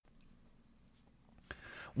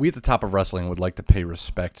We at the Top of Wrestling would like to pay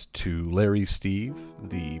respect to Larry Steve,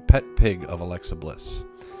 the pet pig of Alexa Bliss.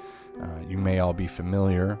 You may all be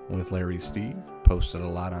familiar with Larry Steve, posted a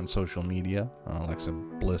lot on social media. Alexa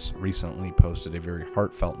Bliss recently posted a very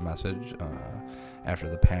heartfelt message after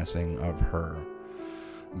the passing of her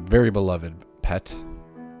very beloved pet.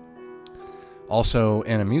 Also,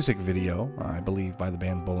 in a music video, I believe by the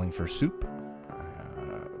band Bowling for Soup,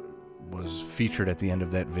 was featured at the end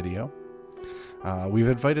of that video. We've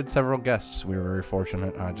invited several guests. We were very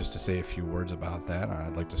fortunate just to say a few words about that.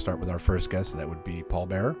 I'd like to start with our first guest. That would be Paul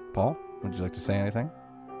Bearer. Paul, would you like to say anything?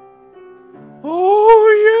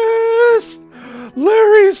 Oh, yes!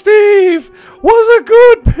 Larry Steve was a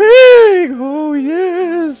good pig! Oh,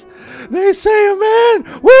 yes! They say a man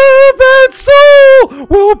with a bad soul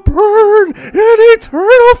will burn in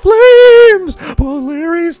eternal flames! But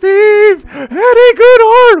Larry Steve had a good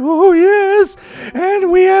heart! Oh, yes!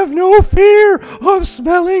 And we have no fear of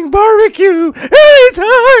smelling barbecue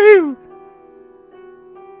anytime!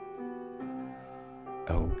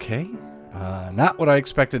 Okay. Not what I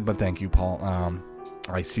expected, but thank you, Paul.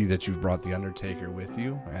 I see that you've brought The Undertaker with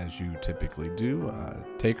you, as you typically do.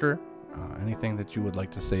 Taker, anything that you would like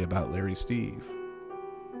to say about Larry Steve?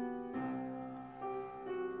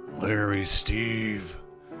 Larry Steve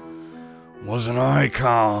was an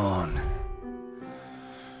icon,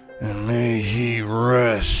 and may he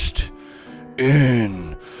rest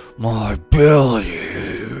in my belly.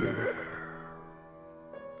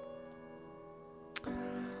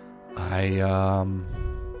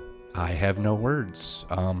 I have no words.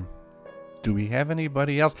 Do we have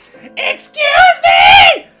anybody else? Excuse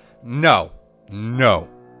me! No.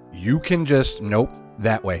 You can just, nope,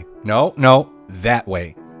 that way. No, that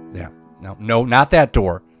way. Yeah, no, not that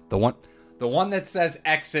door. The one that says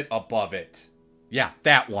exit above it. Yeah,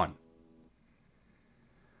 that one.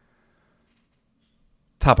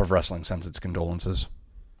 Top of Wrestling sends its condolences.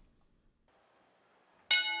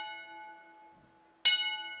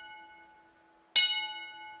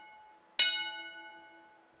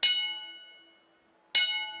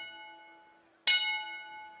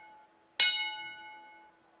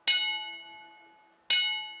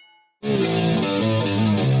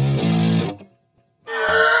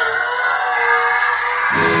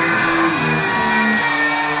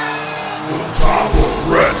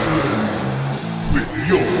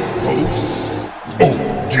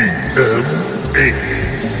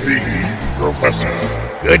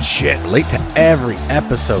 Good shit. Late to every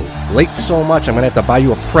episode. Late so much, I'm going to have to buy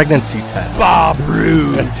you a pregnancy test. Bob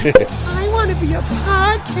Roode. I want to be a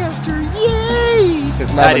podcaster. Yay!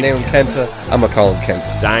 His mama named him Kenta. I'm going to call him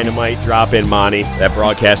Kenta. Dynamite drop in, Monty. That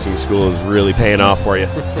broadcasting school is really paying off for you.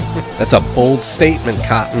 That's a bold statement,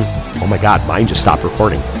 Cotton. Oh my God, mine just stopped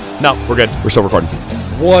recording. No, we're good. We're still recording.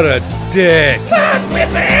 What a dick.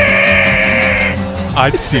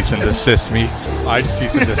 I'd cease and desist me. I'd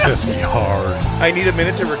cease and desist me hard. I need a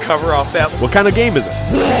minute to recover off that. What kind of game is it?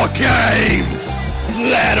 War games!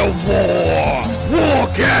 Let a war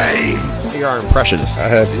game! You're our impressionist.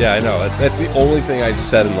 Yeah, I know. That's the only thing I've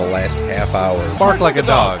said in the last half hour. Bark like a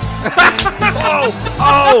dog.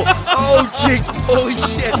 Oh, Jinx! Holy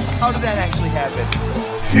shit! How did that actually happen?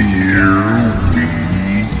 Here we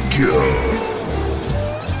go.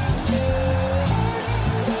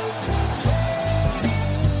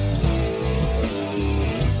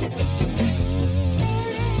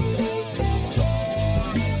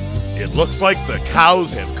 It looks like the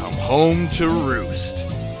cows have come home to roost.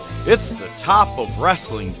 It's the Top of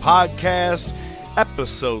Wrestling podcast,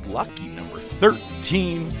 episode lucky number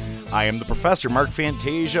 13. I am the Professor Mark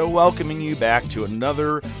Fantasia, welcoming you back to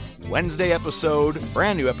another Wednesday episode,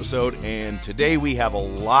 brand new episode, and today we have a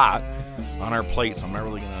lot on our plate, so I'm not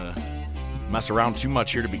really going to mess around too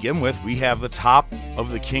much here to begin with. We have the top of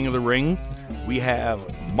the King of the Ring. We have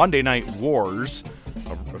Monday Night Wars,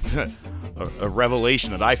 a revelation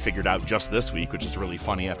that I figured out just this week, which is really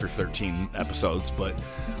funny after 13 episodes. But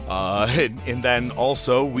and then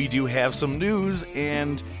also we do have some news,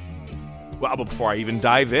 and well, but before I even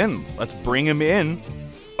dive in, let's bring him in.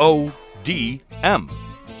 ODM.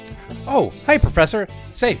 Oh, hey, Professor.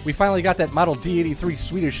 Say, we finally got that Model D83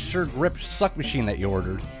 Swedish Sure Grip suck machine that you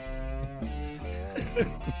ordered.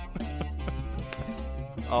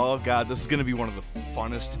 Oh God, this is gonna be one of the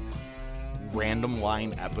funnest random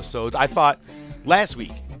line episodes. I thought last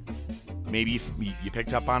week, maybe you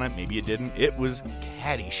picked up on it, maybe you didn't. It was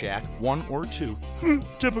Caddyshack 1 or 2.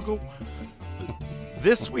 Typical.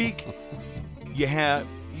 This week, you have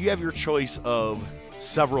your choice of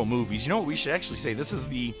several movies. You know what we should actually say? This is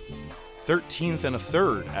the 13th and a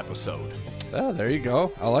third episode. Oh, there you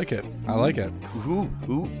go. I like it.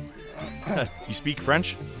 Ooh. You speak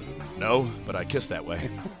French? No, but I kiss that way.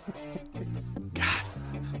 God.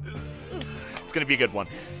 It's going to be a good one.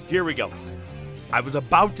 Here we go. I was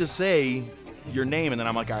about to say your name, and then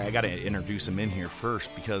I'm like, all right, I got to introduce him in here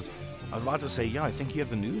first, because I was about to say, yeah, I think you have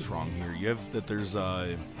the news wrong here. You have that there's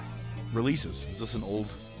releases. Is this an old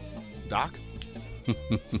doc?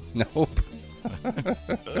 Nope.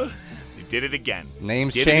 They did it again.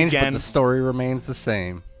 Names Did it changed, but again. the story remains the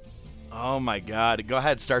same. Oh, my God. Go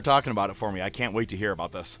ahead. Start talking about it for me. I can't wait to hear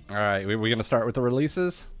about this. All right, we're going to start with the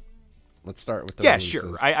releases? Let's start with the Yeah, releases.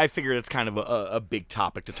 sure. I figured it's kind of a big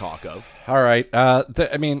topic to talk of. All right.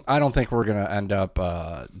 I mean, I don't think we're going to end up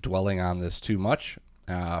dwelling on this too much.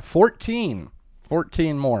 14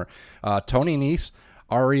 more. Tony Nese,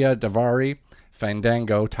 Arya Davari,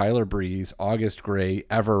 Fandango, Tyler Breeze, August Gray,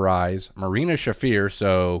 Everrise, Marina Shafir,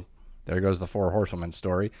 so there goes the Four Horsewomen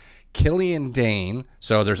story, Killian Dane,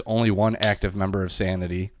 so there's only one active member of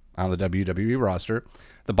Sanity on the WWE roster,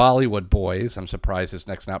 the Bollywood Boys, I'm surprised his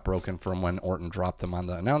neck's not broken from when Orton dropped him on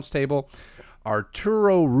the announce table,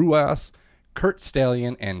 Arturo Ruas, Kurt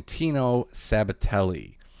Stallion, and Tino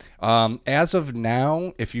Sabatelli. As of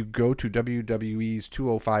now, if you go to WWE's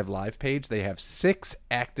 205 Live page, they have 6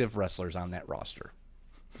 active wrestlers on that roster.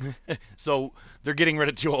 So they're getting rid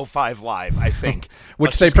of 205 Live, I think. Which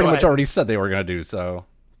Let's they just pretty go much ahead. already said they were going to do, so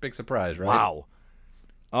big surprise, right? Wow.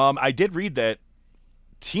 I did read that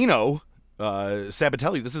Tino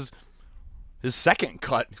Sabatelli, this is his second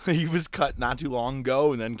cut. He was cut not too long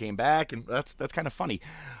ago and then came back, and that's kind of funny.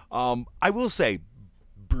 I will say,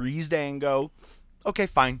 Breeze Dango, okay,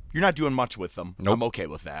 fine. You're not doing much with them. Nope. I'm okay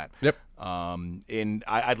with that. Yep. And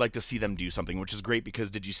I'd like to see them do something, which is great, because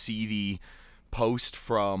did you see the post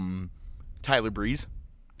from Tyler Breeze?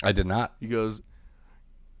 I did not. He goes,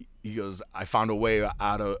 I found a way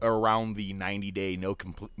around the 90-day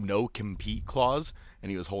no compete clause,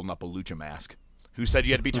 and he was holding up a lucha mask. Who said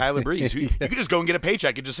you had to be Tyler Breeze? You could just go and get a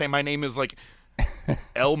paycheck and just say my name is like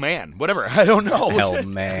L Man, whatever. I don't know. Hell,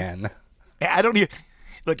 man. I don't even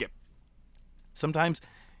look at. Sometimes,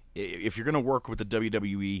 if you're going to work with the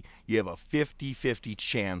WWE, you have a 50-50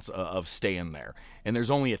 chance of staying there, and there's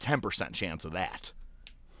only a 10% chance of that.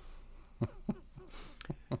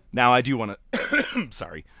 Now, I do want to.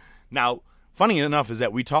 Sorry. Now, funny enough is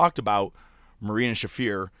that we talked about Marina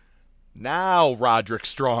Shafir. Now, Roderick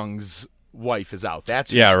Strong's wife is out.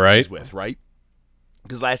 That's who she's with, right?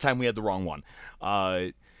 Because last time we had the wrong one.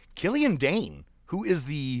 Killian Dane, who is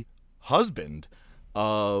the husband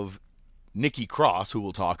of Nikki Cross, who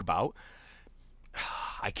we'll talk about.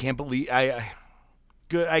 I can't believe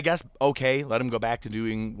good. I guess okay. Let him go back to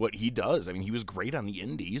doing what he does. I mean, he was great on the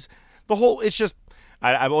Indies. It's just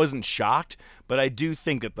I wasn't shocked, but I do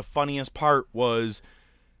think that the funniest part was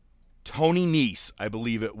Tony Nese, I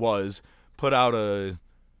believe it was, put out a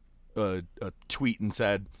tweet and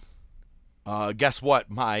said, "Guess what?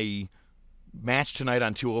 My match tonight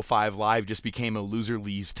on 205 Live just became a loser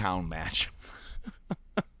leaves town match."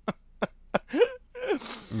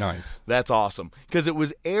 Nice. That's awesome, because it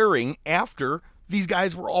was airing after these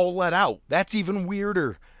guys were all let out. That's even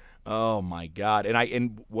weirder. Oh my God.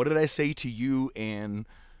 And what did I say to you and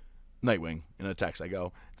Nightwing in a text? I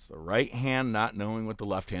go, it's the right hand not knowing what the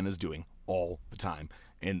left hand is doing all the time.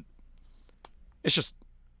 And it's just,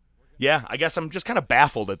 yeah, I guess I'm just kind of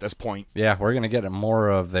baffled at this point. Yeah, we're going to get more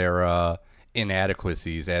of their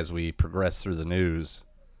inadequacies as we progress through the news.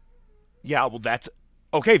 Yeah, well, that's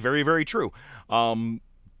okay. Very, very true.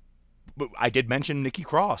 But I did mention Nikki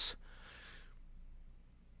Cross.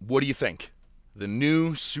 What do you think? The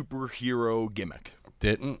new superhero gimmick.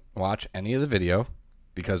 Didn't watch any of the video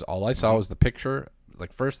because all I saw was the picture.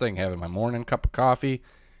 Like, first thing, having my morning cup of coffee,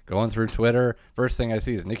 going through Twitter. First thing I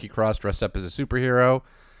see is Nikki Cross dressed up as a superhero.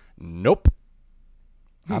 Nope.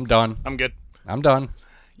 I'm done. I'm good. I'm done.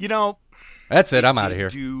 You know, That's it. I'm out of here.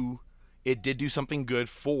 It did do something good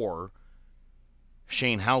for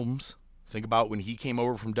Shane Helms. Think about when he came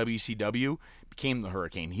over from WCW, became the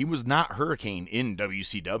Hurricane. He was not Hurricane in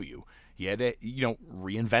WCW. He had to,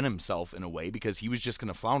 reinvent himself in a way because he was just going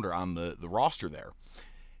to flounder on the roster there.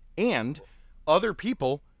 And other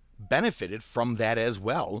people benefited from that as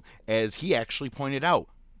well, as he actually pointed out.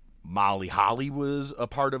 Molly Holly was a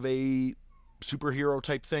part of a superhero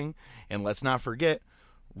type thing. And let's not forget,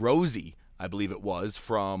 Rosie, I believe it was,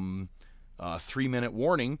 from 3 Minute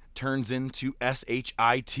Warning, turns into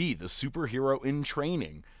SHIT, the superhero in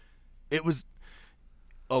training. It was,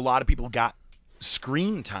 a lot of people got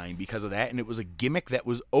screen time because of that, and it was a gimmick that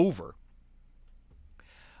was over.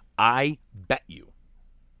 I bet you,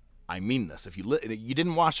 I mean this, if you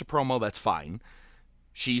didn't watch the promo, that's fine.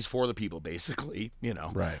 She's for the people, basically,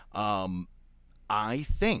 Right. I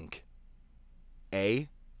think A,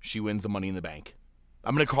 she wins the Money in the Bank.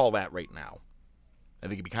 I'm going to call that right now. I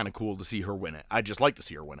think it'd be kind of cool to see her win it. I'd just like to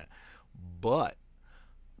see her win it. But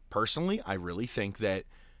personally, I really think that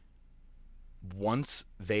once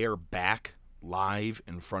they are back live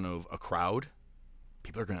in front of a crowd,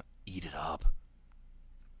 people are going to eat it up.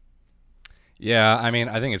 Yeah, I mean,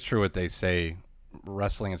 I think it's true what they say.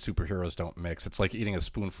 Wrestling and superheroes don't mix. It's like eating a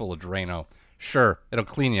spoonful of Drano. Sure, it'll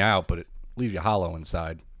clean you out, but it leaves you hollow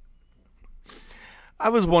inside. I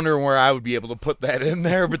was wondering where I would be able to put that in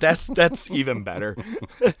there, but that's even better.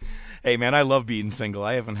 Hey, man, I love being single.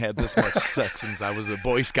 I haven't had this much sex since I was a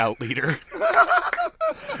Boy Scout leader.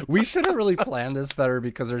 We should have really planned this better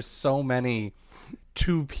because there's so many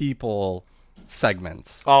two-people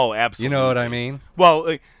segments. Oh, absolutely. You know what I mean?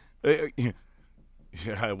 Well,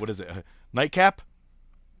 what is it? Nightcap?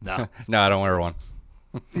 No. No, I don't wear one.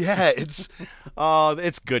 Yeah, it's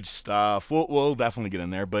good stuff. We'll definitely get in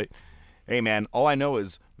there. But hey, man, all I know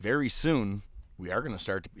is very soon we are going to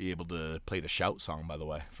start to be able to play the shout song. By the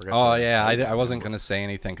way, I wasn't going to say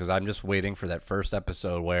anything because I'm just waiting for that first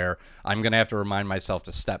episode where I'm going to have to remind myself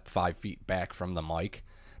to step 5 feet back from the mic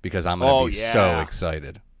because I'm going to be so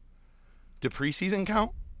excited. Do preseason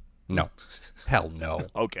count? No, hell no.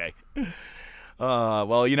 Okay.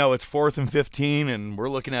 Well, it's 4th and 15, and we're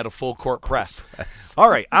looking at a full court press. All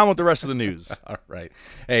right, on with the rest of the news. All right.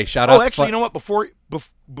 Hey, shout out. Oh, actually, you know what? Before.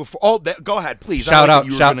 Go ahead, please. Shout out.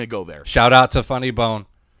 You were going to go there. Shout out to Funny Bone,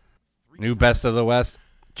 new Best of the West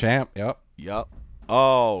champ. Yep.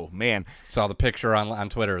 Oh man, saw the picture on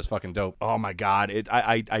Twitter. It's fucking dope. Oh my god.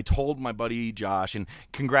 I told my buddy Josh, and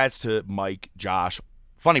congrats to Mike, Josh,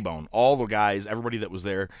 Funny Bone, all the guys, everybody that was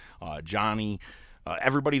there, Johnny.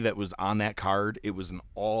 Everybody that was on that card. It was an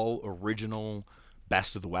all original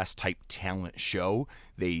Best of the West type talent show.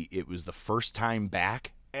 It was the first time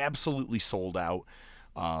back, absolutely sold out.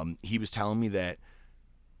 He was telling me that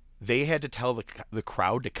they had to tell the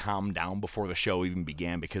crowd to calm down before the show even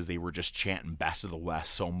began because they were just chanting Best of the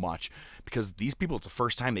West so much. Because these people, it's the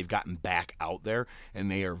first time they've gotten back out there, and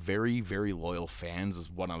they are very, very loyal fans,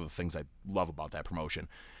 is one of the things I love about that promotion.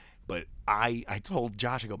 But I told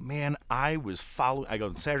Josh, I go, man, I was following. I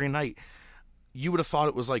go, Saturday night, you would have thought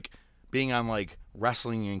it was like being on like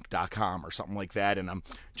WrestlingInc.com or something like that, and I'm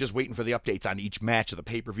just waiting for the updates on each match of the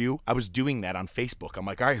pay-per-view. I was doing that on Facebook. I'm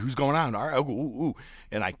like, all right, who's going on? All right, ooh.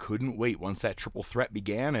 And I couldn't wait once that triple threat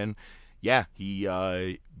began, and yeah,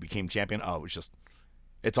 he became champion. Oh,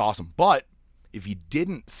 it's awesome. But if you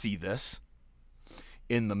didn't see this,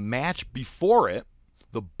 in the match before it,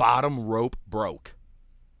 the bottom rope broke.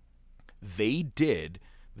 They did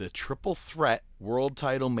the triple threat world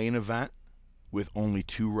title main event with only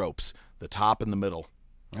 2 ropes, the top and the middle.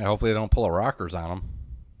 Yeah, hopefully they don't pull a Rockers on them.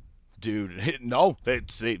 Dude, no,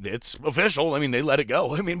 it's official. I mean, they let it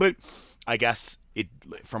go. I mean, but I guess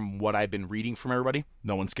from what I've been reading from everybody,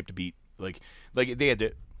 no one skipped a beat. Like they had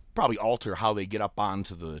to probably alter how they get up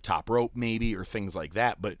onto the top rope maybe or things like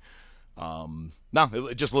that, but no,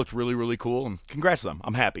 it just looked really, really cool, and congrats to them.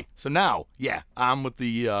 I'm happy. So now, yeah, I'm with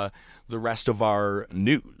the rest of our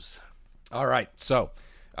news. All right. So,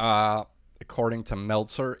 according to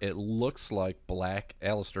Meltzer, it looks like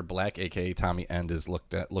Aleister Black, a.k.a. Tommy End, is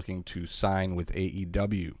looking to sign with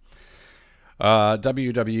AEW.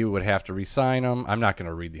 WWE would have to re-sign him. I'm not going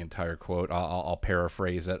to read the entire quote. I'll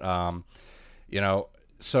paraphrase it.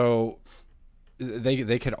 So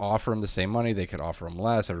they could offer him the same money. They could offer him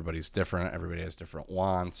less. Everybody's different. Everybody has different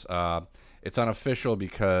wants. It's unofficial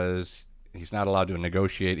because he's not allowed to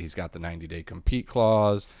negotiate. He's got the 90-day compete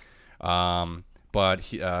clause.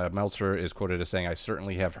 But Meltzer is quoted as saying, "I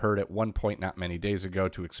certainly have heard at one point not many days ago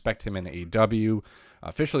to expect him in AEW.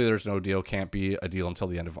 Officially, there's no deal. Can't be a deal until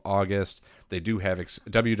the end of August. They do have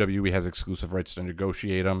WWE has exclusive rights to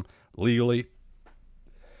negotiate him legally.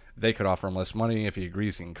 They could offer him less money if he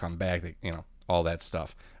agrees. He can come back. All that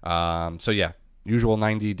stuff. So yeah, usual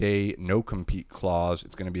 90-day no compete clause.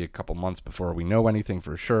 It's going to be a couple months before we know anything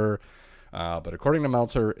for sure. But according to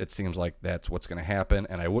Meltzer, it seems like that's what's going to happen,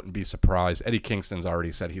 and I wouldn't be surprised. Eddie Kingston's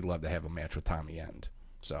already said he'd love to have a match with Tommy End.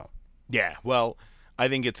 So yeah, well, I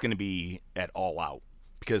think it's going to be at All Out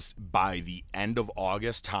because by the end of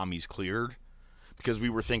August, Tommy's cleared. Because we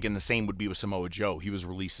were thinking the same would be with Samoa Joe. He was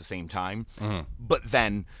released the same time, but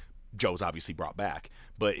then Joe's obviously brought back.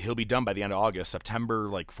 But he'll be done by the end of August. September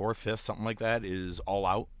 4th, 5th, something like that is All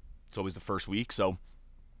Out. It's always the first week, so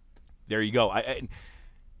there you go.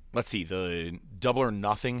 Let's see, the Double or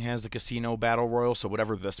Nothing has the Casino Battle Royal, so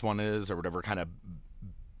whatever this one is, or whatever kind of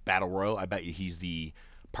Battle Royal, I bet you he's the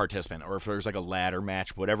participant. Or if there's like a ladder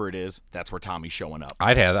match, whatever it is, that's where Tommy's showing up.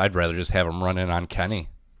 I'd rather just have him run in on Kenny.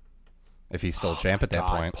 if he's still champ at that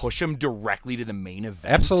point. Push him directly to the main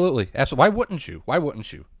event. Absolutely. Why wouldn't you? Why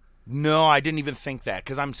wouldn't you? No, I didn't even think that,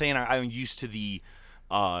 because I'm saying I'm used to the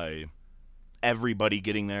everybody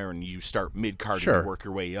getting there and you start mid-card and work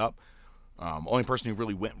your way up. Only person who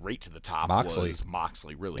really went right to the top was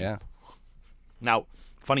Moxley, really. Yeah. Now,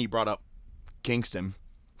 funny you brought up Kingston.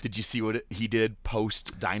 Did you see what he did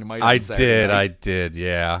post Dynamite? I did.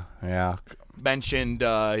 Yeah. Mentioned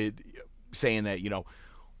saying that,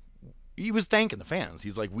 he was thanking the fans.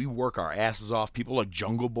 He's like, we work our asses off. People like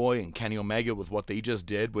Jungle Boy and Kenny Omega with what they just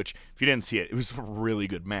did, which, if you didn't see it, it was a really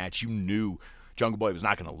good match. You knew Jungle Boy was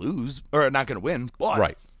not going to lose, or not going to win,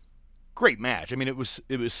 but great match. I mean, it was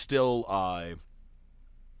still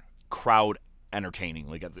crowd entertaining.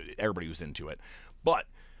 Like, everybody was into it. But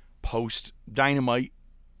post Dynamite,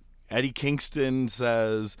 Eddie Kingston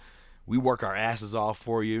says, we work our asses off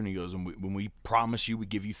for you. And he goes, when we promise you, we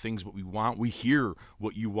give you things what we want, we hear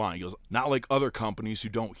what you want. He goes, not like other companies who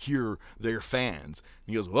don't hear their fans.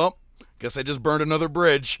 And he goes, well, guess I just burned another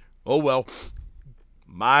bridge. Oh, well.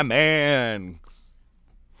 My man.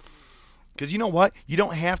 Because you know what? You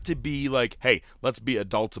don't have to be like, hey, let's be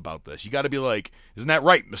adults about this. You got to be like, isn't that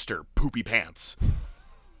right, Mr. Poopy Pants?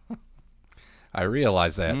 I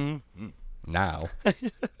realize that now.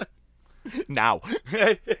 Now.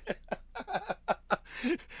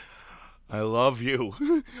 I love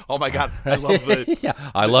you. Oh my God, I love the.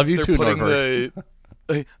 I love you too, Norbert.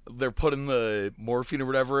 They're putting the morphine or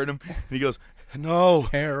whatever in him, and he goes, "No,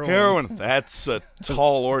 heroin. That's a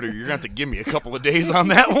tall order. You're gonna have to give me a couple of days on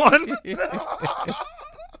that one."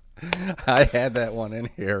 I had that one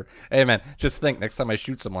in here. Hey man, just think, next time I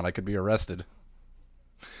shoot someone, I could be arrested.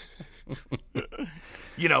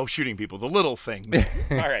 Shooting people, the little things.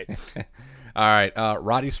 All right.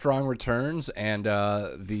 Roddy Strong returns, and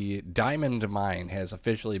the Diamond Mine has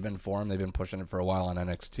officially been formed. They've been pushing it for a while on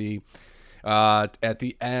NXT. At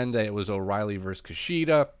the end, it was O'Reilly versus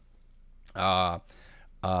Kushida.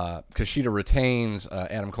 Kushida retains.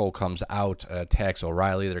 Adam Cole comes out, attacks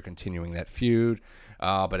O'Reilly. They're continuing that feud.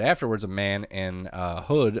 But afterwards, a man in a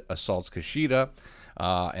hood assaults Kushida.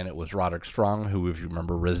 And it was Roderick Strong, who, if you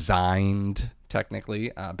remember, resigned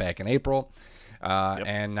technically back in April.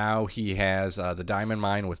 And now he has the Diamond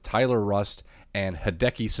Mine with Tyler Rust and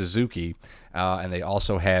Hideki Suzuki. And they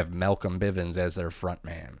also have Malcolm Bivens as their front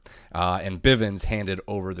man. And Bivens handed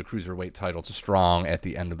over the Cruiserweight title to Strong at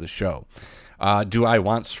the end of the show. Do I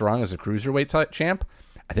want Strong as a Cruiserweight champ?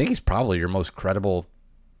 I think he's probably your most credible.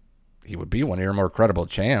 He would be one of your more credible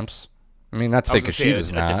champs. I mean, not to say Kushida's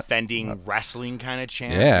not. A defending wrestling kind of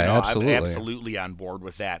champ. Yeah, absolutely. I'm absolutely on board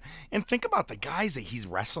with that. And think about the guys that he's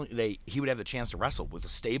wrestling. He would have the chance to wrestle with a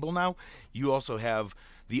stable now. You also have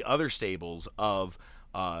the other stables of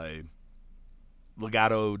Legado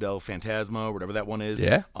del Fantasma, whatever that one is.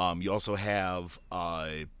 Yeah. You also have,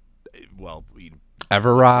 Everrise.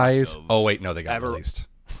 Oh, wait, no, they got released.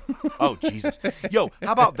 Oh, Jesus. Yo,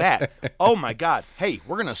 how about that? Oh, my God. Hey,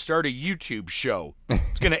 we're going to start a YouTube show.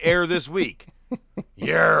 It's going to air this week.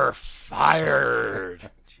 You're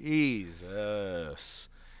fired. Jesus.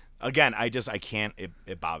 Again, I can't.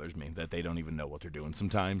 It bothers me that they don't even know what they're doing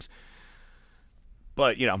sometimes.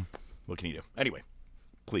 But, what can you do? Anyway,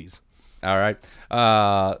 please. All right.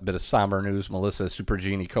 Bit of somber news. Melissa Super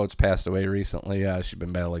Genie Coates passed away recently. She's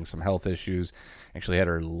been battling some health issues. Actually had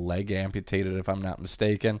her leg amputated, if I'm not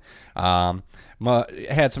mistaken.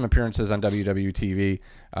 Had some appearances on WWE TV.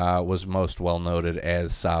 Was most well noted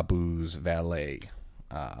as Sabu's valet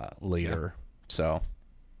later. Yeah. So,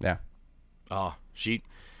 yeah. Oh,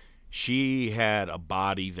 she had a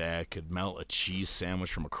body that could melt a cheese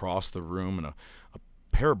sandwich from across the room, and a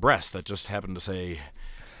pair of breasts that just happened to say,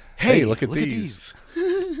 Hey, look at these.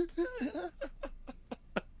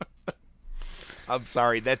 I'm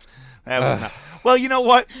sorry. That was not. Well, you know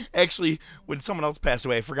what? Actually, when someone else passed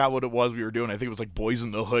away, I forgot what it was we were doing. I think it was like Boys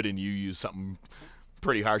in the Hood, and you used something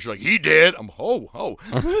pretty harsh. You're like, he did. I'm ho.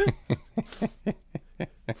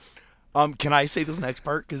 Can I say this next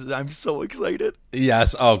part? Because I'm so excited.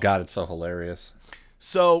 Yes. Oh, God, it's so hilarious.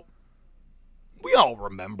 So, we all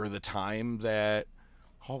remember the time that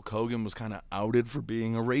Hulk Hogan was kind of outed for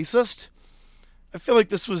being a racist. I feel like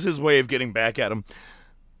this was his way of getting back at him.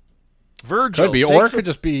 Virgil could be, or it could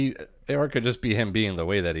just be him being the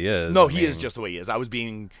way that he is. No, he is just the way he is. I was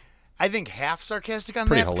being, I think, half sarcastic on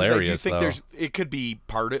pretty that. Hilarious, I do think it could be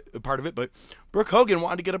part of it. But Brooke Hogan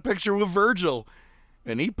wanted to get a picture with Virgil,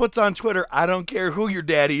 And he puts on Twitter, I don't care who your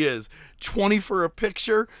daddy is, 20 for a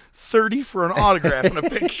picture, 30 for an autograph and a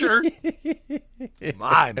picture.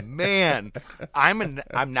 My man, I'm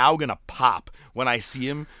now going to pop when I see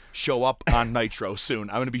him show up on Nitro soon.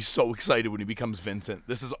 I'm going to be so excited when he becomes Vincent.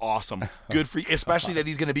 This is awesome. Good for you, especially that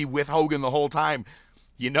he's going to be with Hogan the whole time.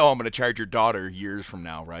 You know I'm going to charge your daughter years from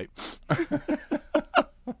now, right?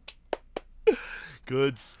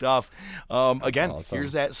 Good stuff. Again, awesome.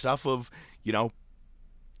 Here's that stuff of,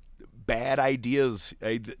 bad ideas.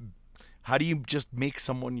 How do you just make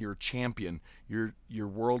someone your champion, your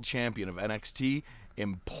world champion of NXT,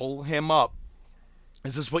 and pull him up?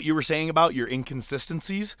 Is this what you were saying about your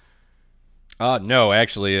inconsistencies? No,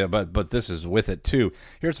 actually, but this is with it too.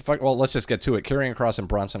 Here's the fact. Well, let's just get to it. Karrion Kross and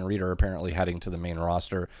Bronson Reed are apparently heading to the main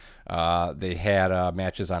roster. They had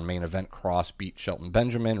matches on main event. Kross beat Shelton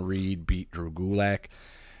Benjamin. Reed beat Drew Gulak.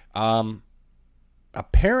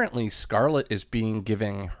 Apparently, Scarlett is being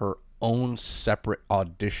given her own separate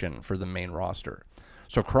audition for the main roster,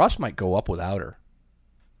 so Kross might go up without her.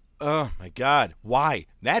 Oh my God! Why?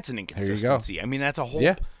 That's an inconsistency. I mean, that's a whole.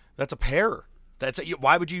 Yeah. That's a pair.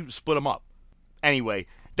 Why would you split them up? Anyway,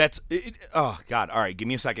 oh God! All right, give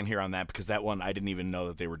me a second here on that because that one I didn't even know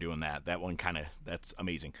that they were doing that. That one that's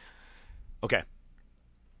amazing. Okay.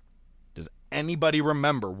 Does anybody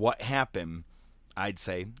remember what happened? I'd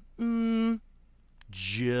say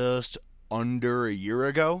just under a year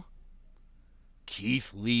ago.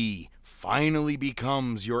 Keith Lee finally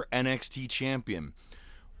becomes your NXT champion.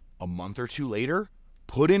 A month or two later,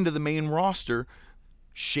 put into the main roster,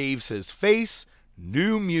 shaves his face,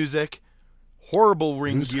 new music, horrible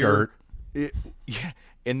ring gear,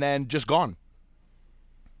 and then just gone.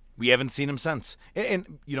 We haven't seen him since.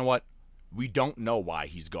 And you know what? We don't know why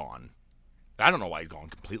he's gone. I don't know why he's gone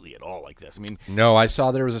completely at all like this. I mean, no, I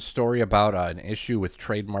saw there was a story about an issue with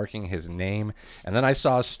trademarking his name, and then I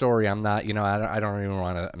saw a story. I don't even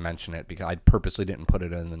want to mention it because I purposely didn't put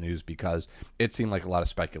it in the news because it seemed like a lot of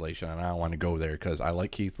speculation, and I don't want to go there because I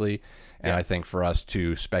like Keith Lee, and I think for us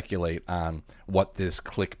to speculate on what this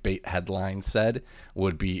clickbait headline said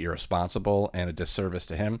would be irresponsible and a disservice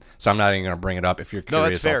to him. So I'm not even going to bring it up. If you're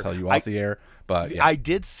curious, I'll tell you off the air. But yeah. I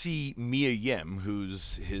did see Mia Yim,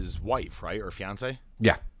 who's his wife, right? Or fiance?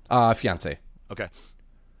 Yeah. Fiance. Okay.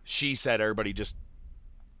 She said everybody just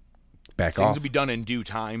back things off. will be done in due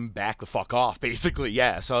time. Back the fuck off, basically.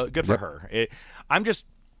 Yeah, so good for her.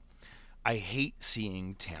 I hate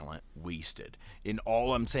seeing talent wasted. And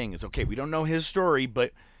all I'm saying is, okay, we don't know his story,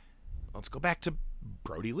 but let's go back to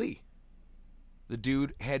Brody Lee. The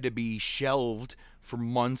dude had to be shelved for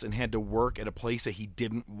months and had to work at a place that he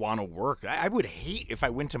didn't want to work. I would hate if I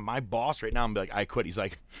went to my boss right now and be like, I quit. He's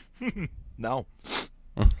like, no.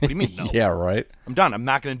 What do you mean, no? Yeah, right. I'm done. I'm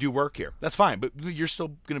not going to do work here. That's fine, but you're still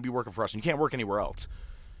going to be working for us, and you can't work anywhere else.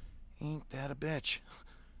 Ain't that a bitch?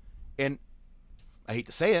 And I hate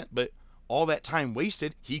to say it, but all that time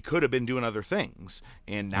wasted, he could have been doing other things.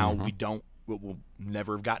 And now we'll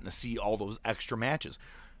never have gotten to see all those extra matches.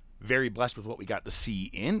 Very blessed with what we got to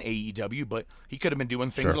see in AEW, but he could have been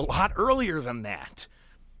doing things a lot earlier than that.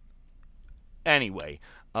 Anyway,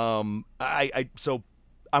 so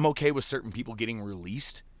I'm okay with certain people getting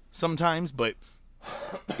released sometimes, but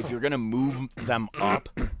if you're going to move them up,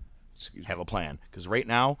 have a plan. Because right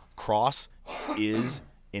now, Kross is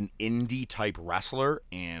an indie-type wrestler,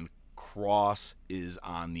 and Kross is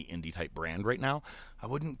on the indie-type brand right now. I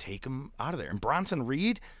wouldn't take him out of there. And Bronson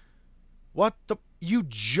Reed, what the...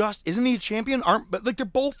 isn't he a champion? But they're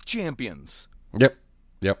both champions. Yep.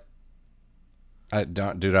 I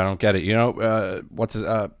don't get it.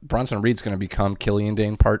 Bronson Reed's going to become Killian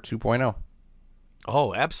Dane Part 2.0.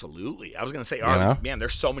 Oh, absolutely. I was going to say, man,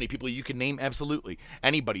 there's so many people you can name. Absolutely.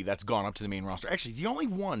 Anybody that's gone up to the main roster. Actually, the only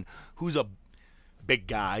one who's a big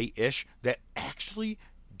guy-ish that actually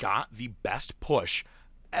got the best push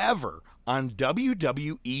ever on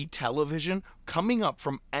WWE television coming up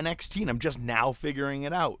from NXT, and I'm just now figuring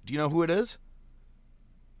it out. Do you know who it is?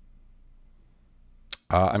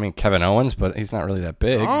 Kevin Owens, but he's not really that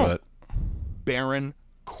big. But Baron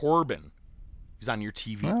Corbin. He's on your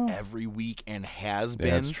TV every week and has been.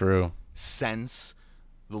 That's true. Since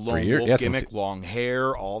the Lone Wolf gimmick, long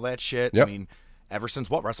hair, all that shit. Yep. I mean, ever since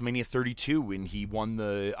WrestleMania 32 when he won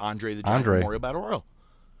the Andre the Giant Memorial Battle Royal.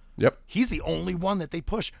 Yep. He's the only one that they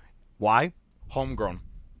push. Why? Homegrown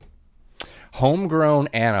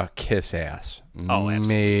and a kiss ass. Oh,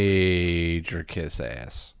 absolutely. Major kiss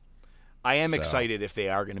ass. I am excited if they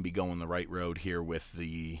are going to be going the right road here with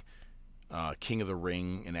the King of the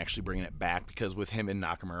Ring and actually bringing it back, because with him and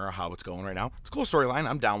Nakamura, how it's going right now, it's a cool storyline.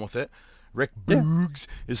 I'm down with it. Rick Boogs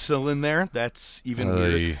is still in there. That's even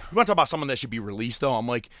weird. You want to talk about someone that should be released, though? I'm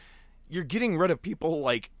like, you're getting rid of people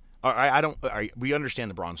like, we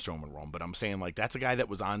understand the Braun Strowman role, but I'm saying, like, that's a guy that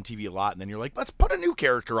was on TV a lot, and then you're like, let's put a new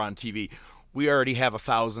character on TV. We already have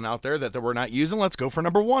 1,000 out there that we're not using. Let's go for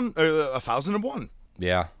number 1,001.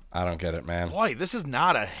 Yeah, I don't get it, man. Boy, this is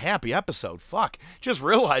not a happy episode. Fuck. Just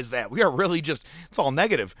realize that. We are really just, it's all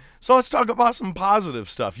negative. So let's talk about some positive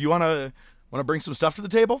stuff. You want to bring some stuff to the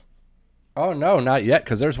table? Oh, no, not yet,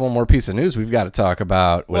 because there's one more piece of news we've got to talk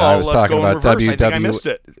about. When I was let's talking go in about reverse. I think I missed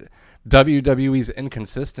it. WWE's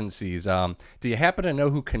inconsistencies. Do you happen to know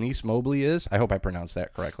who Kenice Mobley is? I hope I pronounced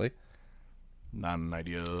that correctly. Not an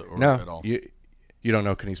idea at all. You don't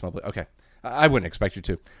know Kenice Mobley? Okay. I wouldn't expect you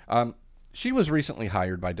to. She was recently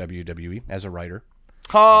hired by WWE as a writer.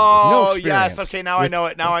 Oh, yes. Okay, now I know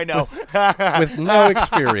it. Now I know. With no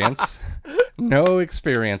experience. No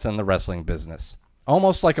experience in the wrestling business.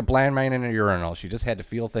 Almost like a blind man in a urinal. She just had to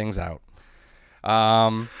feel things out.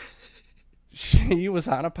 She was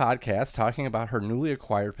on a podcast talking about her newly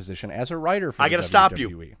acquired position as a writer for I gotta WWE. stop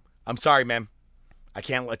you. I'm sorry, ma'am. I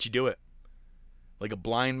can't let you do it. Like a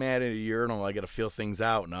blind man in a urinal, I gotta feel things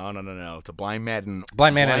out. No. It's a blind man in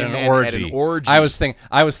an orgy. I was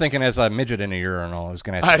thinking as a midget in a urinal, I was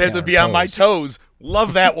gonna. I'd have to be on my toes.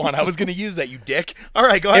 Love that one. I was gonna use that. You dick. All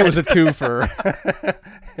right, go ahead. It was a twofer.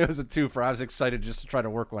 It was a twofer. I was excited just to try to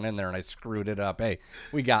work one in there, and I screwed it up. Hey,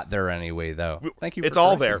 we got there anyway, though. Thank you. It's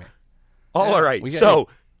all there. Me. All right. So,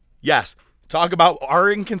 yes, talk about our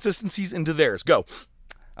inconsistencies into theirs. Go.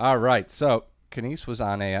 All right. So Kenice was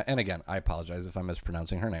on and again, I apologize if I'm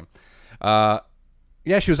mispronouncing her name.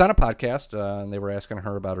 Yeah, she was on a podcast, and they were asking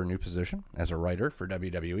her about her new position as a writer for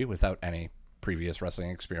WWE without any previous wrestling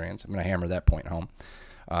experience. I'm going to hammer that point home.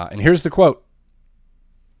 And here's the quote.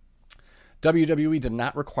 WWE did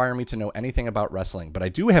not require me to know anything about wrestling, but I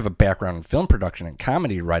do have a background in film production and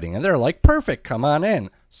comedy writing, and they're like, perfect, come on in.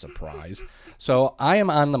 Surprise. So I am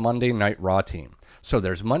on the Monday Night Raw team. So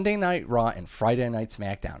there's Monday Night Raw and Friday Night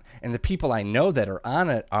SmackDown. And the people I know that are on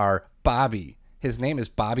it are Bobby. His name is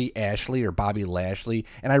Bobby Ashley or Bobby Lashley,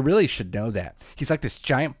 and I really should know that. He's like this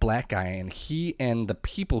giant black guy, and he and the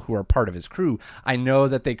people who are part of his crew, I know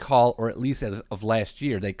that they call, or at least as of last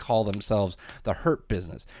year, they call themselves the Hurt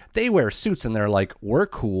Business. They wear suits, and they're like, we're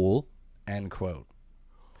cool, end quote.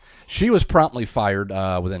 She was promptly fired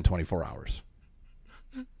within 24 hours.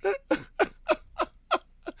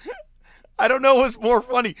 I don't know what's more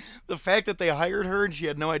funny, the fact that they hired her and she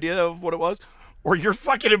had no idea of what it was, or your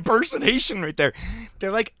fucking impersonation right there. They're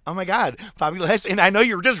like, oh my God, Bobby Lashley. And I know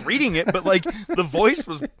you're just reading it, but like the voice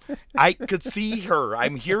was, I could see her.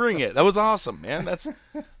 I'm hearing it. That was awesome, man. That's,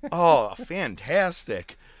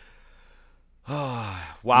 fantastic. Oh,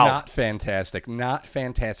 wow. Not fantastic. Not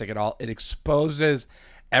fantastic at all. It exposes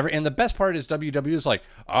and the best part is WWE is like,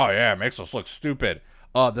 oh yeah, it makes us look stupid.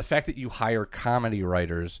 The fact that you hire comedy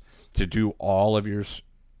writers to do all of your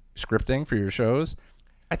scripting for your shows,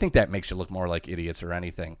 I think that makes you look more like idiots or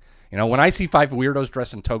anything. You know, when I see 5 weirdos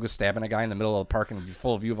dressed in togas stabbing a guy in the middle of the park and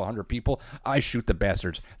full view of 100 people, I shoot the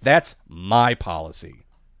bastards. That's my policy.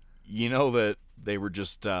 You know that they were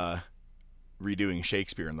just redoing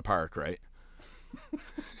Shakespeare in the park, right?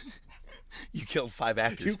 You killed 5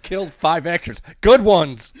 actors. You killed 5 actors. Good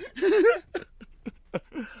ones.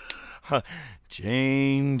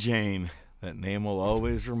 Jane. That name will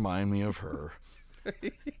always remind me of her.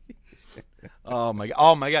 Oh my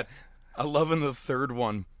God. I love in the third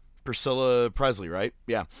one, Priscilla Presley, right?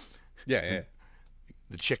 Yeah. Yeah.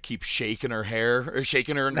 The chick keeps shaking her hair, or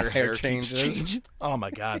shaking her and her hair keeps changing. Oh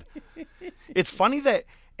my God. It's funny that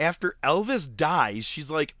after Elvis dies, she's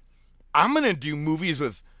like, I'm going to do movies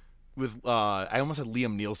with I almost said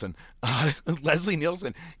Liam Nielsen, Leslie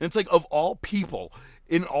Nielsen. And it's like, of all people,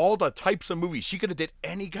 in all the types of movies, she could have did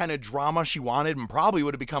any kind of drama she wanted and probably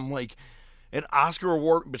would have become like an Oscar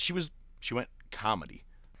award, but she went comedy.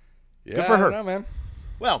 Yeah, good for her. I don't know, man.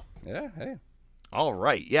 Well, yeah, hey. All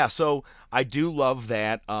right. Yeah, so I do love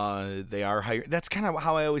that they are hired. That's kind of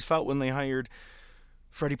how I always felt when they hired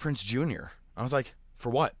Freddie Prinze Jr. I was like, for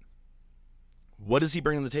what? What does he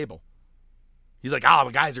bring to the table? He's like, the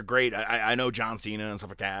guys are great. I know John Cena and stuff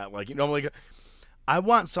like that. Like, you know, like, I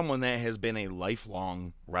want someone that has been a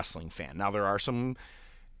lifelong wrestling fan. Now, there are some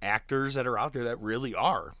actors that are out there that really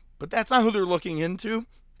are, but that's not who they're looking into.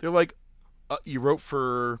 They're like, you wrote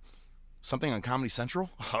for something on Comedy Central?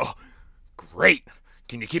 Oh, great.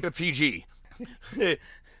 Can you keep it PG?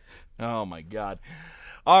 Oh, my God.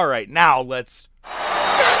 All right, now let's...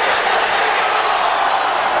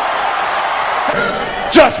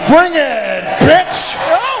 Just bring it, bitch!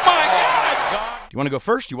 Oh, my God! Do you want to go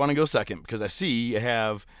first? Do you want to go second? Because I see you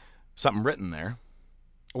have something written there.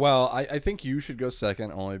 Well, I think you should go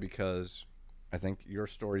second only because I think your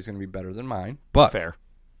story is going to be better than mine. But Fair.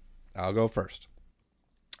 I'll go first.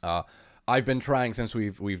 I've been trying since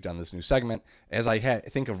we've done this new segment. As I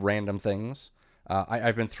think of random things,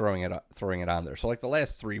 I've been throwing it on there. So like the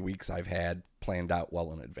last 3 weeks I've had planned out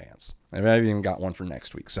well in advance. I've even got one for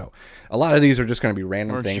next week. So a lot of these are just going to be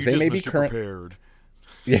random things. They may be current. Prepared?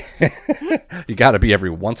 Yeah, you got to be every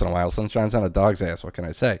once in a while. Sunshine's on a dog's ass. What can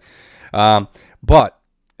I say? But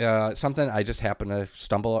something I just happened to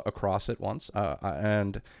stumble across it once.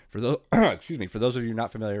 And for those, for those of you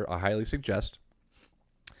not familiar, I highly suggest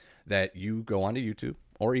that you go onto YouTube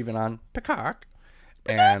or even on Peacock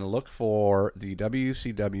and look for the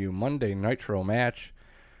WCW Monday Nitro match,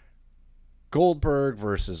 Goldberg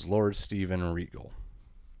versus Lord Steven Regal.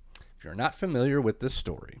 If you're not familiar with this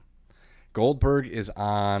story, Goldberg is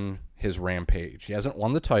on his rampage. He hasn't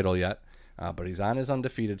won the title yet, but he's on his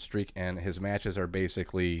undefeated streak, and his matches are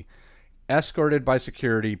basically escorted by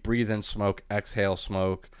security, breathe in smoke, exhale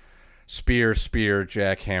smoke, spear,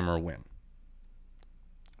 jackhammer, win.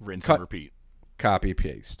 Rinse and repeat. Copy,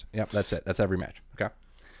 paste. Yep, that's it. That's every match. Okay.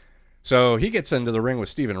 So he gets into the ring with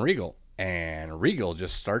Steven Regal, and Regal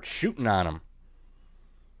just starts shooting on him,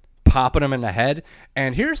 popping him in the head.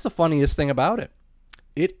 And here's the funniest thing about it.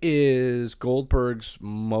 It is Goldberg's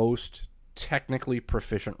most technically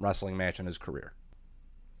proficient wrestling match in his career.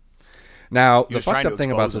 Now, the fucked up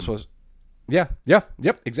thing about this was... Yep,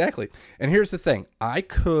 exactly. And here's the thing. I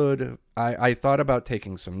thought about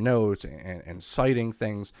taking some notes and citing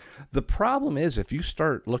things. The problem is if you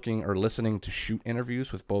start looking or listening to shoot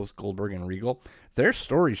interviews with both Goldberg and Regal, their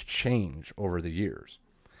stories change over the years.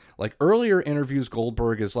 Like earlier interviews,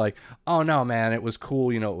 Goldberg is like, oh no, man, it was cool.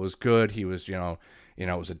 It was good. He was, it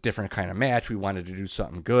was a different kind of match. We wanted to do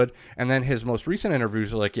something good. And then his most recent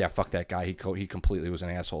interviews are like, yeah, fuck that guy. He completely was an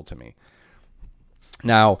asshole to me.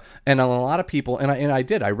 Now, and a lot of people, and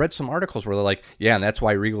I read some articles where they're like, yeah, and that's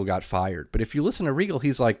why Regal got fired. But if you listen to Regal,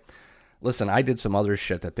 he's like, listen, I did some other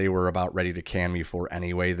shit that they were about ready to can me for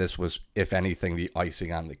anyway. This was, if anything, the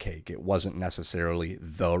icing on the cake. It wasn't necessarily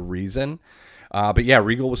the reason. But yeah,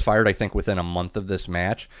 Regal was fired, I think, within a month of this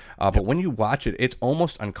match. But when you watch it, it's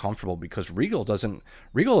almost uncomfortable because Regal doesn't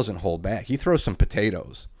hold back. He throws some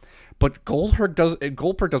potatoes. But Goldberg does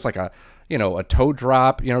like a toe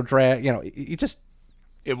drop, drag, he just...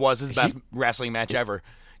 It was his best wrestling match ever.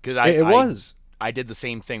 Because I did the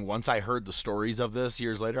same thing. Once I heard the stories of this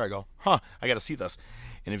years later, I go, I got to see this.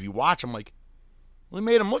 And if you watch, I'm like, well, he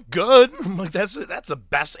made him look good. I'm like, that's the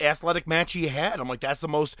best athletic match he had. I'm like, that's the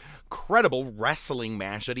most credible wrestling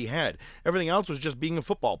match that he had. Everything else was just being a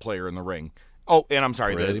football player in the ring. Oh, and I'm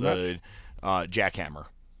sorry, the jackhammer.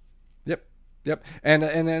 Yep.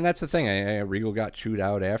 And that's the thing. Regal got chewed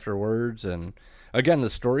out afterwards, and again, the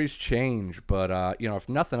stories change. But if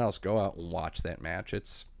nothing else, go out and watch that match.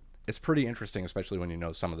 It's pretty interesting, especially when you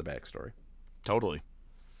know some of the backstory. Totally.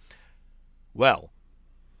 Well,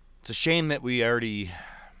 it's a shame that we already...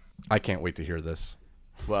 I can't wait to hear this.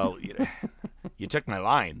 Well, you took my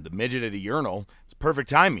line. The midget at a urinal. It's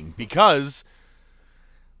perfect timing because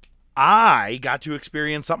I got to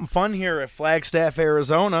experience something fun here at Flagstaff,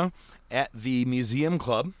 Arizona at the Museum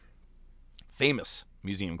Club. Famous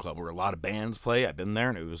Museum Club where a lot of bands play. I've been there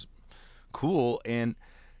and it was cool. And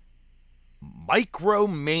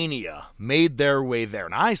Micromania made their way there.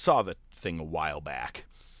 And I saw the thing a while back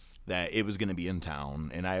that it was going to be in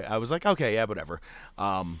town. And I was like, okay, yeah, whatever.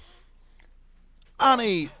 On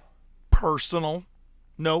a personal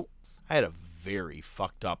note, I had a very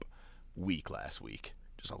fucked up week last week.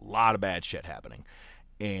 Just a lot of bad shit happening.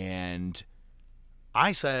 And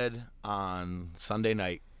I said on Sunday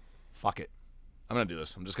night, fuck it. I'm going to do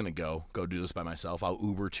this. I'm just going to go do this by myself. I'll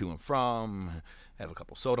Uber to and from, have a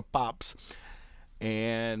couple soda pops.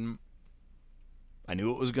 And I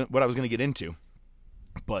knew what I was going to get into,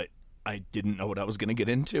 but I didn't know what I was going to get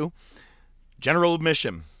into. General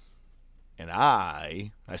admission. And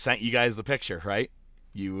I sent you guys the picture, right?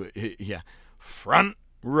 Front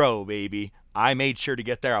row, baby. I made sure to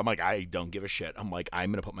get there. I'm like, I don't give a shit. I'm like,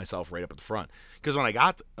 I'm going to put myself right up at the front. Because when I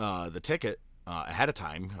got the ticket ahead of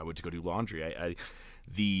time, I went to go do laundry.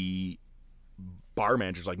 The bar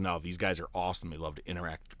manager's like, no, these guys are awesome. They love to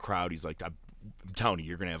interact with the crowd. He's like, I'm telling you,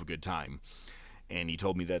 you're going to have a good time. And he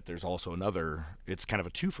told me that there's also it's kind of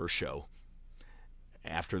a twofer show.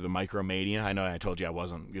 After the Micromania, I know I told you I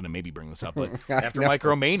wasn't going to maybe bring this up, but after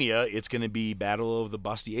Micromania, it's going to be Battle of the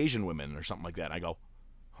Busty Asian Women or something like that. And I go,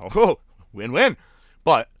 oh, win-win.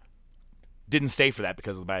 But didn't stay for that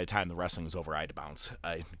because by the time the wrestling was over, I had to bounce.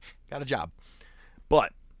 I got a job.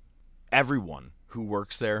 But everyone who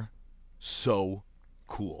works there, so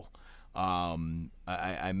cool.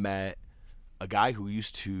 I met a guy who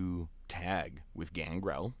used to tag with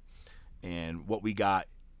Gangrel, and what we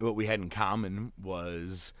had in common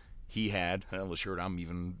was he had the shirt I'm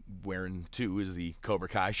even wearing too is the Cobra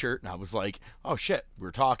Kai shirt, and I was like, oh shit, we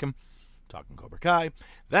were talking Cobra Kai.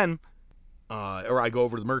 Then, I go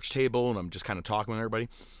over to the merch table and I'm just kind of talking with everybody,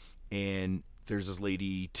 and there's this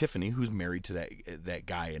lady Tiffany who's married to that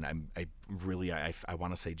guy, and I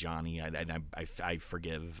want to say Johnny. I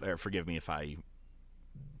forgive me if I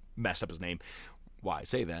messed up his name. Why I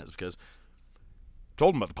say that is because I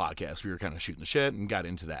told him about the podcast. We were kind of shooting the shit and got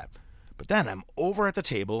into that. But then I'm over at the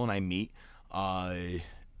table and I meet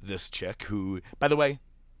this chick who, by the way,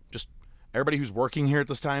 just everybody who's working here at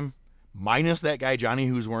this time, minus that guy Johnny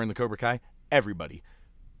who's wearing the Cobra Kai, everybody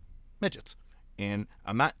midgets. And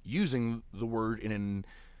I'm not using the word in an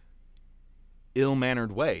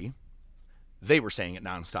ill-mannered way. They were saying it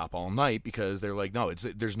nonstop all night because they're like, no,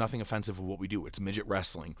 there's nothing offensive with what we do. It's midget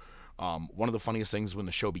wrestling. One of the funniest things when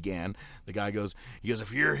the show began, the guy goes,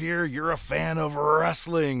 if you're here, you're a fan of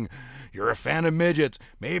wrestling. You're a fan of midgets.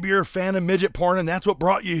 Maybe you're a fan of midget porn, and that's what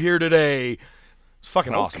brought you here today. It's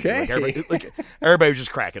fucking awesome. Okay. Everybody was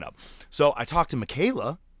just cracking up. So I talked to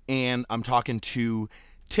Michaela, and I'm talking to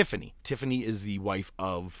Tiffany. Tiffany is the wife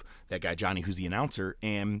of that guy Johnny, who's the announcer,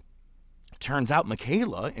 and turns out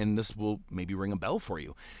Michaela, and this will maybe ring a bell for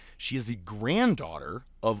you, she is the granddaughter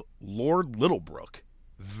of Lord Littlebrook,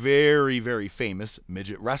 very, very famous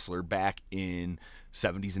midget wrestler back in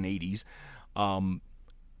 70s and 80s,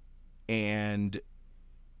 and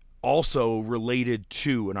also related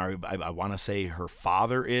to, and I want to say her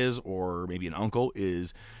father is, or maybe an uncle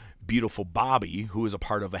is, Beautiful Bobby, who is a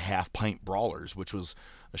part of the Half Pint Brawlers, which was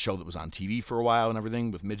a show that was on TV for a while and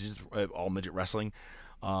everything with midgets, all midget wrestling.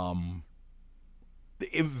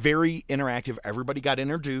 Very interactive. Everybody got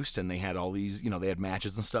introduced, and they had all these, they had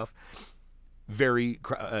matches and stuff. Very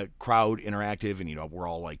crowd interactive, and we're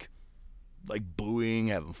all like booing,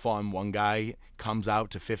 having fun. One guy comes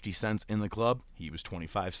out to 50 cents in the club. He was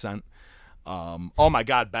 25 cent. Oh my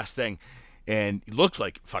God, best thing. And he looked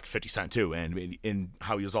like 50 Cent too, and in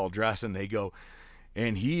how he was all dressed, and they go,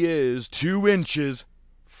 and he is 2 inches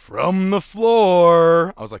from the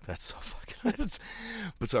floor. I was like, that's so fucking.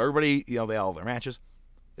 But so everybody, they all have their matches.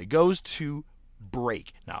 It goes to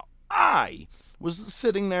break. Now I was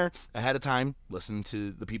sitting there ahead of time, listening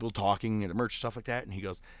to the people talking and the merch stuff like that, and he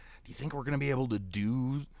goes, "Do you think we're gonna be able to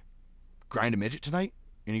do Grind a Midget tonight?"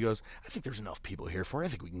 And he goes, "I think there's enough people here for it. I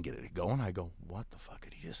think we can get it going." I go, "What the fuck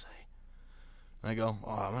did he just say?" And I go, "Oh,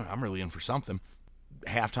 I'm really in for something."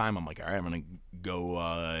 Halftime, I'm like, all right, I'm going to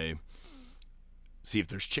go see if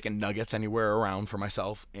there's chicken nuggets anywhere around for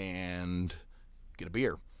myself and get a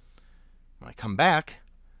beer. When I come back,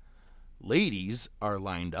 ladies are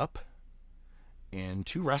lined up, and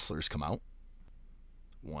 2 wrestlers come out.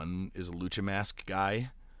 One is a Lucha Mask guy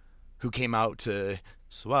who came out to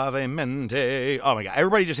Suavemente. Oh my God,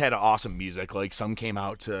 everybody just had awesome music. Like, some came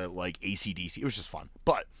out to, like, AC/DC. It was just fun.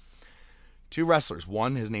 But 2 wrestlers.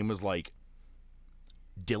 One, his name was like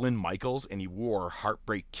Dylan Michaels, and he wore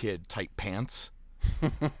Heartbreak Kid type pants.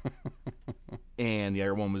 And the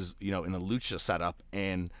other one was, in a lucha setup,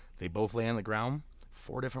 and they both lay on the ground.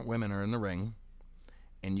 4 different women are in the ring,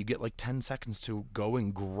 and you get like 10 seconds to go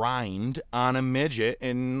and grind on a midget,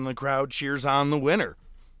 and the crowd cheers on the winner.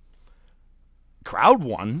 Crowd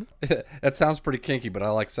won. That sounds pretty kinky, but I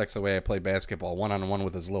like sex the way I play basketball, 1-on-1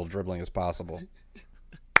 with as little dribbling as possible.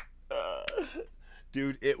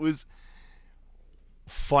 Dude, it was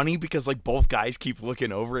funny because like both guys keep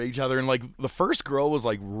looking over at each other, and like the first girl was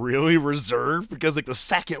like really reserved because like the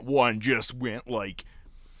second one just went like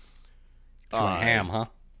ham, huh?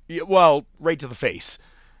 Yeah, well, right to the face.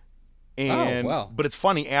 And wow. But it's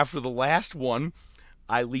funny, after the last one,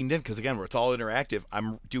 I leaned in because again, it's all interactive.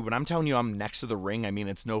 When I'm telling you I'm next to the ring, I mean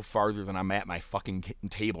it's no farther than I'm at my fucking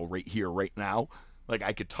table right here, right now. Like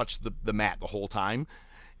I could touch the mat the whole time.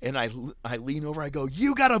 And I lean over, I go,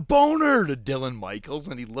 "You got a boner," to Dylan Michaels,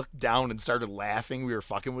 and he looked down and started laughing. We were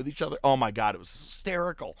fucking with each other. Oh my God, it was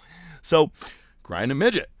hysterical. So, Grind a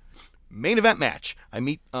Midget. Main event match. I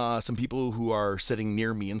meet some people who are sitting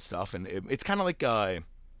near me and stuff, and it's kind of like a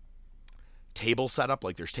table setup.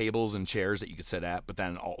 Like there's tables and chairs that you could sit at, but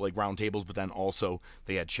then like round tables, but then also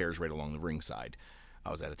they had chairs right along the ring side. I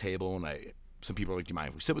was at a table, and some people were like, "Do you mind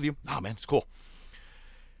if we sit with you?" "Oh man, it's cool."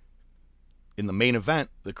 In the main event,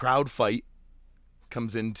 the crowd fight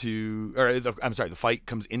comes into, the fight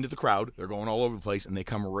comes into the crowd. They're going all over the place, and they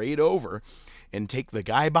come right over and take the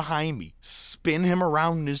guy behind me, spin him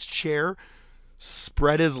around in his chair,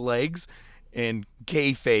 spread his legs, and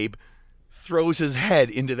kayfabe throws his head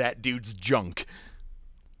into that dude's junk.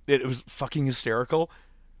 It was fucking hysterical.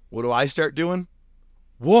 What do I start doing?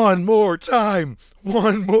 One more time.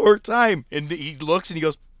 And he looks and he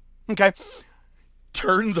goes, okay.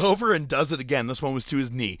 Turns over and does it again. This one was to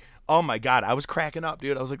his knee. Oh my God, I was cracking up,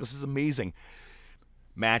 dude. I was like, this is amazing.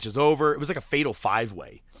 Match is over. It was like a fatal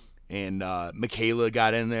 5-way. And Michaela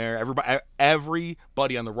got in there.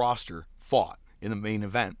 Everybody on the roster fought in the main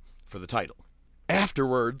event for the title.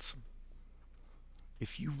 Afterwards,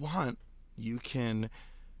 if you want, you can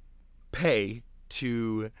pay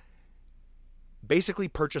to basically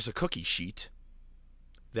purchase a cookie sheet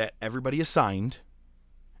that everybody is signed,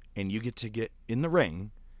 and you get to get in the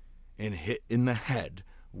ring and hit in the head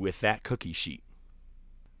with that cookie sheet.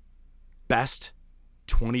 Best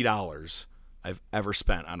 $20 I've ever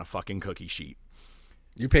spent on a fucking cookie sheet.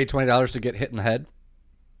 You paid $20 to get hit in the head?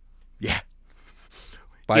 Yeah.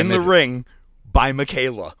 By in the ring by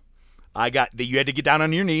Michaela. You had to get down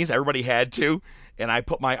on your knees. Everybody had to. And I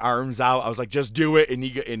put my arms out. I was like, just do it.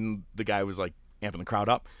 And the guy was like amping the crowd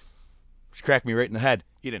up. She cracked me right in the head.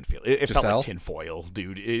 You didn't feel it. It felt like tinfoil,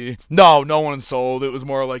 dude. No one sold. It was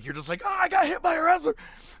more like you're just like, I got hit by a wrestler.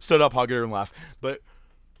 Stood up, hugged her, and laughed. But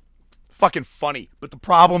fucking funny. But the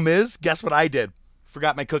problem is, guess what I did?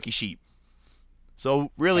 Forgot my cookie sheet.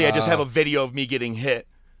 So really, I just have a video of me getting hit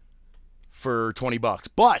for $20.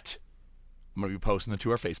 But I'm going to be posting it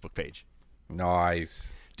to our Facebook page.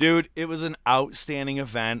 Nice. Dude, it was an outstanding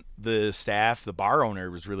event. The staff, the bar owner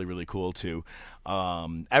was really, really cool too.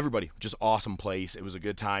 Everybody, just awesome place. It was a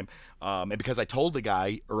good time. And because I told the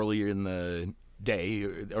guy earlier in the day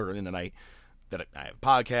or in the night that I have a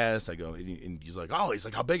podcast, I go, and he's like,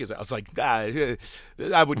 how big is it? I was like, I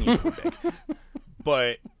wouldn't use it big.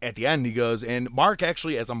 But at the end, he goes, and Mark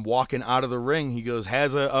actually, as I'm walking out of the ring, he goes,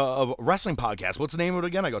 has a wrestling podcast. What's the name of it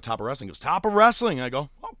again? I go, Top of Wrestling. He goes, Top of Wrestling. I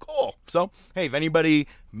go, oh, cool. So, hey, if anybody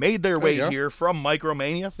made their way here from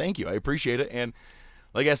Micromania, thank you. I appreciate it. And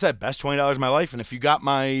like I said, best $20 of my life. And if you got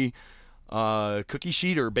my cookie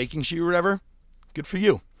sheet or baking sheet or whatever, good for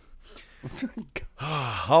you.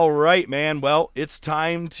 All right, man. Well, it's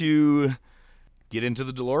time to get into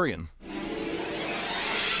the DeLorean.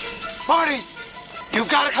 Marty! You've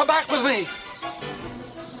got to come back with me.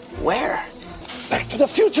 Where? Back to the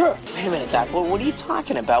future. Wait a minute, Doc. What are you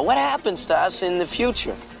talking about? What happens to us in the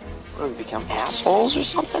future? What, do we become assholes or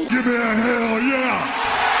something? Give me a hell yeah!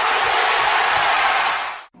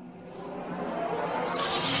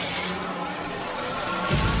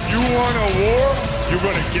 You want a war? You're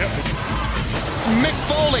gonna get me. Mick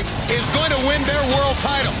Foley is going to win their world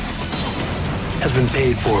title. Has been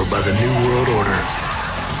paid for by the New World Order.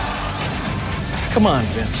 Come on,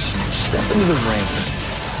 Vince. Step into the ring.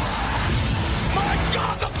 My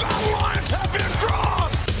God, the battle lines have been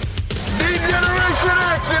drawn. D-Generation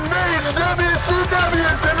X invades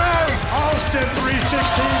WCW tonight. Austin 316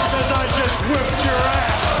 says I just whipped your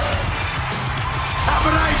ass. Have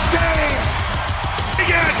a nice day. We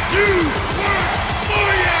got you work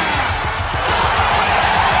for ya.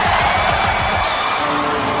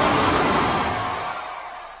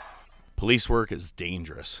 Police work is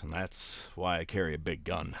dangerous, and that's why I carry a big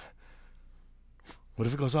gun. What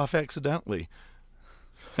if it goes off accidentally?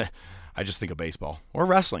 I just think of baseball or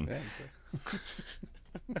wrestling.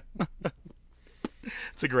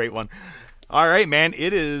 It's a great one. All right, man.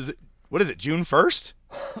 It is, what is it, June 1st?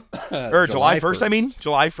 Or July 1st, I mean?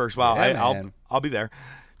 July 1st. Wow, Yeah, I'll be there.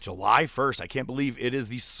 July 1st. I can't believe it is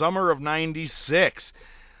the summer of 96.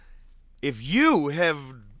 If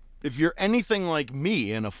you're anything like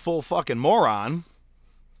me and a full fucking moron,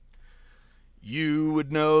 you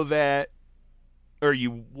would know that, or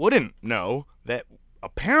you wouldn't know that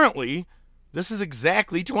apparently this is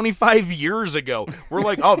exactly 25 years ago. We're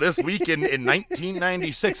like, oh, this weekend in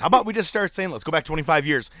 1996. How about we just start saying, let's go back 25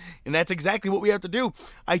 years. And that's exactly what we have to do.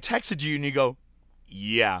 I texted you and you go,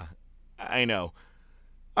 yeah, I know.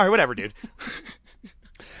 All right, whatever, dude.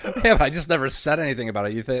 Yeah, but I just never said anything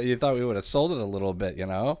about it. You thought we would have sold it a little bit, you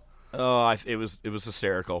know? Oh, it was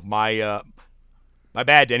hysterical. My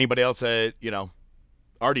bad to anybody else that,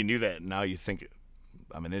 already knew that. And now you think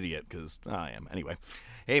I'm an idiot because I am. Anyway,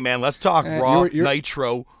 hey, man, let's talk Raw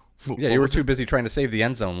Nitro. Yeah, you were too busy trying to save the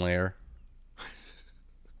end zone layer.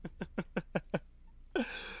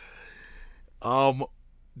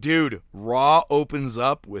 Dude, Raw opens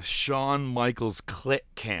up with Shawn Michaels click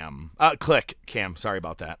cam. Sorry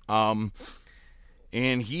about that.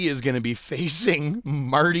 And he is going to be facing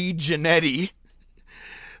Marty Jannetty.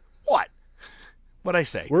 What'd I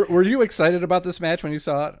say? Were you excited about this match when you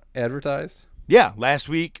saw it advertised? Yeah, last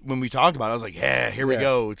week when we talked about it, I was like, yeah, here we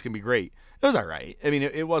go. It's going to be great. It was all right. I mean,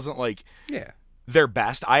 it wasn't like their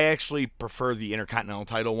best. I actually prefer the Intercontinental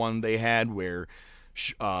title one they had where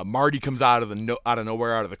Marty comes out of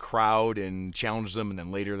nowhere, out of the crowd, and challenges them, and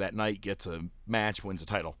then later that night gets a match, wins a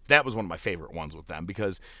title. That was one of my favorite ones with them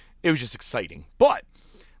because it was just exciting. But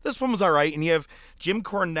this one was all right, and you have Jim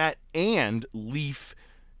Cornette and Leaf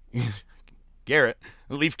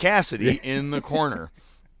Cassidy in the corner.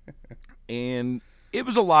 And it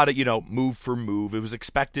was a lot of, move for move. It was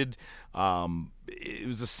expected. It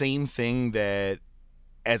was the same thing that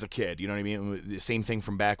as a kid, you know what I mean? The same thing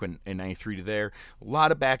from back when in 93 to there. A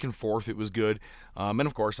lot of back and forth. It was good. And,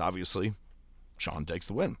 of course, obviously, Shawn takes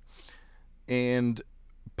the win. And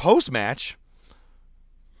post-match,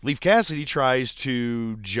 Leaf Cassidy tries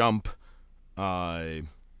to jump Shawn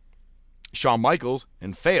Michaels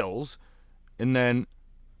and fails. And then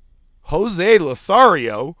Jose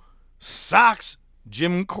Lothario socks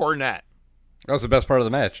Jim Cornette. That was the best part of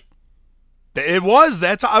the match. It was.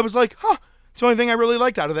 I was like, huh. It's the only thing I really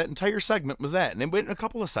liked out of that entire segment was that. And it went in a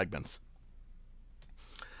couple of segments.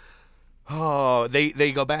 Oh,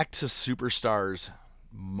 they go back to Superstars.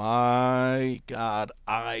 My God,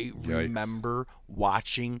 I remember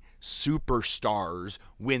watching Superstars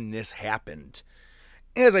when this happened.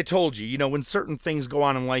 As I told you, when certain things go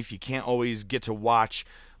on in life, you can't always get to watch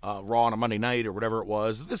Raw on a Monday night or whatever it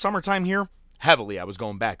was. The summertime here, heavily I was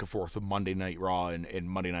going back and forth with Monday Night Raw and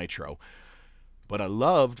Monday Nitro. But I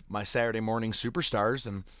loved my Saturday morning Superstars,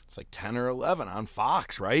 and it's like 10 or 11 on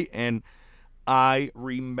Fox, right? And I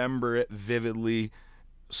remember it vividly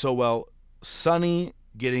so well. Sonny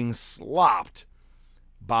getting slopped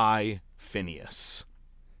by Phineas.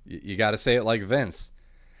 You got to say it like Vince.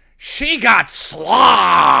 She got slopped.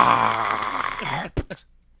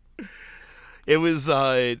 It was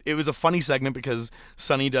a funny segment because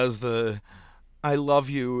Sonny does the I love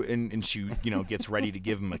you, and she, gets ready to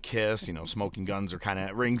give him a kiss. Smoking Guns are kind of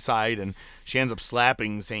at ringside, and she ends up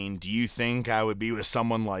slapping, saying, "Do you think I would be with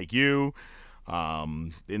someone like you?"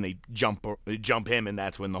 And they jump him, and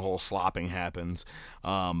that's when the whole slopping happens.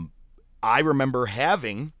 I remember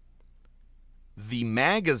having the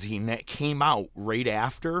magazine that came out right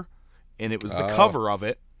after, and it was the cover of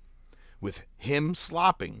it with him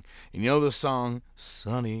slopping. And the song,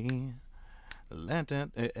 Sonny,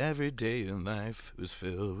 every day in life was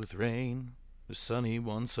filled with rain. The sunny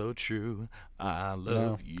one so true. I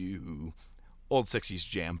love you. Old 60s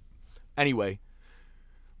jam. Anyway,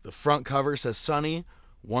 the front cover says, Sonny,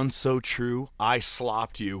 one so true. I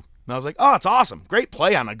slopped you. And I was like, oh, it's awesome. Great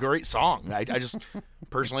play on a great song. I just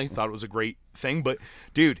personally thought it was a great thing. But,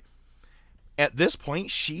 dude, at this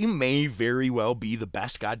point, she may very well be the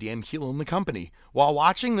best goddamn heel in the company. While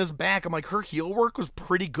watching this back, I'm like, her heel work was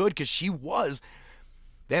pretty good because she was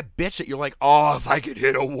that bitch that you're like, oh, if I could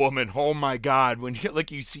hit a woman, oh my God. When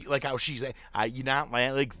you see how she's, you not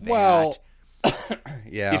like that. Well,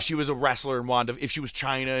 yeah. If she was a wrestler and wanted to, if she was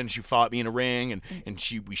China and she fought me in a ring and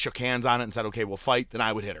we shook hands on it and said, okay, we'll fight, then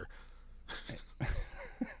I would hit her.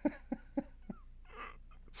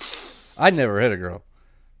 I'd never hit a girl,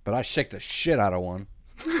 but I shake the shit out of one.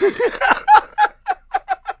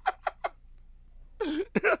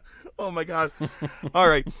 Oh my God. All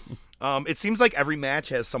right. It seems like every match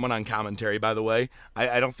has someone on commentary, by the way.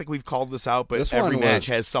 I don't think we've called this out, but every match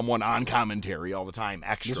has someone on commentary all the time,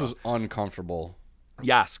 extra. This was uncomfortable.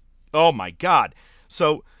 Yes. Oh my God.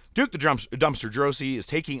 So Duke the Dumpster Droese is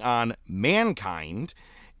taking on Mankind,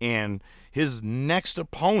 and his next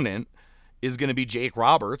opponent is going to be Jake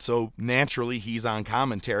Roberts, so naturally he's on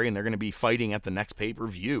commentary, and they're going to be fighting at the next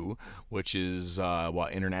pay-per-view, which is,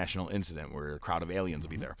 International Incident, where a crowd of aliens will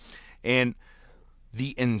be there. And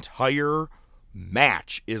the entire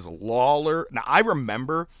match is Lawler. Now, I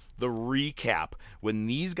remember the recap when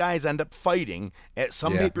these guys end up fighting at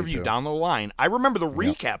some pay-per-view down the line. I remember the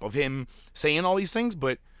recap of him saying all these things,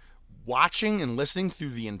 but watching and listening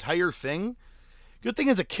through the entire thing, good thing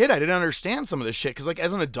as a kid I didn't understand some of this shit, because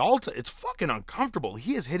as an adult, it's fucking uncomfortable.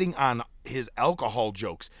 He is hitting on his alcohol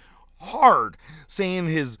jokes hard, saying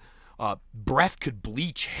his breath could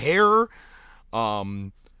bleach hair.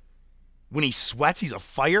 When he sweats, he's a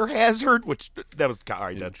fire hazard, which that was all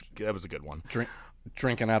right. That was a good one.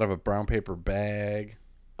 Drinking out of a brown paper bag.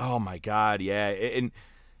 Oh my God, yeah. And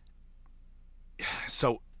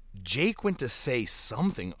so Jake went to say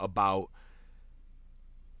something about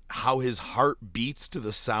how his heart beats to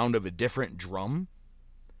the sound of a different drum,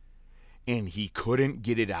 and he couldn't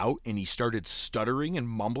get it out, and he started stuttering and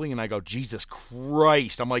mumbling, and I go, Jesus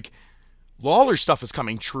Christ. I'm like, Lawler stuff is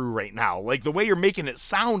coming true right now. Like, the way you're making it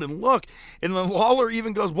sound and look. And then Lawler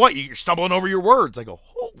even goes, what? You're stumbling over your words. I go,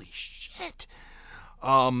 holy shit.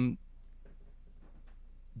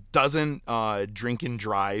 Doesn't drink and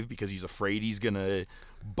drive because he's afraid he's going to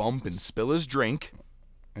bump and spill his drink.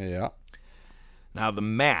 Yeah. Now the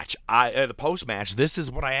match, the post-match, this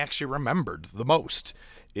is what I actually remembered the most,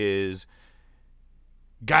 is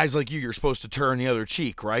guys like you're supposed to turn the other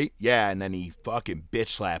cheek, right? Yeah, and then he fucking bitch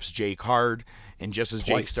slaps Jake hard, and just as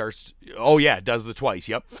Jake starts, does the twice,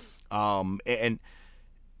 yep. And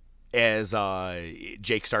as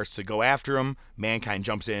Jake starts to go after him, Mankind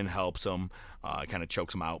jumps in, helps him, kind of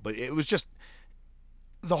chokes him out. But it was just,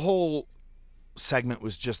 the whole segment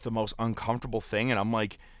was just the most uncomfortable thing, and I'm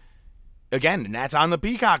like, again, and that's on the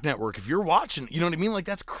Peacock Network. If you're watching, you know what I mean? Like,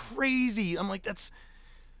 that's crazy. I'm like,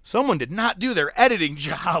 someone did not do their editing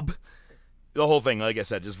job. The whole thing, like I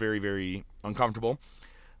said, just very, very uncomfortable.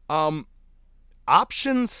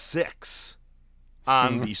 Option 6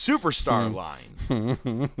 on the Superstar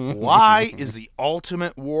line. Why is the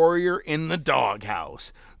Ultimate Warrior in the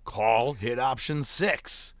doghouse? Hit option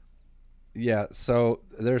 6. Yeah, so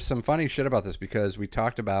there's some funny shit about this because we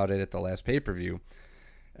talked about it at the last pay-per-view,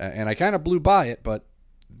 and I kind of blew by it, but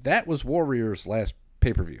that was Warrior's last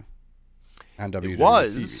pay-per-view on WWE. It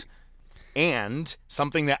was, and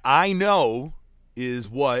something that I know is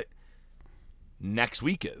what next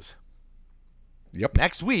week is. Yep.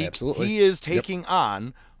 Next week, absolutely. He is taking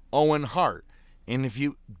on Owen Hart. And if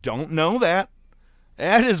you don't know that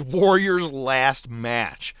is Warrior's last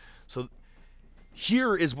match. So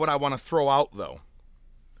here is what I want to throw out, though.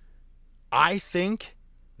 I think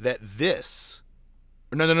that this...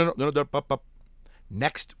 No.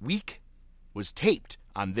 Next week was taped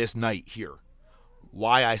on this night here.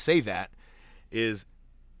 Why I say that is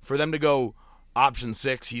for them to go option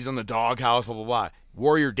 6, he's in the doghouse, blah, blah, blah.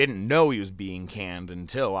 Warrior didn't know he was being canned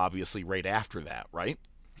until, obviously, right after that, right?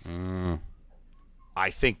 I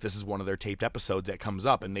think this is one of their taped episodes that comes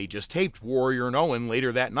up, and they just taped Warrior and Owen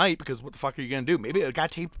later that night because what the fuck are you going to do? Maybe it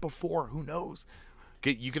got taped before. Who knows?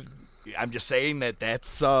 I'm just saying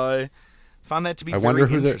that's... found that to be very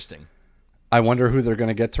interesting. I wonder who they're going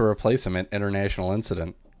to get to replace him at International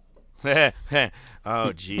Incident.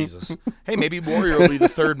 Oh, Jesus. Hey, maybe Warrior will be the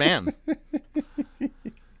third man.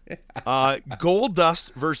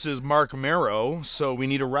 Goldust versus Mark Mero, so we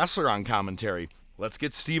need a wrestler on commentary. Let's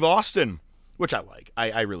get Steve Austin, which I like.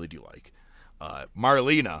 I really do like.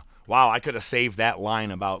 Marlena. Wow, I could have saved that line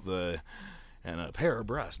about and a pair of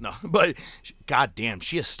breasts. No, but goddamn,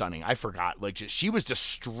 she is stunning. I forgot. Like, she was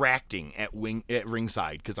distracting at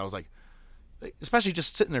ringside because I was like, especially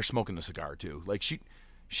just sitting there smoking a cigar too. Like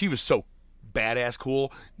she was so badass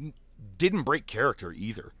cool. Didn't break character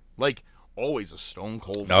either. Like, always a stone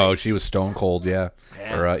cold. Oh, face. she was stone cold, yeah.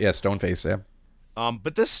 Or stone face, yeah.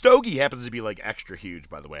 But this stogie happens to be like extra huge,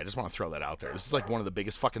 by the way. I just want to throw that out there. This is like one of the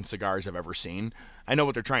biggest fucking cigars I've ever seen. I know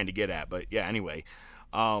what they're trying to get at, but yeah, anyway.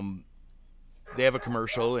 They have a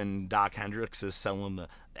commercial, and Doc Hendricks is selling the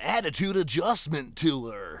Attitude Adjustment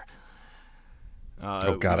Tour.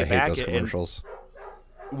 Oh, God, I hate those commercials.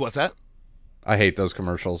 What's that? I hate those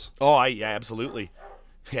commercials. Oh, yeah, absolutely.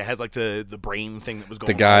 Yeah, it has like the brain thing that was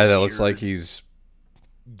going on. The guy that looks like he's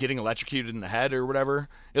getting electrocuted in the head or whatever.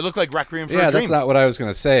 It looked like Requiem for a Dream. Yeah, that's not what I was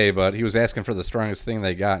going to say, but he was asking for the strongest thing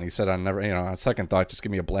they got, and he said, on second thought, just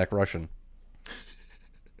give me a Black Russian.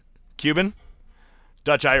 Cuban?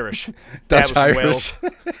 Dutch Irish. Dutch Irish.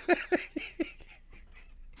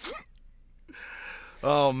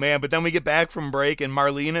 Oh, man. But then we get back from break, and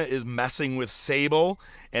Marlena is messing with Sable,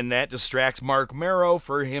 and that distracts Mark Mero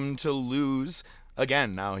for him to lose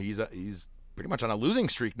again. Now he's pretty much on a losing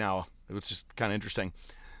streak now, which is kind of interesting.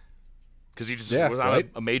 Because he just was on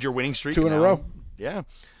a major winning streak. 2 in a row. Yeah.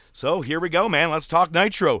 So here we go, man. Let's talk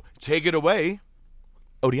Nitro. Take it away,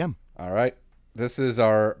 ODM. All right. This is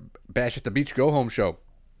our Bash at the Beach Go Home show.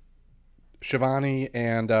 Shivani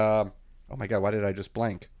and, oh my God, why did I just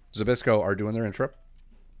blank? Zbyszko are doing their intro.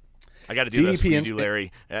 I got to do this when you do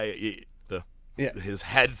Larry. His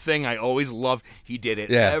head thing, I always loved. He did it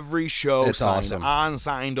every show. It's signed awesome. on,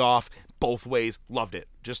 signed off, both ways. Loved it.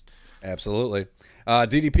 Just absolutely.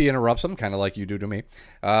 DDP interrupts him, kind of like you do to me.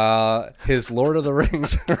 His Lord of the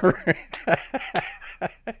Rings.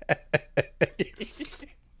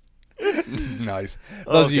 Nice.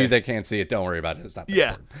 Those of you that can't see it, don't worry about it. It's not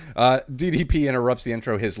that important. DDP interrupts the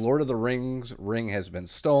intro. His Lord of the Rings ring has been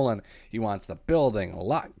stolen. He wants the building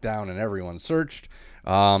locked down and everyone searched.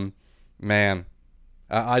 Man,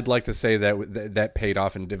 I'd like to say that paid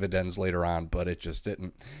off in dividends later on, but it just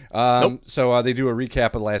didn't. Nope. So they do a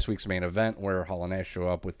recap of last week's main event where Hall and Nash show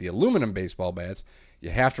up with the aluminum baseball bats. You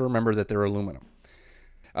have to remember that they're aluminum.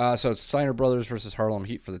 So it's Steiner Brothers versus Harlem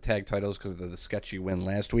Heat for the tag titles because of the sketchy win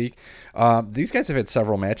last week. These guys have had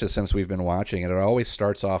several matches since we've been watching, and it always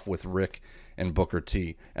starts off with Rick and Booker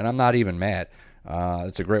T. And I'm not even mad.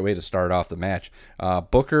 It's a great way to start off the match.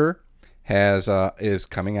 Booker is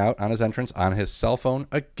coming out on his entrance on his cell phone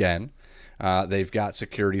again. They've got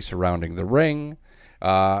security surrounding the ring.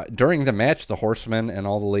 During the match, the Horsemen and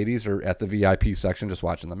all the ladies are at the VIP section just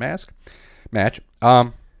watching the match.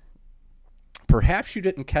 Perhaps you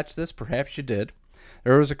didn't catch this. Perhaps you did.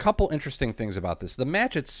 There was a couple interesting things about this. The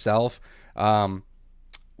match itself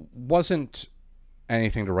wasn't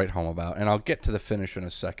anything to write home about, and I'll get to the finish in a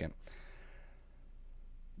second.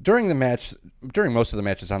 During most of the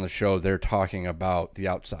matches on the show, they're talking about the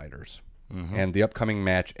Outsiders and the upcoming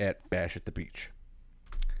match at Bash at the Beach.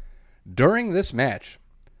 During this match,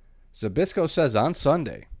 Zbyszko says on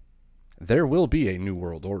Sunday, there will be a New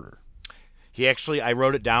World Order. I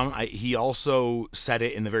wrote it down. He also said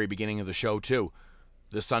it in the very beginning of the show, too.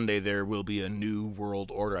 This Sunday, there will be a New World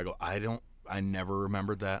Order. I never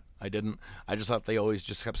remembered that. I didn't. I just thought they always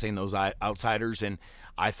just kept saying those Outsiders, and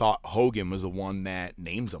I thought Hogan was the one that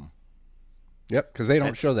names them. Yep, because they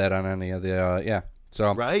don't show that on any of the,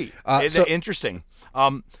 So right. Interesting.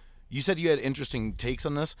 You said you had interesting takes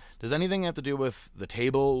on this. Does anything have to do with the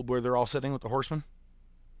table where they're all sitting with the Horsemen?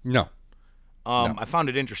 No. No. I found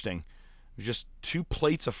it interesting. It was just 2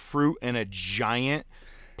 plates of fruit and a giant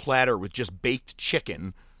platter with just baked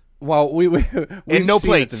chicken. Well, we've and no seen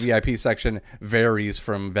plates. The VIP section varies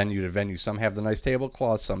from venue to venue. Some have the nice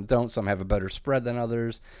tablecloths, some don't. Some have a better spread than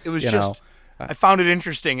others. It was I found it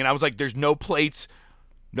interesting, and I was like, there's no plates,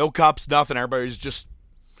 no cups, nothing. Everybody's just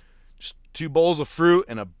 2 bowls of fruit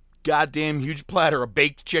and a goddamn huge platter of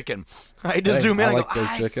baked chicken. I had to zoom in. I like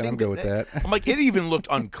baked chicken. I'm good with that. I'm like, it even looked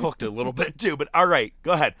uncooked a little bit, too. But all right,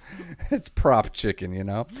 go ahead. It's prop chicken,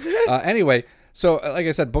 Anyway. So, like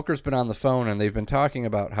I said, Booker's been on the phone, and they've been talking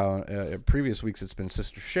about how previous weeks it's been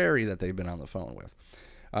Sister Sherry that they've been on the phone with.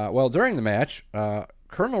 Well, during the match,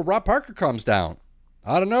 Colonel Rob Parker comes down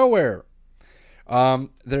out of nowhere.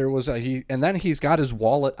 And then he's got his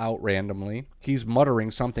wallet out randomly. He's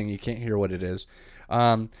muttering something. You can't hear what it is.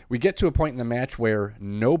 We get to a point in the match where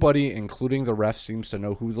nobody, including the ref, seems to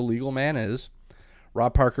know who the legal man is.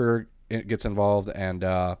 Rob Parker gets involved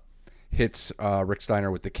and hits Rick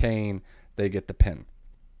Steiner with the cane. They get the pin.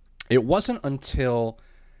 It wasn't until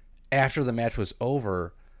after the match was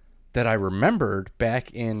over that I remembered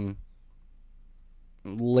back in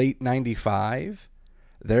late 95,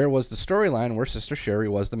 there was the storyline where Sister Sherry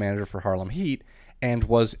was the manager for Harlem Heat and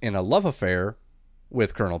was in a love affair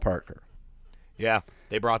with Colonel Parker. Yeah,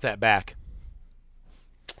 they brought that back.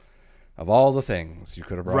 Of all the things you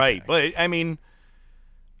could have brought back. But I mean,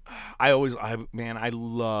 I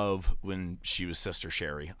love when she was Sister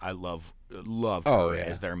Sherry. I loved her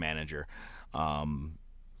as their manager. I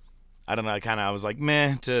don't know. I was like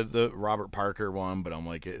meh to the Robert Parker one, but I'm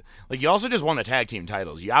like you also just won the tag team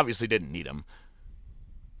titles. You obviously didn't need them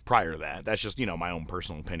prior to that. That's just my own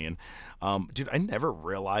personal opinion. Dude, I never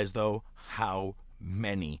realized though how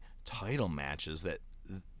many title matches that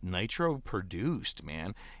Nitro produced,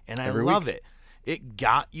 man, and I love it. It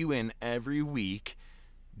got you in every week.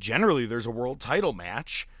 Generally, there's a world title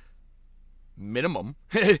match, minimum,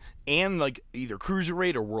 and like either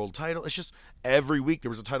cruiserweight or world title. It's just every week there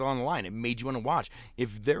was a title on the line. It made you want to watch.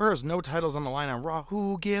 If there is no titles on the line on Raw,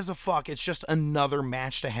 who gives a fuck? It's just another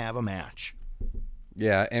match to have a match.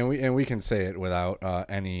 Yeah, and we can say it without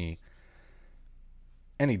any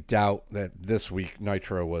doubt that this week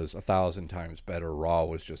Nitro was 1,000 times better. Raw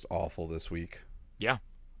was just awful this week. Yeah.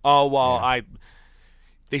 Oh well, yeah.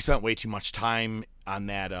 They spent way too much time on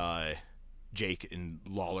that Jake and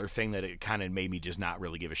Lawler thing that it kind of made me just not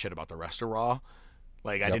really give a shit about the rest of Raw.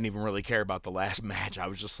 Like, I didn't even really care about the last match. I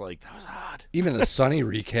was just like, that was odd. Even the Sunny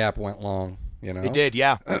recap went long, It did,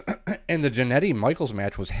 yeah. And the Jannetty Michaels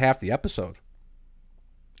match was half the episode.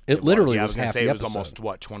 It literally was half the episode. It was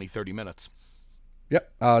almost, 20, 30 minutes?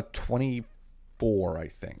 Yep, 24, I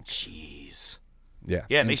think. Jeez. Yeah.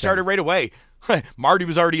 Yeah, and they started right away. Marty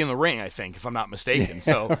was already in the ring, I think, if I'm not mistaken.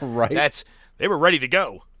 So right. They were ready to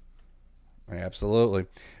go. Absolutely.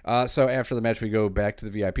 So after the match, we go back to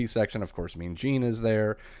the VIP section. Of course, Mean Gene is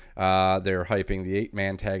there. They're hyping the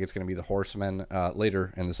 8-man tag. It's going to be the Horsemen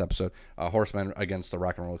later in this episode. Horsemen against the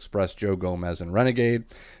Rock and Roll Express, Joe Gomez and Renegade.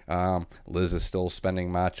 Liz is still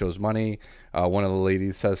spending Macho's money. One of the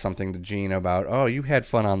ladies says something to Gene about, oh, you had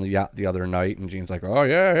fun on the yacht the other night. And Gene's like, oh,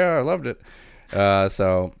 yeah, I loved it.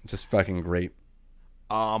 So just fucking great.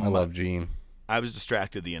 I love Gene. I was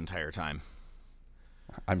distracted the entire time.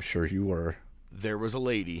 I'm sure you were. There was a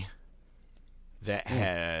lady that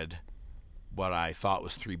had what I thought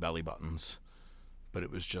was 3 belly buttons, but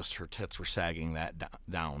it was just her tits were sagging that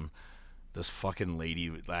down. this fucking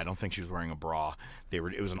lady. I don't think she was wearing a bra.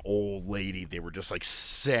 It was an old lady. They were just like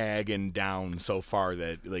sagging down so far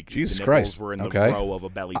that like Jesus the nipples Christ. were in the Okay. row of a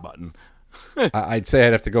belly button. I'd say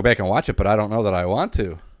I'd have to go back and watch it, but I don't know that I want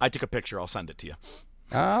to. I took a picture. I'll send it to you.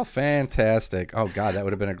 Oh, fantastic. Oh, God, that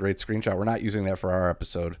would have been a great screenshot. We're not using that for our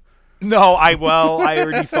episode. No, I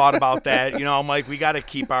already thought about that. You know, I'm like, we got to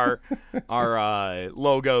keep our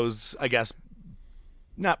logos, I guess,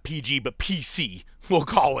 not PG, but PC, we'll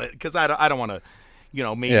call it, because I don't want to, you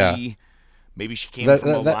know, maybe she came from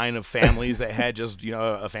a line of families that had just, you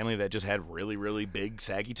know, a family that just had really, really big,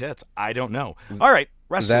 saggy tits. I don't know. All right,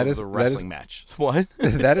 wrestling match. What?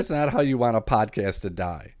 That is not how you want a podcast to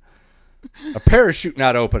die. A parachute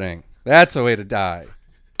not opening. That's a way to die.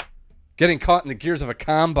 Getting caught in the gears of a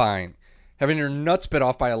combine. Having your nuts bit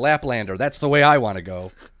off by a Laplander. That's the way I want to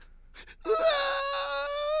go.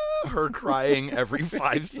 Her crying every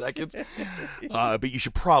 5 seconds. But you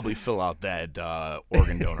should probably fill out that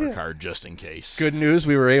organ donor card just in case. Good news,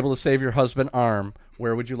 we were able to save your husband's arm.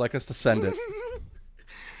 Where would you like us to send it?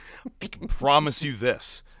 I can promise you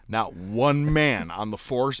this. Not one man on the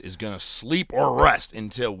force is going to sleep or rest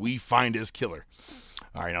until we find his killer.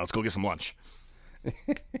 All right, now let's go get some lunch.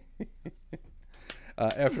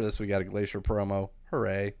 After this, we got a Glacier promo.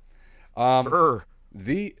 Hooray.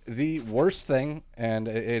 The worst thing, and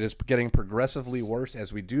it is getting progressively worse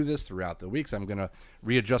as we do this throughout the weeks. I'm going to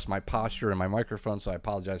readjust my posture and my microphone, so I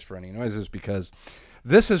apologize for any noises, because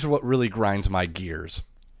this is what really grinds my gears.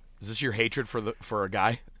 Is this your hatred for a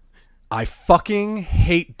guy? I fucking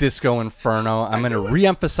hate Disco Inferno. I'm going to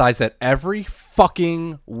reemphasize that every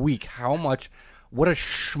fucking week. What a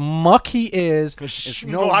schmuck he is. It's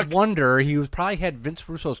no wonder he probably had Vince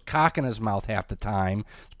Russo's cock in his mouth half the time.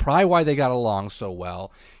 It's probably why they got along so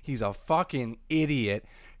well. He's a fucking idiot.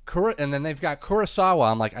 And then they've got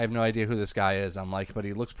Kurosawa. I'm like, I have no idea who this guy is. I'm like, but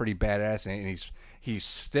he looks pretty badass, and he's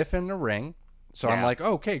stiff in the ring. So I'm like,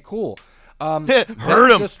 okay, cool.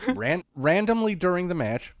 Hurt him. Just randomly during the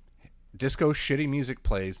match, Disco's shitty music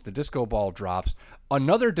plays. The disco ball drops.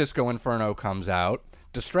 Another Disco Inferno comes out,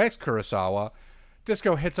 distracts Kurosawa.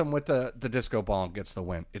 Disco hits him with the disco ball and gets the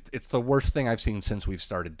win. It's the worst thing I've seen since we've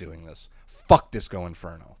started doing this. Fuck Disco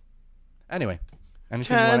Inferno. Anyway,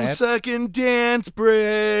 anything you want to add? 10-second dance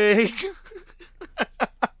break.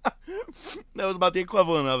 That was about the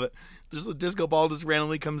equivalent of it. Just the disco ball just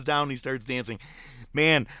randomly comes down and he starts dancing.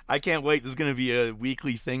 Man, I can't wait. This is going to be a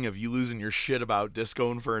weekly thing of you losing your shit about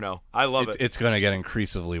Disco Inferno. I love it. It's going to get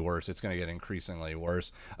increasingly worse.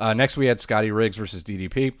 Next, we had Scotty Riggs versus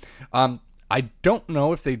DDP. I don't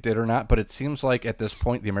know if they did or not, but it seems like at this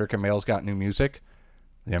point the American Males got new music.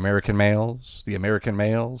 The American Males, the American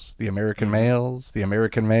Males, the American Males, the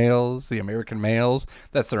American Males, the American Males.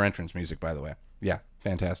 That's their entrance music, by the way. Yeah,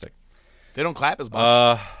 fantastic. They don't clap as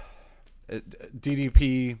much.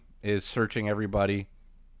 DDP is searching everybody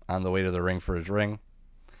on the way to the ring for his ring.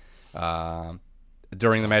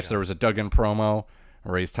 During the match, there was a Duggan promo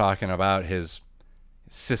where he's talking about his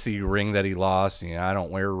sissy ring that he lost. You know, I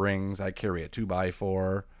don't wear rings. I carry a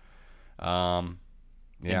 2x4. And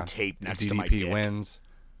tape next DDP to my dick. wins.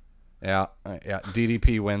 Yeah.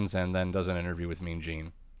 DDP wins and then does an interview with Mean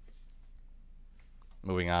Gene.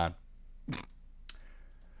 Moving on.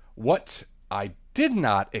 What I did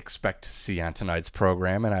not expect to see on tonight's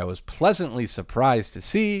program, and I was pleasantly surprised to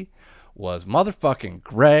see, was motherfucking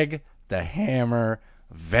Greg the Hammer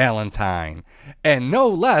Valentine. And no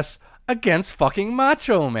less against fucking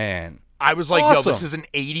Macho Man. I was like, awesome. Yo, this is an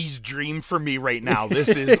 80s dream for me right now. This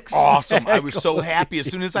is awesome. I was so happy.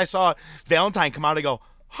 As soon as I saw Valentine come out, I go,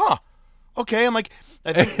 huh, okay. I'm like,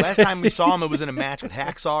 I think last time we saw him, it was in a match with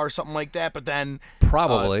Hacksaw or something like that. But then...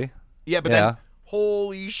 Probably. Then,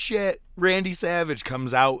 holy shit, Randy Savage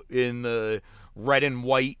comes out in the red and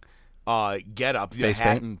white getup, the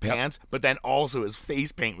hat and pants, but then also his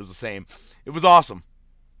face paint was the same. It was awesome.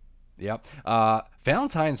 Yep.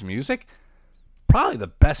 Valentine's music, probably the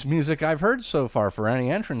best music I've heard so far for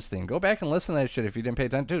any entrance theme. Go back and listen to that shit if you didn't pay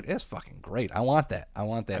attention. Dude, it's fucking great. I want that. I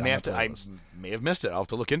may have missed it. I'll have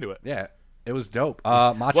to look into it. Yeah, it was dope.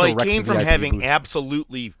 Macho well, he Rex came from VIP having booth.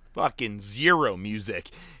 absolutely fucking zero music.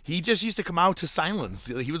 He just used to come out to silence.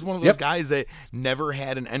 He was one of those guys that never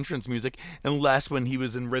had an entrance music unless when he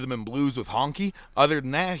was in Rhythm and Blues with Honky. Other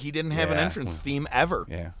than that, he didn't have an entrance theme ever.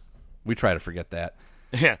 Yeah. We try to forget that.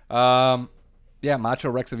 Yeah. Macho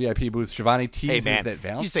Rex the VIP booth. Shivani teases that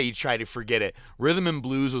Valentine. You say you try to forget it. Rhythm and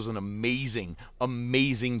Blues was an amazing,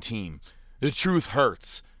 amazing team. The truth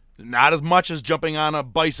hurts. Not as much as jumping on a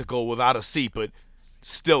bicycle without a seat, but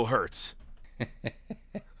still hurts.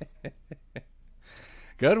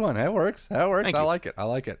 Good one. That works. Thank I you.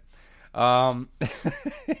 like it.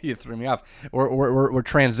 You threw me off. We're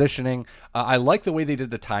transitioning. I like the way they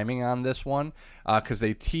did the timing on this one because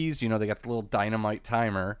they teased. They got the little dynamite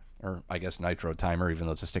timer, or I guess nitro timer, even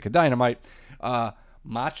though it's a stick of dynamite.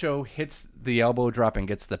 Macho hits the elbow drop and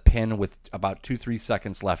gets the pin with about 2-3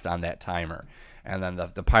 seconds left on that timer. And then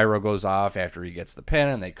the pyro goes off after he gets the pin,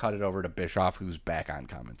 and they cut it over to Bischoff, who's back on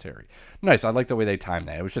commentary. Nice. I like the way they timed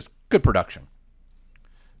that. It was just good production.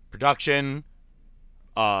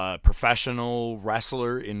 Professional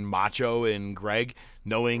wrestler in Macho and Greg,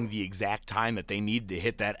 knowing the exact time that they need to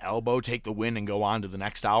hit that elbow, take the win, and go on to the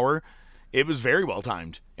next hour. It was very well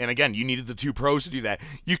timed. And again, you needed the two pros to do that.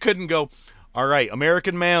 You couldn't go, all right,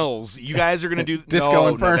 American males, you guys are going to do Disco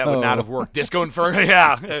Inferno. No, that would not have worked. Disco Inferno,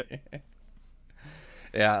 yeah.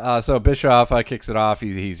 Yeah, so Bischoff kicks it off.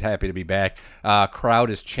 He's happy to be back. Crowd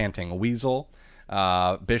is chanting Weasel.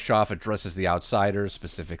 Bischoff addresses the outsiders,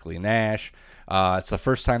 specifically Nash. It's the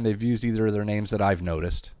first time they've used either of their names that I've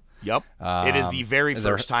noticed. Yep. It is the very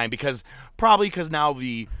first time because now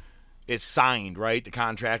it's signed, right? The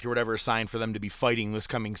contract or whatever is signed for them to be fighting this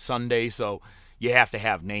coming Sunday, so you have to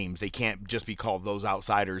have names. They can't just be called those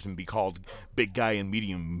outsiders and be called big guy and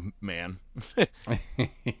medium man.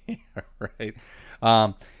 Right.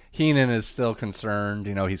 Heenan is still concerned.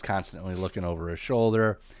 He's constantly looking over his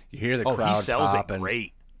shoulder. You hear the crowd he sells pop, it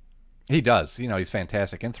great. He does. He's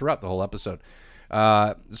fantastic. And throughout the whole episode.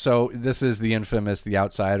 So this is the infamous, the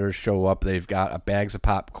outsiders show up. They've got bags of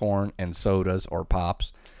popcorn and sodas or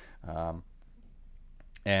pops.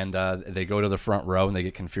 And they go to the front row and they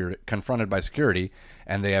get confronted by security,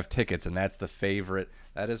 and they have tickets. And that's the favorite.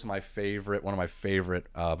 That is my favorite, one of my favorite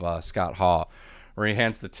of Scott Hall, where he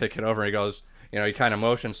hands the ticket over and he goes, he kind of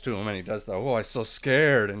motions to him and he does the, I'm so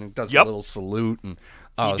scared. And he does the little salute. And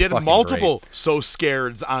he did multiple great. So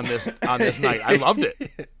scareds on this night. I loved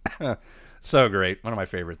it. So great. One of my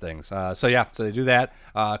favorite things. So they do that.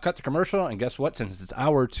 Cut to commercial, and guess what? Since it's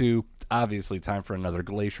hour 2, obviously time for another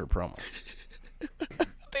Glacier promo.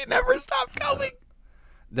 They never stop coming.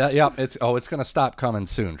 It's going to stop coming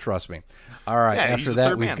soon. Trust me. All right. Yeah, after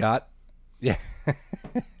that, we've got,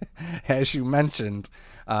 as you mentioned,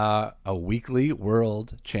 a weekly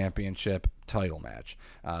World Championship title match.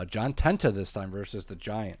 John Tenta this time versus the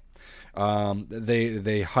Giant.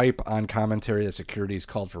 They hype on commentary that security's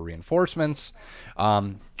called for reinforcements.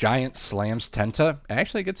 Giant slams Tenta.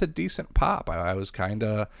 Actually gets a decent pop. I was kind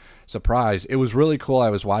of surprised. It was really cool. I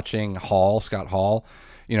was watching Scott Hall.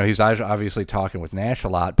 He's obviously talking with Nash a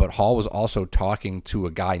lot, but Hall was also talking to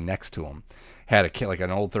a guy next to him. Had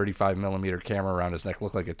an old 35 millimeter camera around his neck,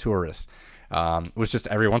 looked like a tourist. It was just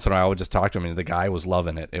every once in a while I would just talk to him, and the guy was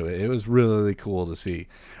loving it. It was really cool to see.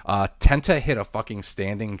 Tenta hit a fucking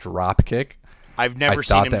standing drop kick. I've never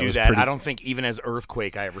seen him do that. I don't think even as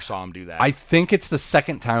Earthquake I ever saw him do that. I think it's the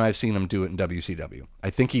second time I've seen him do it in WCW. I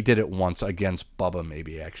think he did it once against Bubba,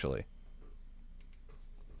 maybe, actually.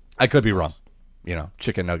 I could be wrong.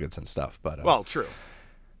 Chicken nuggets and stuff. But well, true.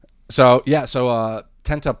 So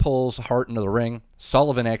Tenta pulls Hart into the ring.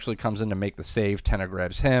 Sullivan actually comes in to make the save. Tenta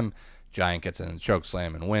grabs him. Giant gets in a choke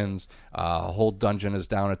slam and wins. Whole dungeon is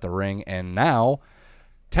down at the ring. And now,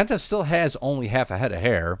 Tenta still has only half a head of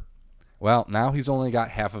hair. Well, now he's only got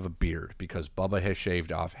half of a beard because Bubba has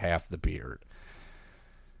shaved off half the beard.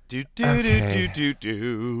 Do.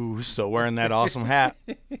 Still wearing that awesome hat.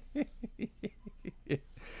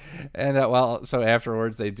 And so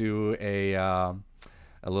afterwards they do a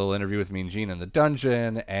little interview with Mean Gene in the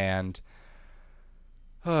dungeon, and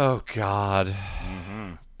oh god,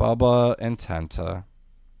 Bubba and Tenta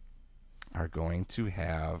are going to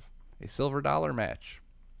have a silver dollar match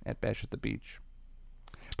at Bash at the Beach.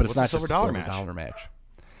 But it's not just a silver dollar match.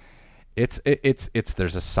 It's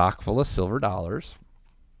there's a sock full of silver dollars,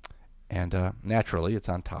 and naturally it's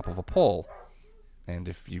on top of a pole, and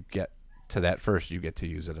if you get to that first, you get to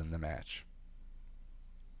use it in the match.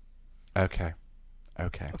 Okay.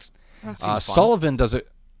 That seems fun.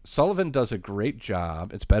 Sullivan does a great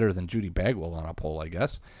job. It's better than Judy Bagwell on a pole, I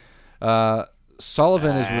guess.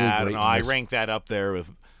 Sullivan is really great. I don't know. I rank that up there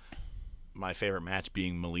with my favorite match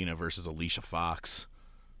being Melina versus Alicia Fox.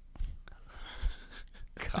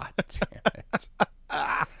 God damn it.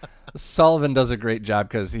 Sullivan does a great job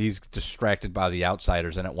because he's distracted by the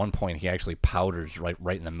outsiders, and at one point he actually powders right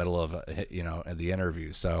in the middle of the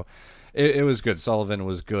interview. So it was good. Sullivan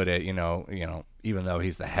was good at even though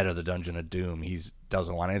he's the head of the Dungeon of Doom, he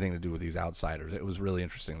doesn't want anything to do with these outsiders. It was really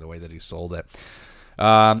interesting the way that he sold it.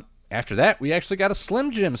 After that, we actually got a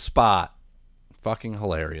Slim Jim spot. Fucking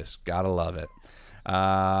hilarious. Gotta love it.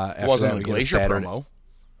 It wasn't a Glacier promo.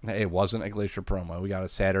 It wasn't a Glacier promo. We got a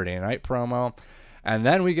Saturday night promo. And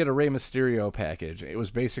then we get a Rey Mysterio package. It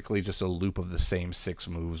was basically just a loop of the same 6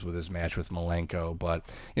 moves with his match with Malenko, but,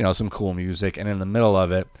 some cool music. And in the middle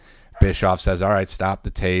of it, Bischoff says, all right, stop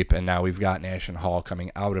the tape. And now we've got Nash and Hall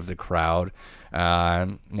coming out of the crowd.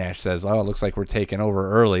 Nash says, oh, it looks like we're taking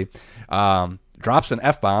over early. Drops an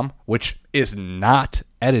F-bomb, which is not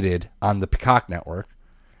edited on the Peacock Network,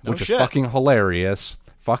 which is fucking hilarious.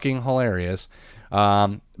 Fucking hilarious.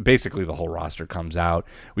 Basically, the whole roster comes out.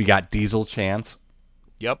 We got Diesel chants.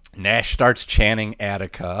 Yep. Nash starts chanting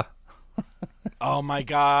Attica. Oh, my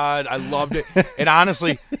God. I loved it. And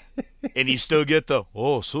honestly, and you still get the,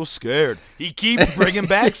 oh, so scared. He keeps bringing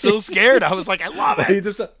back so scared. I was like, I love it. He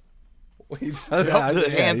does the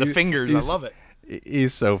fingers. I love it.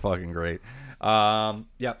 He's so fucking great.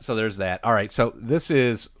 So there's that. All right, so this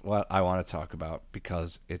is what I want to talk about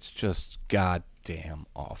because it's just goddamn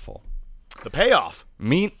awful. The payoff.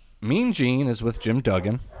 Mean Gene is with Jim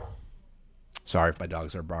Duggan. Sorry if my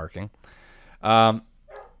dogs are barking.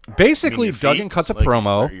 Basically, Duggan cuts a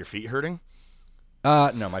promo. Are your feet hurting?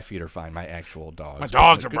 No, my feet are fine. My actual dogs. My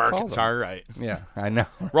dogs are barking. Sorry, right. Yeah, I know.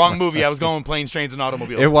 Wrong movie. I was going Planes, Trains, and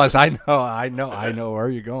Automobiles. It was. I know where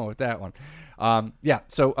you're going with that one.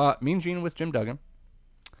 So Mean Gene with Jim Duggan.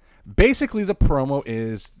 Basically, the promo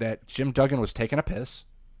is that Jim Duggan was taking a piss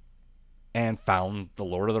and found the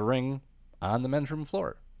Lord of the Ring on the men's room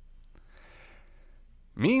floor.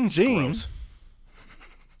 Mean Gene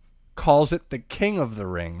calls it the King of the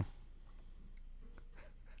Ring.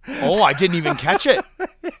 Oh, I didn't even catch it.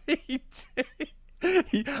 He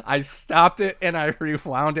did. I stopped it and I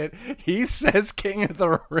rewound it. He says King of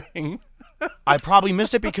the Ring. I probably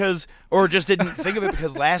missed it or just didn't think of it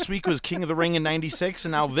because last week was King of the Ring in 96,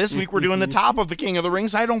 and now this week we're doing the top of the King of the Ring,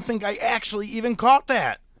 so I don't think I actually even caught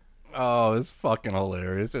that. Oh, it's fucking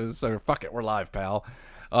hilarious. So fuck it, we're live, pal.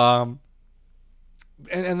 And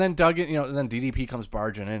then Duggan, and then DDP comes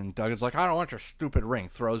barging in, and Duggan's like, I don't want your stupid ring.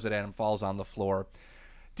 Throws it at him, falls on the floor.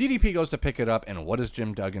 DDP goes to pick it up, and what does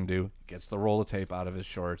Jim Duggan do? Gets the roll of tape out of his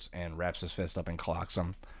shorts and wraps his fist up and clocks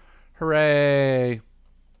him. Hooray!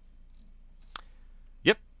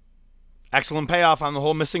 Yep. Excellent payoff on the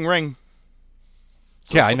whole missing ring.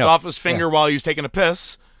 So yeah, I know. Off his finger while he was taking a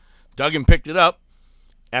piss. Duggan picked it up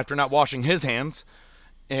after not washing his hands,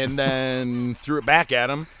 and then threw it back at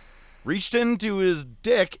him. Reached into his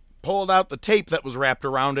dick, pulled out the tape that was wrapped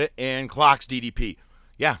around it, and clocks DDP.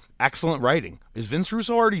 Yeah, excellent writing. Is Vince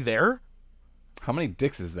Russo already there? How many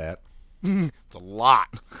dicks is that? It's a lot.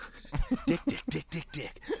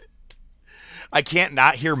 Dick. I can't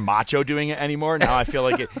not hear Macho doing it anymore. Now I feel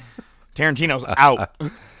like it. Tarantino's out.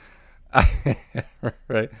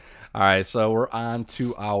 Right. All right, so we're on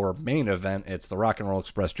to our main event. It's the Rock and Roll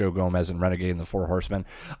Express, Joe Gomez and Renegade and the Four Horsemen.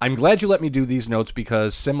 I'm glad you let me do these notes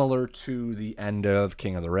because similar to the end of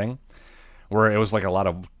King of the Ring, where it was like a lot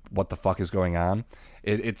of what the fuck is going on,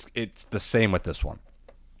 it's the same with this one.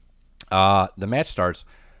 The match starts.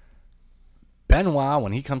 Benoit,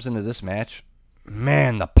 when he comes into this match,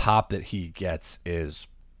 man, the pop that he gets is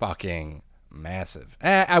fucking massive.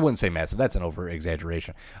 I wouldn't say massive. That's an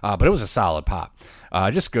over-exaggeration. But it was a solid pop.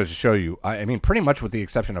 Just goes to show you, I mean, pretty much with the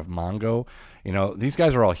exception of Mongo, these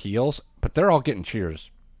guys are all heels, but they're all getting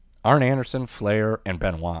cheers. Arn Anderson, Flair, and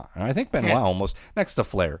Benoit. And I think Benoit almost next to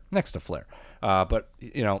Flair. But,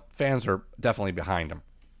 fans are definitely behind him.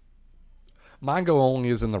 Mongo only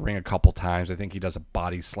is in the ring a couple times. I think he does a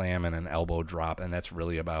body slam and an elbow drop, and that's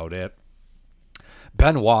really about it.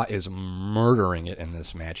 Benoit is murdering it in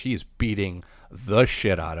this match. He is beating the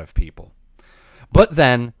shit out of people. But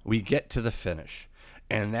then we get to the finish,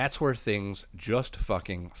 and that's where things just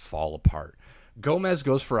fucking fall apart. Gomez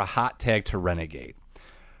goes for a hot tag to Renegade.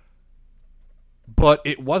 But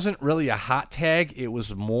it wasn't really a hot tag. It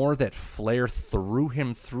was more that Flair threw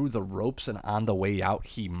him through the ropes, and on the way out,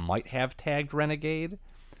 he might have tagged Renegade.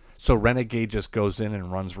 So Renegade just goes in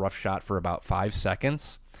and runs roughshod for about 5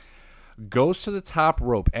 seconds. Goes to the top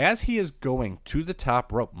rope. As he is going to the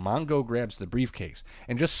top rope, Mongo grabs the briefcase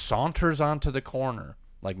and just saunters onto the corner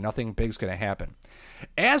like nothing big's going to happen.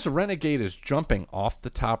 As Renegade is jumping off the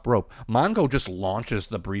top rope, Mongo just launches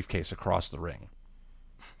the briefcase across the ring.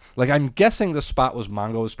 Like, I'm guessing the spot was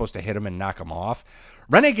Mongo was supposed to hit him and knock him off.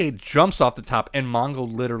 Renegade jumps off the top, and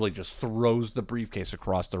Mongo literally just throws the briefcase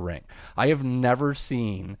across the ring. I have never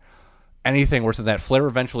seen anything worse than that. Flair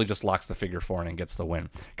eventually just locks the figure four and gets the win.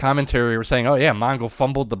 Commentary were saying, oh yeah, Mongo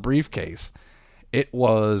fumbled the briefcase. It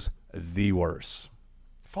was the worst.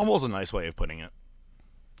 Fumble's a nice way of putting it.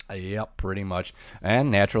 Yep, pretty much.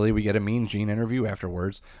 And naturally, we get a Mean Gene interview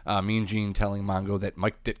afterwards. Mean Gene telling Mongo that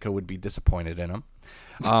Mike Ditka would be disappointed in him.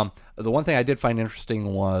 The one thing I did find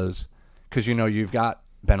interesting was, because you've got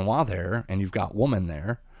Benoit there, and you've got Woman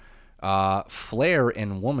there. Flair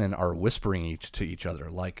and Woman are whispering to each other,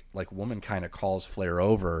 like Woman kind of calls Flair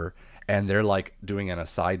over, and they're like doing an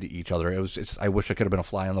aside to each other. I wish I could have been a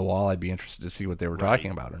fly on the wall. I'd be interested to see what they were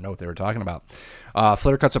talking about or know what they were talking about.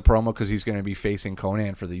 Flair cuts a promo because he's going to be facing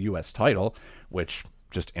Conan for the U.S. title, which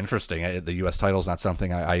just interesting. The U.S. title is not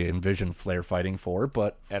something I envision Flair fighting for,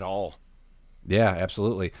 but at all. Yeah,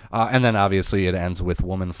 absolutely. And then obviously it ends with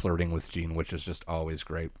Woman flirting with Gene, which is just always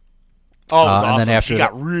great. Oh, it was awesome. And then after she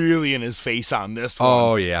got really in his face on this one.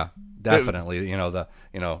 Oh yeah, definitely.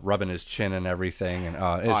 Rubbing his chin and everything, and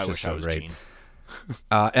it's just so great.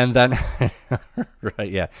 And then, right?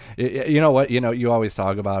 Yeah. You know what? You always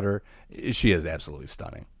talk about her. She is absolutely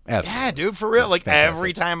stunning. Absolutely. Yeah, dude, for real. Like fantastic.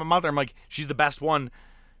 Every time I'm out there, I'm like, she's the best one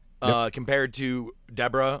compared to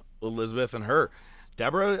Deborah, Elizabeth, and her.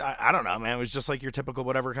 Deborah, I don't know, man. It was just like your typical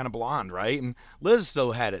whatever kind of blonde, right? And Liz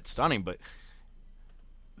still had it stunning, but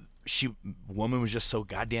Woman was just so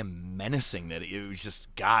goddamn menacing that it was just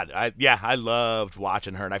God. I loved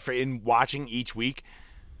watching her, and watching each week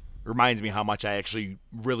reminds me how much I actually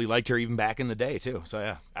really liked her even back in the day too. So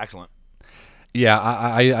yeah, excellent. Yeah,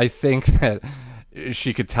 I think that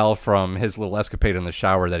she could tell from his little escapade in the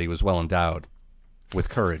shower that he was well endowed with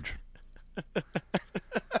courage.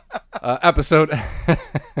 Episode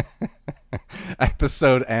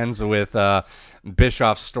ends with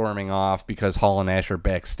Bischoff storming off because Hall and Nash are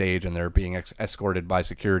backstage and they're being escorted by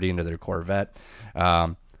security into their Corvette.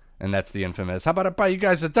 And that's the infamous, how about I buy you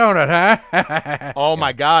guys a donut, huh? Oh,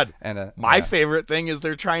 my God. And my favorite thing is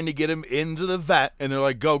they're trying to get him into the vet, and they're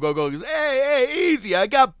like, go, go, go. He goes, hey, easy, I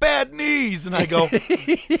got bad knees. And I go,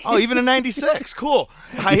 oh, even a 96, cool.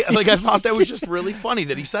 I thought that was just really funny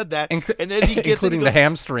that he said that. And then he gets including the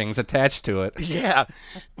hamstrings attached to it. Yeah.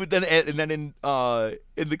 But then in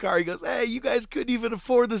the car, he goes, hey, you guys couldn't even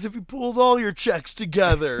afford this if you pulled all your checks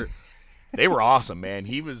together. They were awesome, man.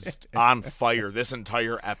 He was on fire this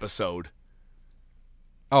entire episode.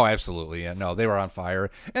 Oh, absolutely. Yeah, no, they were on fire.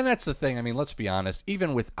 And that's the thing. I mean, let's be honest.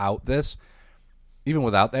 Even without that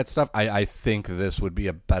stuff, I think this would be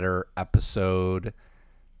a better episode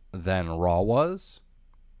than Raw was.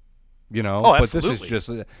 Oh, but absolutely. This is just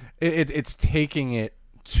it's taking it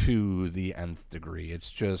to the nth degree.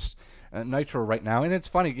 It's just Nitro right now, and it's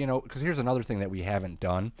funny, because here's another thing that we haven't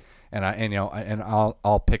done. And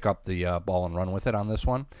I'll pick up the ball and run with it on this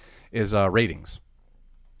one, is ratings,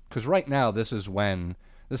 because right now this is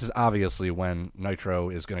obviously when Nitro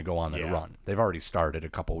is going to go on their run. They've already started a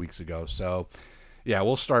couple weeks ago, so yeah,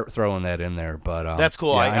 we'll start throwing that in there. But that's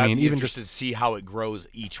cool. Yeah, I'm even interested to see how it grows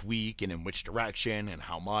each week and in which direction and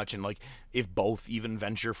how much, and like if both even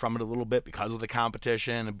venture from it a little bit because of the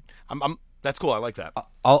competition. That's cool. I like that.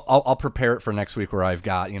 I'll prepare it for next week where I've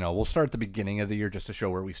got, we'll start at the beginning of the year just to show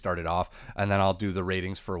where we started off, and then I'll do the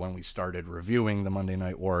ratings for when we started reviewing the Monday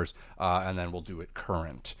Night Wars, and then we'll do it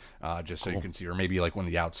current, just so you can see, or maybe like when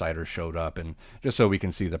the Outsiders showed up, and just so we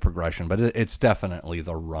can see the progression. But it's definitely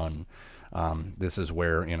the run. This is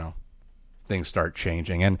where, things start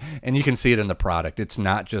changing, and you can see it in the product. It's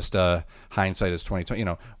not just hindsight is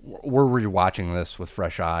 2020. We're rewatching this with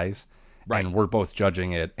fresh eyes, right? And we're both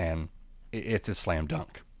judging it, and it's a slam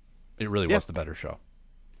dunk. It really was the better show.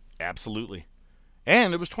 Absolutely.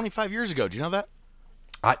 And it was 25 years ago. Do you know that?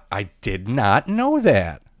 I did not know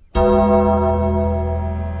that.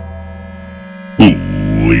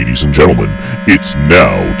 Ladies and gentlemen, it's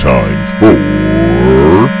now time for...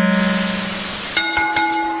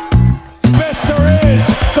 Best there is,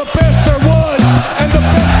 the best there was, and the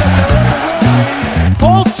best that there ever will be.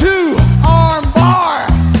 Hold 2, arm bar.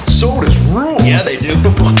 Sodas rule. Yeah, they do.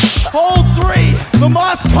 Hold 3, the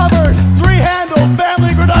moss-covered, 3-handle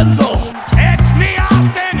family gradunzel. It's me,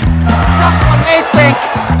 Austin. Just when they think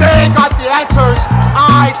they ain't got the answers,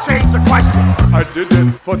 I change the questions. I did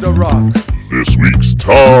it for The Rock. This week's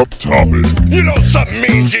top topic. You know something,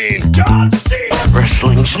 Mean Gene? John Cena.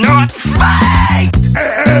 Wrestling's not fake.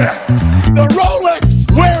 The Rolex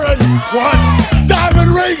wearing one.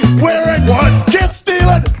 Diamond ring wearing one. Kiss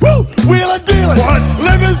stealing. Woo. Wheeling dealing. One.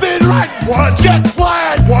 Limousine riding. One. Jet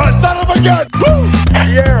flying. One. Son of a gun. Woo.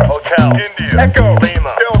 Sierra Hotel. India. Echo.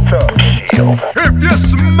 Lima. Delta. Shield. If you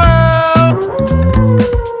smell.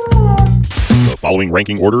 The following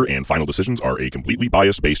ranking order and final decisions are a completely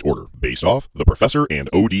bias-based order, based off The Professor and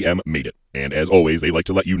ODM Made It. And as always, they like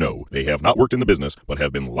to let you know they have not worked in the business, but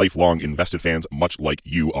have been lifelong invested fans, much like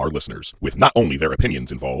you, our listeners. With not only their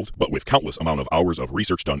opinions involved, but with countless amount of hours of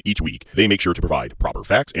research done each week, they make sure to provide proper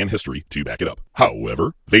facts and history to back it up.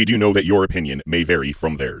 However, they do know that your opinion may vary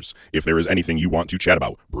from theirs. If there is anything you want to chat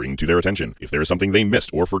about, bring to their attention. If there is something they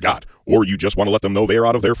missed or forgot, or you just want to let them know they are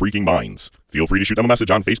out of their freaking minds, feel free to shoot them a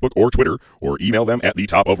message on Facebook or Twitter, or email them at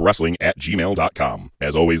thetopofwrestling@gmail.com.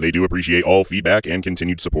 As always, they do appreciate all feedback and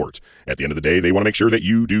continued support. At the end of the day, they want to make sure that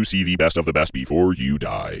you do see the best of the best before you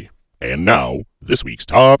die. And now, this week's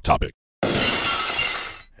top topic.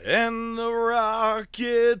 And the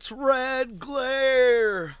rocket's red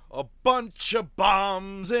glare, a bunch of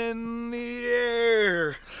bombs in the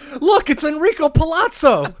air. Look, it's Enrico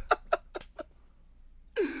Palazzo.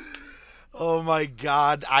 Oh my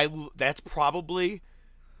God, that's probably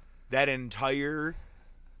that entire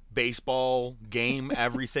baseball game.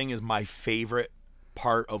 Everything is my favorite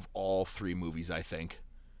part of all three movies, I think.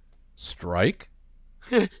 Strike?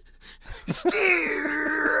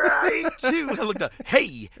 Strike two. I looked up.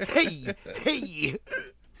 Hey.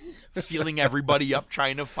 Feeling everybody up,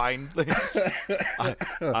 trying to find.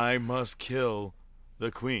 I must kill the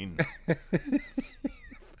queen. And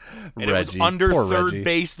Reggie, it was under third Reggie.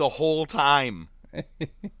 base the whole time.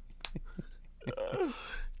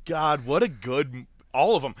 God, what a good...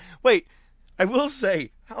 All of them. Wait, I will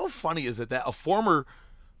say, how funny is it that a former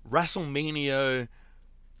WrestleMania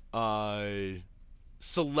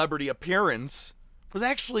celebrity appearance was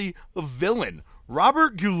actually a villain,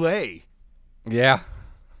 Robert Goulet. Yeah.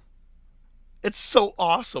 It's so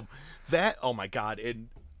awesome. That, oh my God. And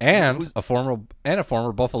a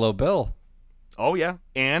former Buffalo Bill. Oh yeah,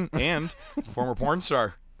 and former porn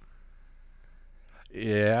star.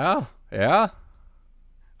 Yeah.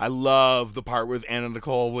 I love the part with Anna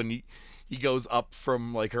Nicole when he goes up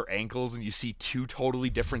from like her ankles and you see two totally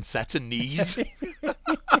different sets of knees.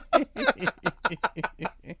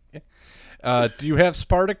 Do you have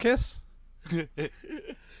Spartacus?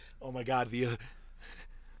 Oh my God, the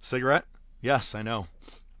cigarette? Yes, I know.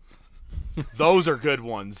 Those are good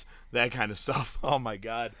ones. That kind of stuff. Oh my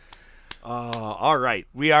God. All right,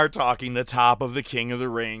 we are talking the top of the King of the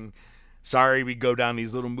Ring. Sorry we go down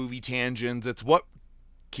these little movie tangents. It's what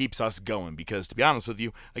keeps us going because, to be honest with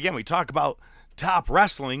you, again, we talk about top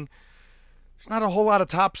wrestling. There's not a whole lot of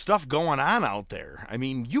top stuff going on out there. I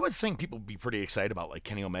mean, you would think people would be pretty excited about like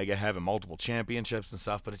Kenny Omega having multiple championships and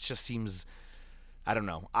stuff, but it just seems, I don't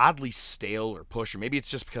know, oddly stale or push, or maybe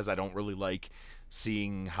it's just because I don't really like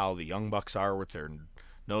seeing how the Young Bucks are with their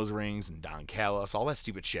nose rings and Don Callis, all that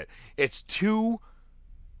stupid shit. It's too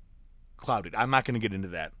clouded. I'm not going to get into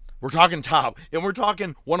that. We're talking top, and we're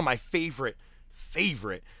talking one of my favorite,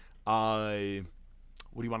 what do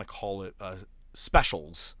you want to call it,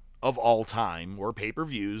 specials of all time, or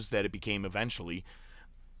pay-per-views that it became eventually.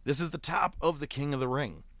 This is the top of the King of the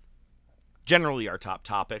Ring. Generally, our top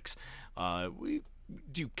topics, we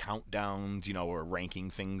do countdowns, or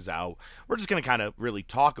ranking things out. We're just going to kind of really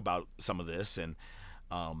talk about some of this, and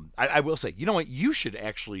I will say, you know what, you should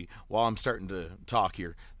actually, while I'm starting to talk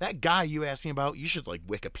here, that guy you asked me about, you should like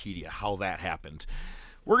Wikipedia how that happened.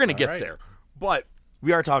 We're going to get there, but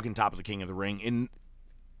we are talking top of the King of the Ring, and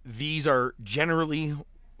these are generally,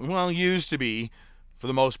 used to be, for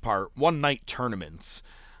the most part, one-night tournaments,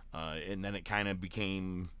 and then it kind of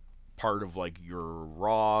became part of like your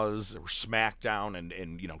Raws or SmackDown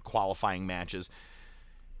and qualifying matches.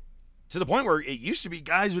 To the point where it used to be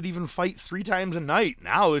guys would even fight 3 times a night.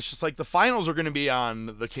 Now it's just like the finals are going to be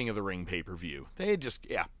on the King of the Ring pay-per-view.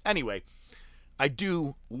 Anyway, I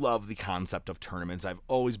do love the concept of tournaments. I've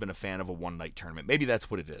always been a fan of a one-night tournament. Maybe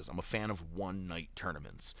that's what it is. I'm a fan of one-night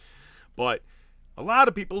tournaments. But a lot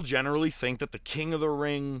of people generally think that the King of the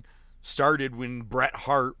Ring started when Bret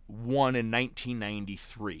Hart won in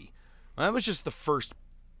 1993. Well, that was just the first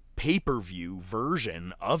pay-per-view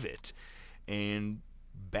version of it. And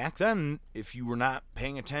back then, if you were not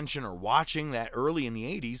paying attention or watching that early in the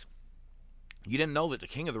 80s, you didn't know that the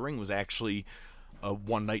King of the Ring was actually a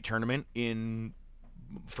one-night tournament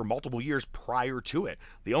for multiple years prior to it.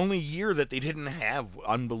 The only year that they didn't have,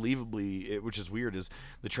 unbelievably, which is weird, is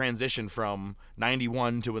the transition from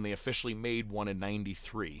 91 to when they officially made one in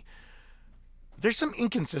 93. There's some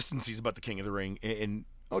inconsistencies about the King of the Ring, and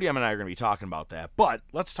ODM and I are going to be talking about that, but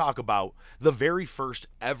let's talk about the very first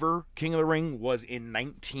ever King of the Ring was in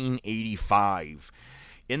 1985.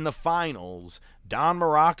 In the finals, Don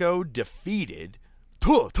Muraco defeated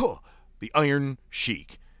the Iron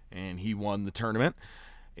Sheik, and he won the tournament.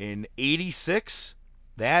 In 86,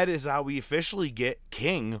 that is how we officially get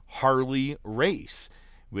King Harley Race,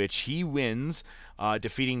 which he wins,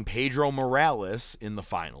 defeating Pedro Morales in the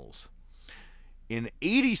finals. In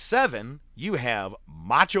 87, you have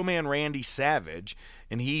Macho Man Randy Savage,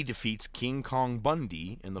 and he defeats King Kong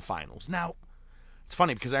Bundy in the finals. Now, it's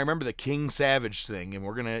funny because I remember the King Savage thing, and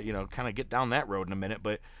we're going to, kind of get down that road in a minute,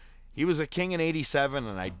 but he was a king in 87,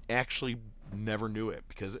 and I actually never knew it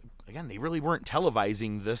because, again, they really weren't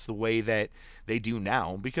televising this the way that they do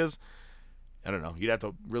now because, I don't know, you'd have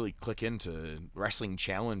to really click into Wrestling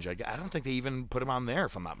Challenge. I don't think they even put him on there,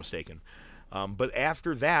 if I'm not mistaken. But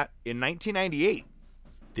after that, in 1998,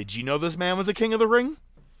 did you know this man was a king of the ring?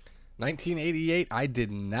 1988, I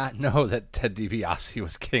did not know that Ted DiBiase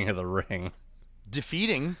was king of the ring.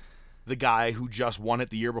 Defeating the guy who just won it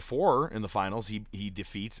the year before in the finals, he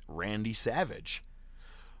defeats Randy Savage,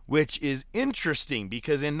 which is interesting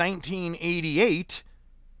because in 1988,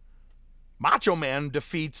 Macho Man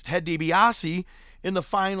defeats Ted DiBiase in the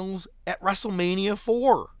finals at WrestleMania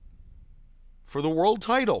 4 for the world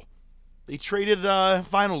title. They traded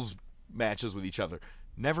finals matches with each other.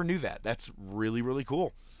 Never knew that. That's really, really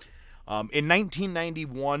cool. In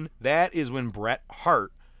 1991, that is when Bret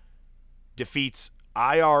Hart defeats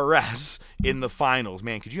IRS in the finals.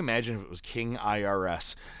 Man, could you imagine if it was King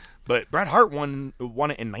IRS? But Bret Hart won it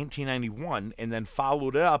in 1991 and then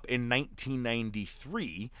followed it up in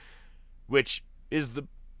 1993, which is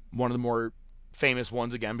one of the more famous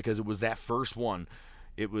ones again because it was that first one.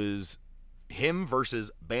 It was him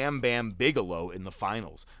versus Bam Bam Bigelow in the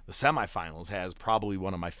finals. The semifinals has probably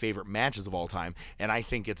one of my favorite matches of all time, and I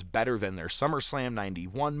think it's better than their SummerSlam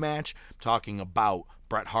 91 match. I'm talking about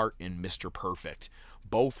Bret Hart and Mr. Perfect.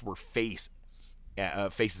 Both were faces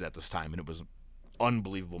at this time, and it was an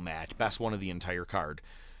unbelievable match. Best one of the entire card,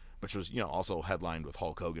 which was, also headlined with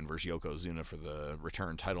Hulk Hogan versus Yokozuna for the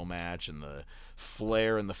return title match and the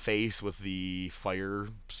flare in the face with the fire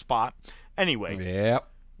spot. Anyway. Yep.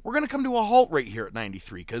 We're going to come to a halt right here at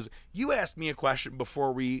 93 because you asked me a question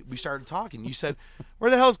before we started talking. You said, where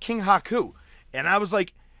the hell is King Haku? And I was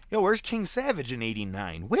like, where's King Savage in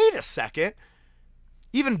 89? Wait a second.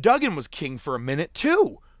 Even Duggan was king for a minute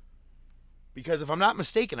too. Because if I'm not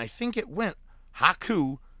mistaken, I think it went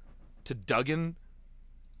Haku to Duggan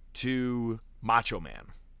to Macho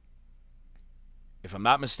Man. If I'm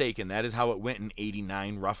not mistaken, that is how it went in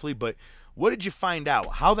 89 roughly. But what did you find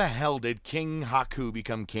out? How the hell did King Haku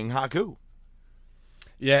become King Haku?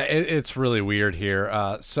 Yeah, it's really weird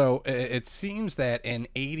here. So it seems that in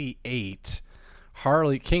 88,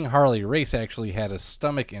 King Harley Race actually had a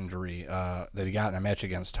stomach injury that he got in a match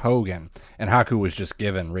against Hogan, and Haku was just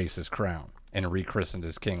given Race's crown and rechristened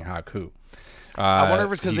as King Haku. I wonder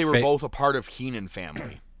if it's because they were both a part of Heenan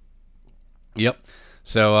family. Yep.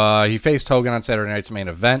 So he faced Hogan on Saturday night's main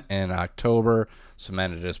event in October,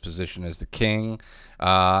 cemented his position as the king.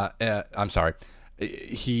 I'm sorry.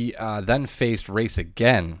 He then faced Race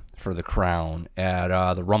again for the crown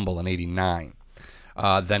at the Rumble in 89.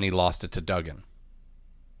 Then he lost it to Duggan.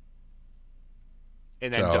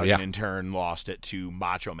 And then Duggan in turn lost it to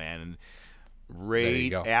Macho Man. And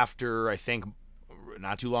right after, I think,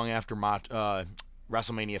 not too long after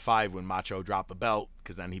WrestleMania 5 when Macho dropped the belt,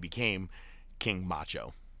 because then he became King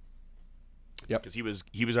Macho. Yep. Because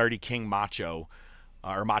he was already King Macho,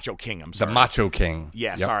 or Macho King, I'm sorry. The Macho King.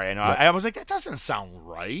 Yeah, sorry. I know. Yep. I was like, that doesn't sound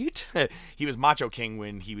right. He was Macho King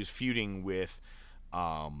when he was feuding with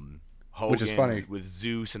Hogan, which is funny, with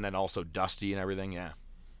Zeus, and then also Dusty and everything, yeah.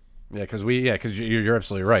 Yeah, because you're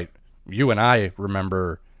absolutely right. You and I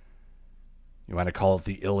remember, you want to call it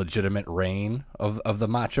the illegitimate reign of the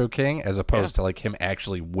Macho King, as opposed to like him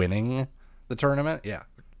actually winning the tournament. Yeah,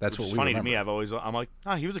 that's which what is we funny remember. to me. I'm like,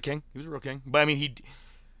 he was a king. He was a real king. But I mean, he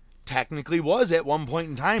technically was at one point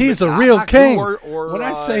in time. He's a real king. When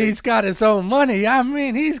I say he's got his own money, I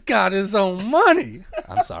mean he's got his own money.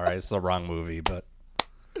 I'm sorry, it's the wrong movie, but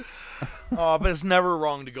but it's never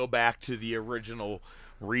wrong to go back to the original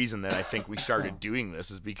reason that I think we started doing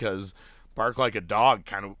this is because Bark Like a Dog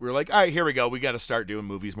we were like, all right, here we go. We got to start doing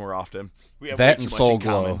movies more often. We have that way and too Soul much in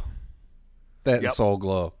Glow. common. That and Soul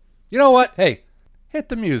Glow. You know what? Hey, hit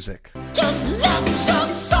the music. Just let your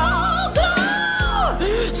soul glow.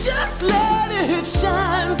 Just let it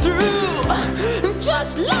shine through.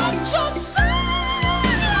 Just let your soul,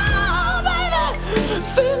 baby,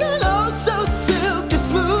 feeling oh so silky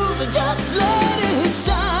smooth. Just let it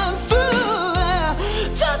shine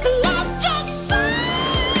through. Just let your soul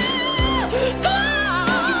glow.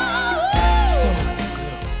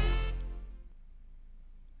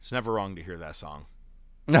 It's never wrong to hear that song.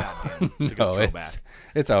 No,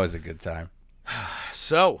 it's always a good time.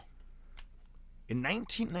 So, in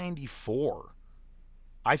 1994,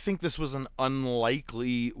 I think this was an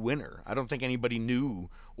unlikely winner. I don't think anybody knew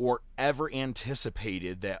or ever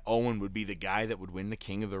anticipated that Owen would be the guy that would win the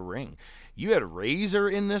King of the Ring. You had Razor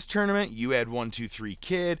in this tournament. You had 1-2-3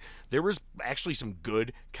 Kid. There was actually some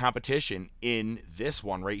good competition in this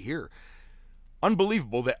one right here.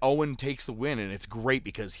 Unbelievable that Owen takes the win, and it's great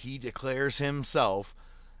because he declares himself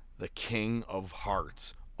the King of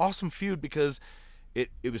Hearts. Awesome feud because it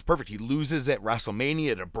was perfect. He loses at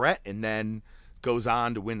WrestleMania to Brett and then goes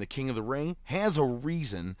on to win the King of the Ring. Has a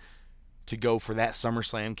reason to go for that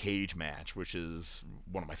SummerSlam cage match, which is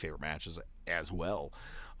one of my favorite matches as well.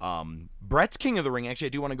 Brett's King of the Ring, actually I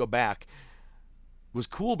do want to go back, was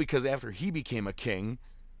cool because after he became a king,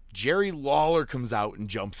 Jerry Lawler comes out and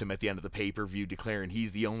jumps him at the end of the pay-per-view, declaring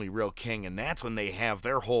he's the only real king, and that's when they have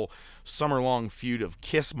their whole summer-long feud of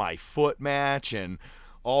Kiss My Foot match and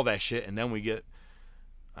all that shit, and then we get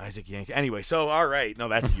Isaac Yankem. Anyway, so, all right. No,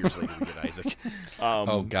 that's years later we get Isaac.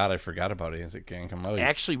 Oh, God, I forgot about Isaac Yankem.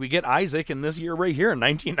 Actually, we get Isaac in this year right here in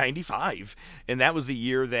 1995, and that was the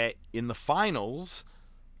year that in the finals,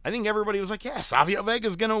 I think everybody was like, yeah, Savio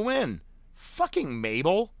Vega's going to win. Fucking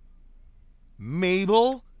Mabel.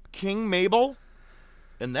 King Mabel.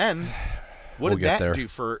 And then, what did that do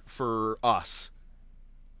for us?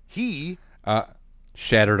 He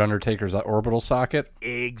shattered Undertaker's orbital socket.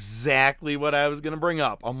 Exactly what I was going to bring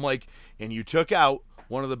up. I'm like, and you took out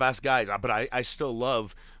one of the best guys, but I still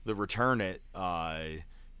love the return at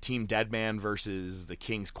Team Deadman versus the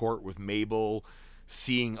King's Court with Mabel,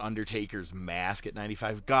 seeing Undertaker's mask at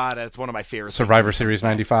 95. God, that's one of my favorite. Survivor Series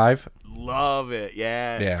 95. Love it.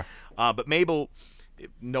 Yeah. Yeah. But Mabel,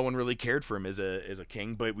 no one really cared for him as a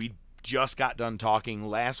king, but we just got done talking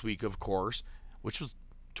last week, of course, which was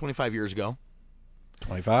 25 years ago.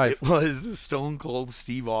 25. It was Stone Cold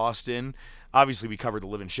Steve Austin. Obviously, we covered the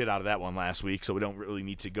living shit out of that one last week, so we don't really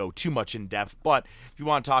need to go too much in depth. But if you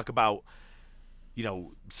want to talk about,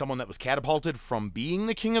 someone that was catapulted from being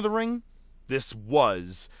the King of the Ring, this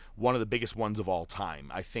was one of the biggest ones of all time.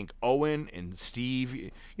 I think Owen and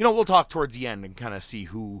Steve, we'll talk towards the end and kind of see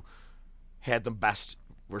who had the best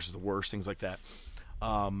versus the worst, things like that.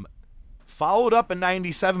 Followed up in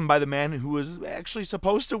 97 by the man who was actually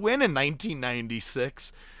supposed to win in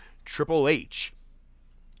 1996, Triple H.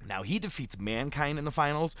 Now, he defeats Mankind in the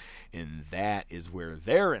finals, and that is where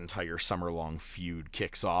their entire summer-long feud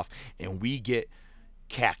kicks off, and we get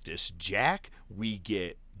Cactus Jack, we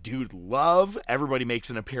get Dude Love, everybody makes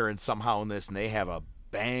an appearance somehow in this, and they have a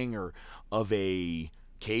banger of a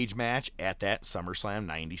cage match at that SummerSlam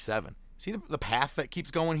 97. See the path that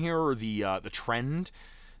keeps going here, or the trend?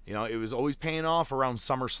 It was always paying off around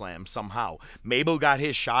SummerSlam somehow. Mabel got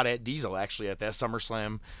his shot at Diesel, actually, at that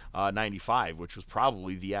SummerSlam 95, which was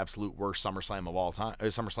probably the absolute worst SummerSlams of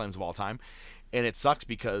all time. And it sucks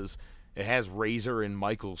because it has Razor and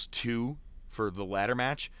Michaels, too, for the ladder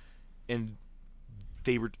match. And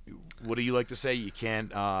they were, what do you like to say? You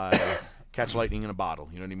can't catch lightning in a bottle.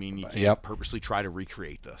 You know what I mean? You can't purposely try to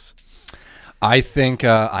recreate this. I think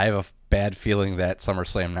I have a bad feeling that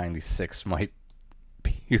SummerSlam 96 might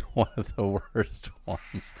be one of the worst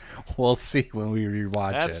ones. We'll see when we rewatch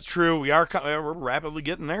it. That's true. We're rapidly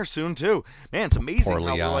getting there soon too. Man, it's amazing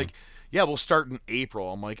how we're like, yeah, we'll start in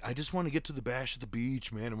April. I'm like, I just want to get to the Bash at the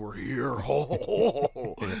Beach, man, and we're here.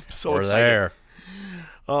 So we're excited. There.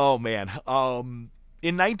 Oh man.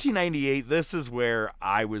 In 1998, this is where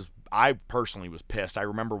I personally was pissed. I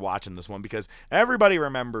remember watching this one because everybody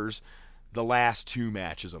remembers the last two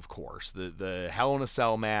matches, of course. The Hell in a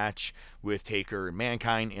Cell match with Taker and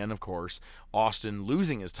Mankind, and, of course, Austin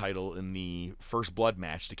losing his title in the First Blood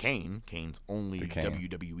match to Kane. Kane's only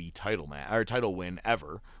WWE title win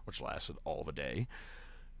ever, which lasted all of a day.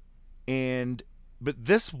 But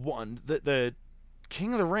this one, the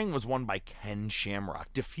King of the Ring was won by Ken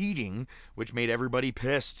Shamrock, defeating, which made everybody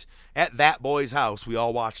pissed, at that boy's house. We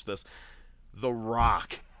all watched this, The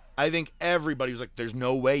Rock. I think everybody was like, there's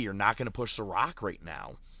no way you're not going to push The Rock right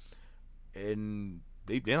now. And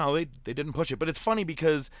they didn't push it. But it's funny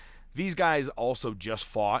because these guys also just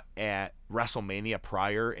fought at WrestleMania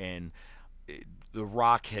prior, and The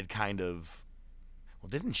Rock had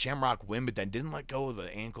didn't Shamrock win, but then didn't let go of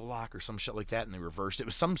the ankle lock or some shit like that, and they reversed it. It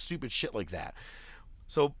was some stupid shit like that.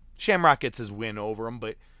 So Shamrock gets his win over him,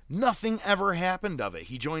 but nothing ever happened of it.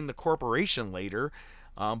 He joined the corporation later,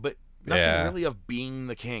 but nothing really of being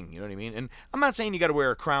the king, you know what I mean? And I'm not saying you got to wear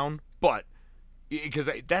a crown, but because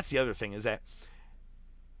that's the other thing is that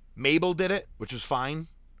Mabel did it, which was fine,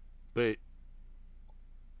 but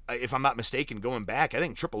if I'm not mistaken, going back, I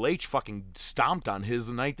think Triple H fucking stomped on his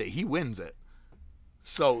the night that he wins it.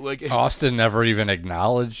 So Austin never even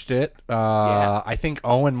acknowledged it. I think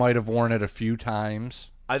Owen might have worn it a few times.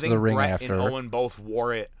 I think the ring Brett after. and Owen both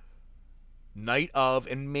wore it night of,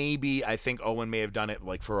 and maybe I think Owen may have done it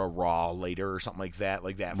like for a Raw later or something like that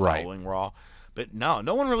Right. following Raw. But no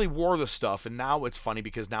one really wore the stuff, and now it's funny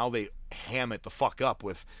because now they ham it the fuck up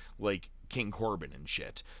with like King Corbin and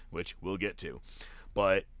shit, which we'll get to.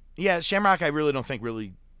 But yeah, Shamrock I really don't think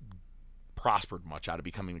really prospered much out of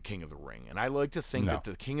becoming the King of the Ring. And I like to think that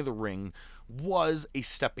the King of the Ring was a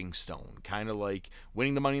stepping stone, kind of like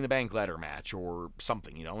winning the Money in the Bank ladder match or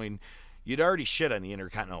something, you know. I mean, you'd already shit on the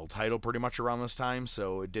Intercontinental title pretty much around this time,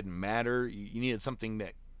 so it didn't matter. You needed something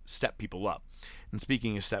that stepped people up. And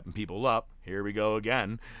speaking of stepping people up, here we go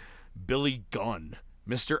again. Billy Gunn,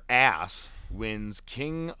 Mr. Ass, wins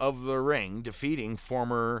King of the Ring, defeating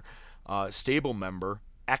former stable member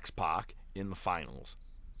X-Pac in the finals.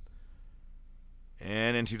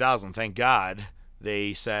 And in 2000, thank God,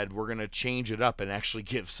 they said we're going to change it up and actually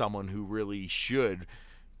give someone who really should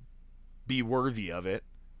be worthy of it,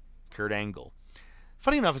 Kurt Angle.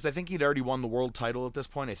 Funny enough is I think he'd already won the world title at this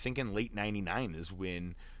point. I think in late 99 is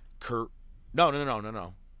when Kurt... No.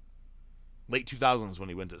 Late 2000s when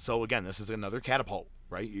he wins it. So again, this is another catapult,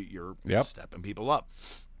 right? You're stepping people up.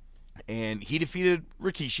 And he defeated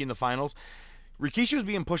Rikishi in the finals. Rikishi was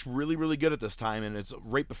being pushed really, really good at this time, and it's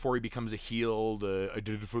right before he becomes a heel. I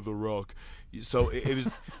did it for The Rock. So it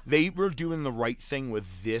was they were doing the right thing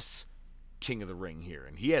with this King of the Ring here,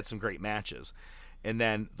 and he had some great matches. And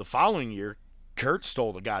then the following year, Kurt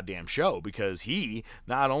stole the goddamn show because he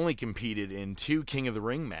not only competed in 2 King of the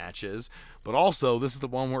Ring matches, but also this is the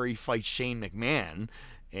one where he fights Shane McMahon.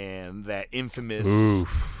 And that infamous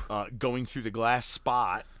going through the glass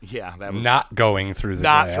spot. Yeah, that was not going through the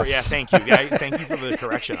glass. Yeah, thank you. Thank you for the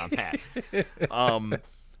correction on that.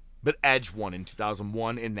 But Edge won in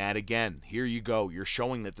 2001, and that again, here you go. You're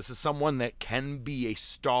showing that this is someone that can be a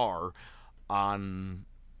star on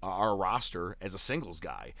our roster as a singles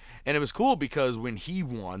guy. And it was cool because when he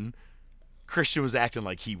won, Christian was acting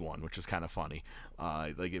like he won, which was kind of funny.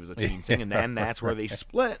 Like it was a team thing, and then that's where they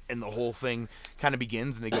split, and the whole thing kind of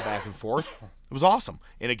begins, and they go back and forth. It was awesome.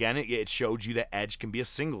 And again, it showed you that Edge can be a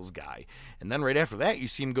singles guy. And then right after that, you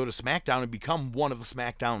see him go to SmackDown and become one of the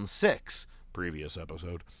SmackDown 6, previous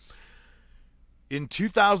episode. In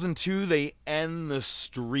 2002, they end the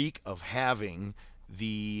streak of having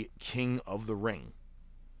the King of the Ring.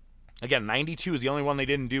 Again, 92 is the only one they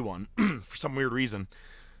didn't do one for some weird reason.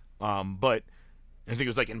 But I think it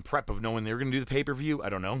was like in prep of knowing they were going to do the pay-per-view. I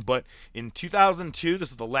don't know. But in 2002,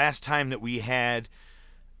 this is the last time that we had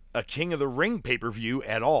a King of the Ring pay-per-view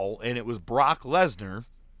at all. And it was Brock Lesnar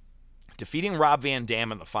defeating Rob Van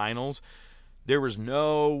Dam in the finals. There was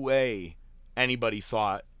no way anybody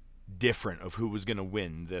thought different of who was going to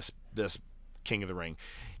win this King of the Ring.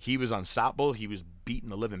 He was unstoppable. He was beating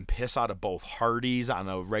the living piss out of both Hardys on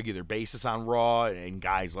a regular basis on Raw and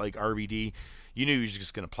guys like RVD. You knew he was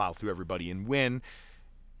just going to plow through everybody and win.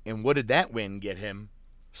 And what did that win get him?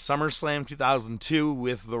 SummerSlam 2002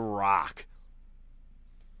 with The Rock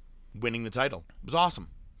winning the title. It was awesome.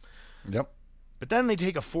 Yep. But then they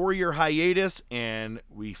take a 4-year hiatus, and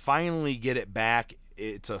we finally get it back.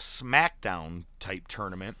 It's a SmackDown type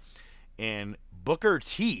tournament, and Booker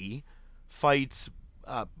T fights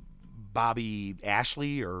Bobby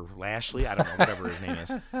Ashley or Lashley. I don't know, whatever his name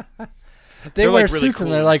is. They wear like really suits cool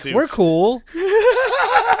and they're like, suits. we're cool.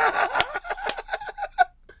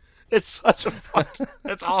 It's such a fun.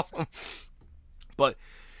 It's awesome. But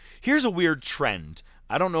here's a weird trend.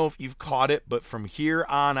 I don't know if you've caught it, but from here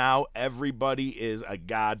on out, everybody is a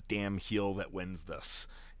goddamn heel that wins this.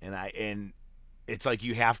 And it's like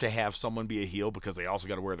you have to have someone be a heel because they also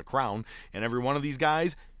got to wear the crown. And every one of these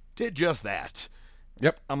guys did just that.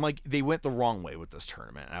 Yep. I'm like, they went the wrong way with this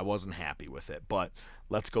tournament. I wasn't happy with it, but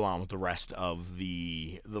let's go on with the rest of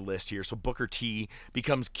the list here. So Booker T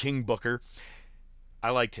becomes King Booker. I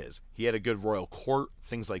liked his. He had a good royal court,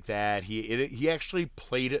 things like that. He actually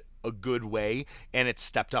played it a good way, and it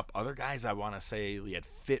stepped up. Other guys, I want to say, he had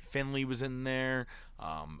Finley was in there.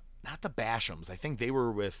 Not the Bashams. I think they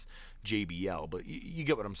were with JBL, but you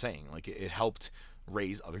get what I'm saying. Like, it helped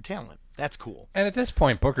raise other talent. That's cool. And at this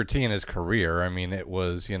point, Booker T in his career, I mean, it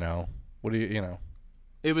was, it was.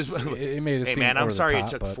 It made it hey seem I'm over the sorry top, it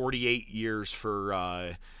took but 48 years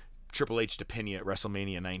for Triple H to pin you at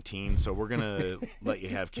WrestleMania 19, so we're gonna let you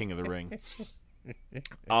have King of the Ring.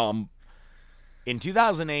 In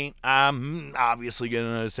 2008, I'm obviously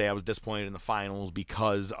gonna say I was disappointed in the finals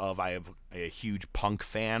because I have a huge Punk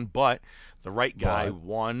fan, but the right guy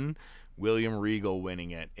won William Regal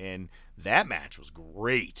winning it, and that match was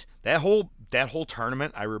great. That whole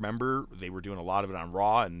tournament, I remember they were doing a lot of it on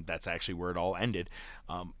Raw, and that's actually where it all ended.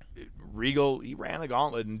 Regal, he ran the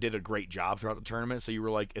gauntlet and did a great job throughout the tournament, so you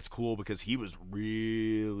were like, it's cool because he was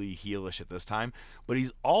really heelish at this time, but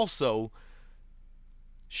he's also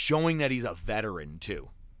showing that he's a veteran too.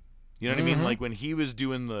 You know what I mean? Like when he was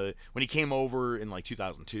doing when he came over in like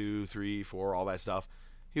 2002, 3, 4, all that stuff,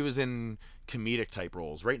 he was in comedic type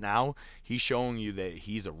roles. Right now, he's showing you that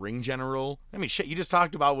he's a ring general. I mean, shit, you just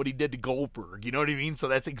talked about what he did to Goldberg. You know what I mean? So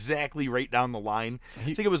that's exactly right down the line. I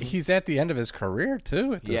think it was. He's at the end of his career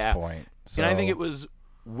too at this point. So. And I think it was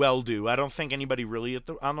well due. I don't think anybody really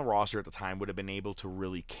on the roster at the time would have been able to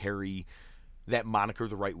really carry that moniker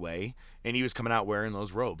the right way. And he was coming out wearing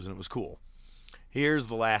those robes, and it was cool. Here's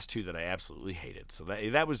the last two that I absolutely hated. So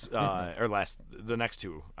that was the next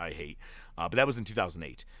two I hate. But that was in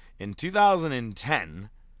 2008. In 2010,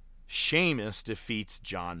 Sheamus defeats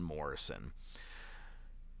John Morrison.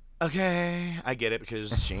 Okay, I get it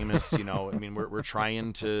because Sheamus, I mean, we're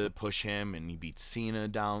trying to push him, and he beats Cena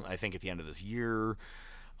down, I think, at the end of this year.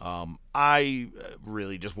 I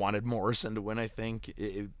really just wanted Morrison to win, I think,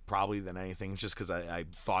 probably than anything, just because I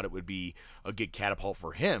thought it would be a good catapult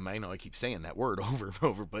for him. I know I keep saying that word over and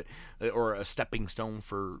over, but or a stepping stone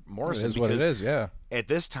for Morrison. It is what it is, yeah. At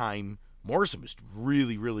this time, Morrison was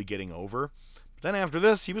really, really getting over. But then after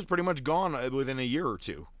this, he was pretty much gone within a year or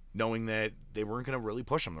two, knowing that they weren't going to really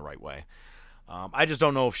push him the right way. I just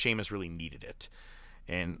don't know if Sheamus really needed it.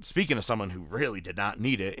 And speaking of someone who really did not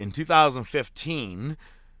need it, in 2015...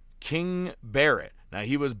 King Barrett. Now,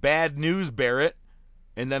 he was Bad News Barrett,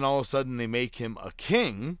 and then all of a sudden they make him a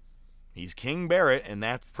king. He's King Barrett, and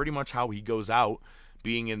that's pretty much how he goes out,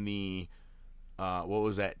 being in the, what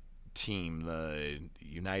was that team? The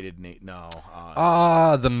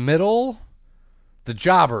the middle? The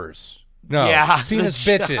Jobbers. No, yeah, Cena's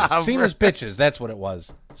Bitches. Cena's Bitches, that's what it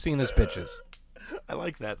was. Cena's Bitches. I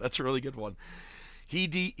like that. That's a really good one. He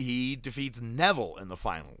defeats Neville in the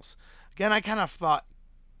finals. Again, I kind of thought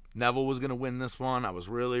Neville was going to win this one. I was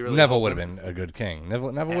really, really Neville would have been a good king.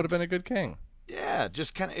 Neville would have been a good king. Yeah,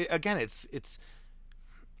 just kind of, again, it's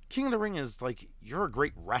King of the Ring is like, you're a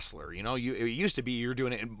great wrestler. It used to be you're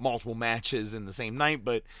doing it in multiple matches in the same night,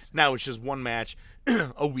 but now it's just one match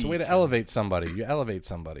a week. It's a way to elevate somebody. You elevate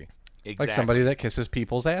somebody. Exactly. Like somebody that kisses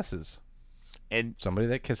people's asses. And somebody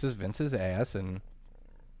that kisses Vince's ass and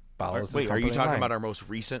follows Wait, are you talking about our most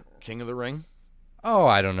recent King of the Ring? Oh,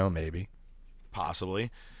 I don't know, maybe.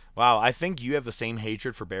 Possibly. Wow, I think you have the same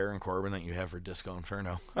hatred for Baron Corbin that you have for Disco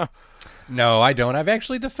Inferno. No, I don't. I've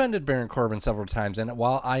actually defended Baron Corbin several times, and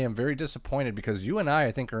while I am very disappointed because you and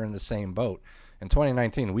I think, are in the same boat, in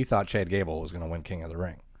 2019, we thought Chad Gable was going to win King of the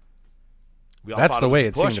Ring. That's the way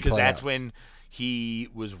it seemed to play out. Because that's when he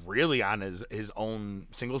was really on his own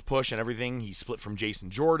singles push and everything. He split from Jason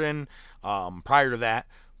Jordan prior to that.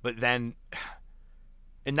 But then,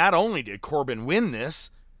 and not only did Corbin win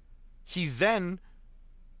this, he then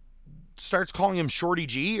starts calling him Shorty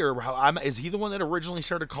G, or is he the one that originally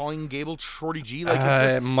started calling Gable Shorty G? Like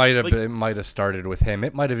it might have started with him.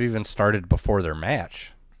 It might have even started before their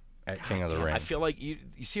match at King of the Ring. I feel like you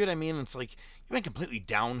see what I mean. It's like you went completely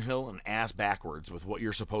downhill and ass backwards with what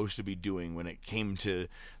you're supposed to be doing when it came to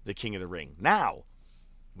the King of the Ring. Now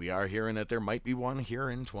we are hearing that there might be one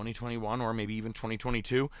here in 2021 or maybe even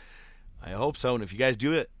 2022. I hope so. And if you guys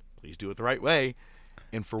do it, please do it the right way.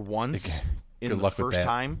 And for once in the first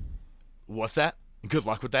time. What's that? Good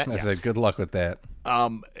luck with that. I said good luck with that.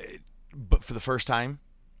 But for the first time,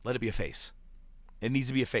 let it be a face. It needs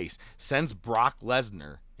to be a face. Since Brock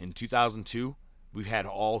Lesnar in 2002, we've had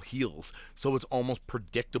all heels, so it's almost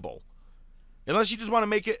predictable. Unless you just want to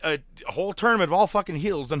make it a whole tournament of all fucking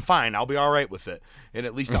heels, then fine, I'll be all right with it, and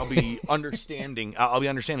at least I'll be understanding. I'll be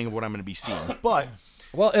understanding of what I'm going to be seeing. But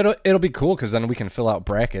it'll be cool because then we can fill out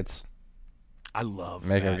brackets. I love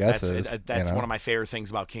make our guesses. That's one of my favorite things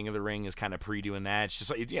about King of the Ring is kind of pre-doing that. It's just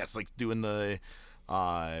like it's like doing the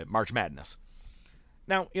March Madness.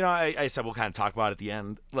 Now, I said we'll kind of talk about it at the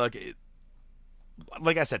end. Look,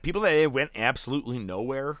 like I said, people that it went absolutely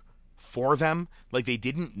nowhere for them, like they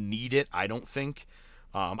didn't need it. I don't think.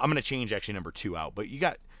 I'm gonna change actually number 2 out, but you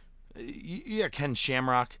got Ken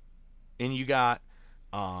Shamrock, and you got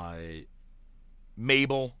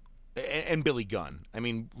Mabel. And Billy Gunn. I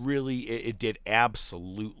mean, really, it did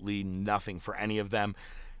absolutely nothing for any of them.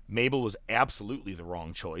 Mabel was absolutely the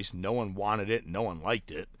wrong choice. No one wanted it. No one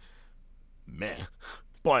liked it. Meh.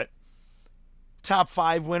 But top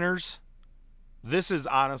 5 winners. This is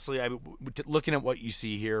honestly, looking at what you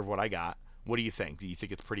see here of what I got, what do you think? Do you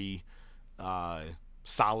think it's pretty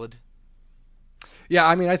solid? Yeah,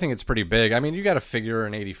 I mean, I think it's pretty big. I mean, you got to figure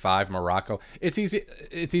in '85 Morocco. It's easy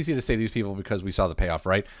to say these people because we saw the payoff,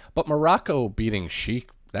 right? But Morocco beating Sheik,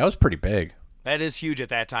 that was pretty big. That is huge at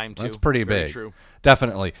that time too. That's pretty Very big. True.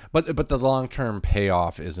 Definitely. But the long-term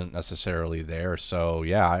payoff isn't necessarily there. So,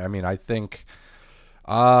 yeah, I mean, I think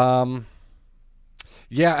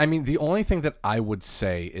yeah, I mean, the only thing that I would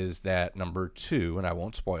say is that number 2, and I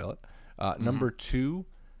won't spoil it. Number 2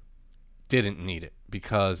 didn't need it,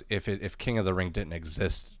 because if King of the Ring didn't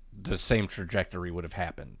exist, the same trajectory would have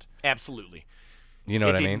happened. Absolutely. You know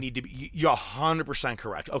what I mean? It didn't need to be. You're 100%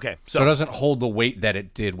 correct. Okay, so it doesn't hold the weight that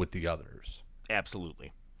it did with the others.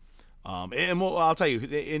 Absolutely. And I'll tell you,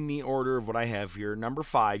 in the order of what I have here, number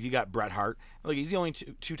 5, you got Bret Hart. Look, he's the only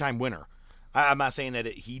two-time winner. I'm not saying that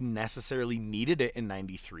he necessarily needed it in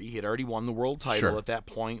 '93. He had already won the world title at that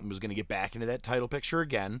point and was going to get back into that title picture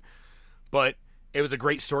again. But it was a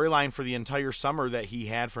great storyline for the entire summer that he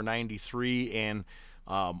had for '93 and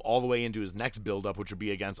all the way into his next build-up, which would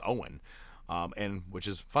be against Owen. And which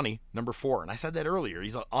is funny, number 4. And I said that earlier.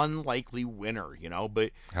 He's an unlikely winner,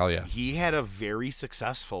 but hell yeah, he had a very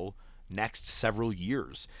successful next several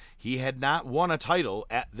years. He had not won a title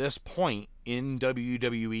at this point in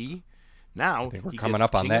WWE. Now I think we're coming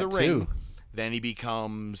up on that too. Then he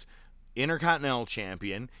becomes Intercontinental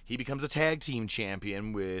Champion. He becomes a tag team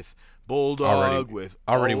champion with Bulldog.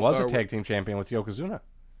 Already was a tag team champion with Yokozuna.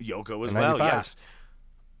 Yoko as well, yes.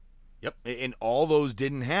 Yep, and all those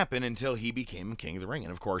didn't happen until he became King of the Ring.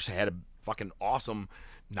 And, of course, had a fucking awesome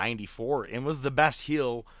 94 and was the best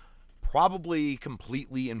heel probably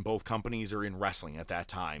completely in both companies or in wrestling at that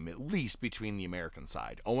time, at least between the American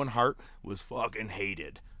side. Owen Hart was fucking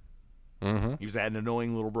hated. Mm-hmm. He was that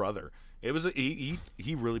annoying little brother. It was he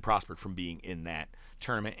really prospered from being in that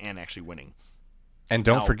tournament and actually winning. And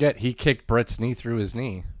don't forget, he kicked Bret's knee through his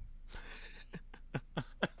knee.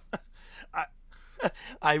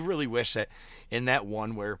 I really wish that in that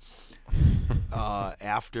one where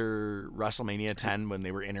after WrestleMania 10 when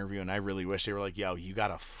they were interviewing, I really wish they were like, yo, you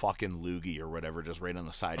got a fucking loogie or whatever just right on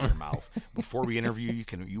the side of your mouth. Before we interview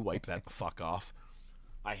you wipe that the fuck off.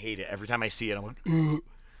 I hate it. Every time I see it, I'm like, ugh.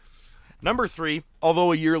 Number 3,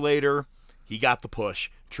 although a year later, he got the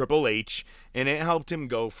push, Triple H, and it helped him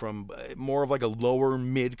go from more of like a lower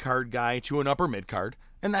mid-card guy to an upper mid-card,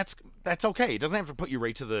 and that's okay. It doesn't have to put you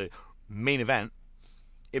right to the main event.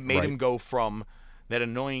 It made him go from that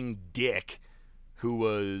annoying dick who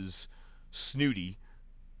was snooty.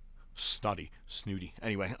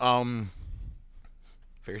 Anyway,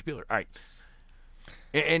 Ferris Bueller. All right.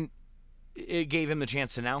 And it gave him the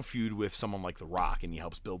chance to now feud with someone like The Rock, and he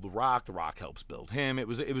helps build The Rock. The Rock helps build him. It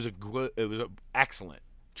was an excellent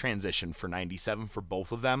transition for '97 for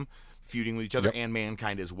both of them, feuding with each other and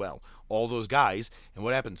Mankind as well. All those guys, and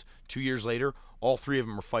what happens? 2 years later, all 3 of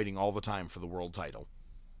them are fighting all the time for the world title.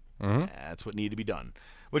 Mm-hmm. That's what needed to be done,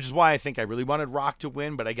 which is why I think I really wanted Rock to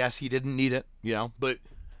win, but I guess he didn't need it, But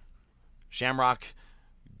Shamrock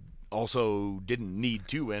also didn't need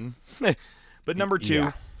to win. But number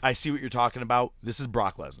 2, I see what you're talking about. This is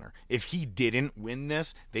Brock Lesnar. If he didn't win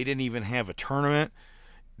this, they didn't even have a tournament.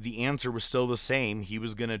 The answer was still the same. He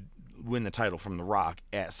was going to win the title from The Rock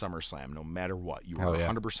at SummerSlam, no matter what. You were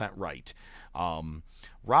 100% right.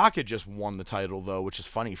 Rock had just won the title, though, which is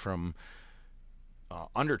funny, from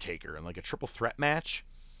Undertaker in like a triple threat match.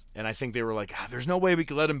 And I think they were like, there's no way we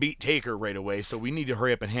could let him beat Taker right away, so we need to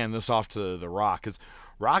hurry up and hand this off to The Rock. Because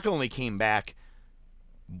Rock only came back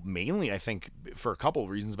mainly, I think, for a couple of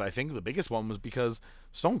reasons, but I think the biggest one was because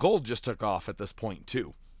Stone Cold just took off at this point,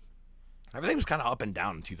 too. Everything was kind of up and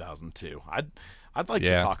down in 2002. I'd like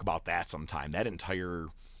to talk about that sometime. That entire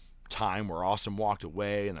time where Austin walked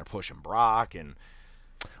away and they're pushing Brock and...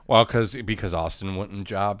 Well, because Austin wouldn't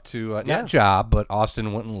but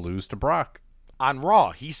Austin wouldn't lose to Brock. On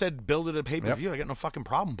Raw, he said, build it a pay-per-view. I got no fucking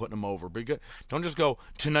problem putting him over. But don't just go,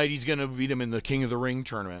 tonight he's going to beat him in the King of the Ring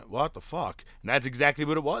tournament. What the fuck? And that's exactly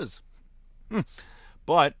what it was.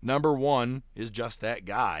 But number 1 is just that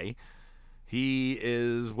guy. He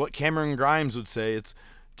is what Cameron Grimes would say. It's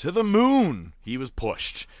to the moon. He was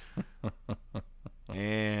pushed.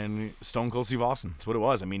 And Stone Cold Steve Austin. That's what it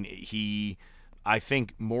was. I mean, I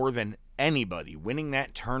think more than anybody, winning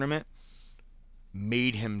that tournament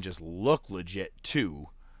made him just look legit too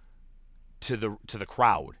to the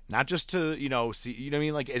crowd, not just to see, you know what I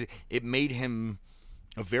mean, like it made him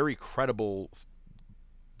a very credible,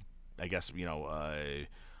 I guess,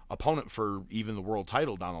 opponent for even the world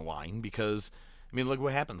title down the line. Because I mean, look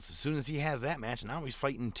what happens as soon as he has that match. Now he's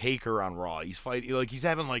fighting Taker on Raw. He's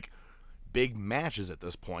having like big matches at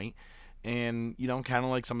this point. And kind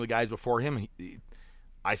of like some of the guys before him,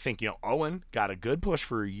 I think Owen got a good push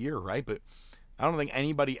for a year, right? But I don't think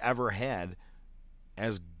anybody ever had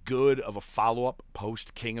as good of a follow-up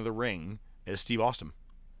post King of the Ring as Steve Austin.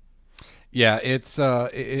 Yeah, it's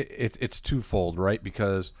twofold, right?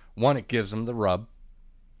 Because one, it gives them the rub,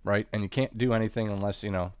 right? And you can't do anything unless,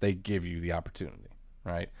 they give you the opportunity,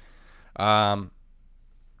 right?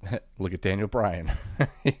 Look at Daniel Bryan.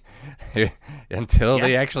 Until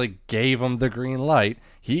they actually gave him the green light,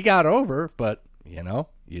 he got over, but,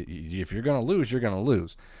 if you're going to lose, you're going to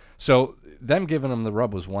lose. So them giving him the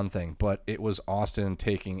rub was one thing, but it was Austin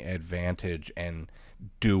taking advantage and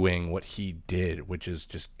doing what he did, which is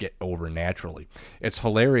just get over naturally. It's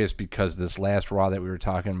hilarious because this last Raw that we were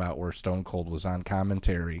talking about where Stone Cold was on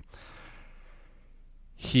commentary,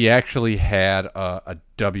 he actually had a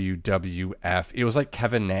WWF. It was like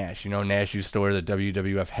Kevin Nash. Nash used to wear the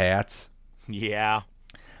WWF hats. Yeah.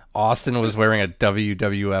 Austin was wearing a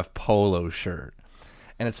WWF polo shirt.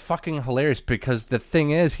 And it's fucking hilarious because the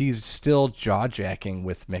thing is, he's still jaw-jacking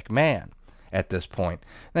with McMahon at this point.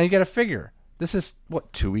 Now, you got to figure, this is,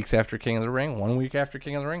 2 weeks after King of the Ring? 1 week after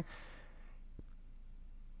King of the Ring?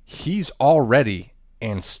 He's already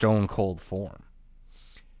in Stone Cold form.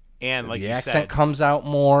 And like the you accent said, comes out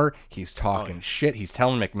more. He's talking shit. He's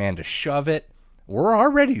telling McMahon to shove it. We're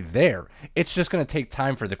already there. It's just going to take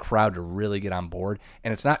time for the crowd to really get on board,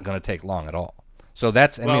 and it's not going to take long at all. So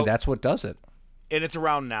that's what does it. And it's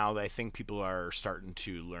around now that I think people are starting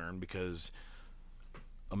to learn because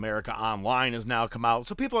America Online has now come out.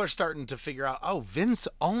 So people are starting to figure out, oh, Vince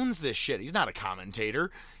owns this shit. He's not a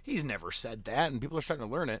commentator. He's never said that. And people are starting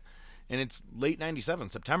to learn it. And it's late 97,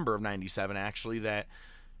 September of 97, actually, that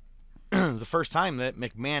it's the first time that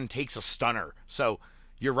McMahon takes a stunner. So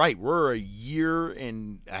you're right. We're a year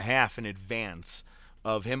and a half in advance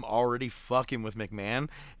of him already fucking with McMahon.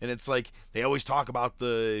 And it's like they always talk about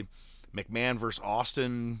the McMahon versus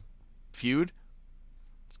Austin feud.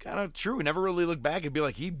 It's kind of true. We never really look back and be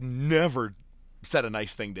like, he never said a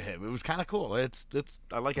nice thing to him. It was kind of cool. I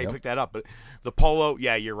like how you picked that up. But the polo,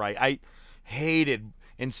 yeah, you're right. I hated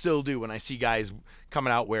and still do when I see guys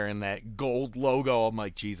coming out wearing that gold logo. I'm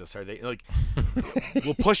like, Jesus, are they like?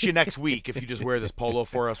 We'll push you next week if you just wear this polo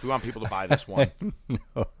for us. We want people to buy this one.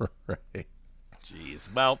 No, right?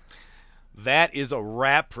 Jeez. Well, that is a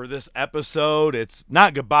wrap for this episode. It's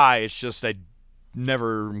not goodbye. It's just I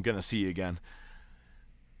never am going to see you again.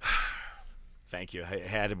 Thank you. I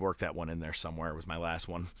had to work that one in there somewhere. It was my last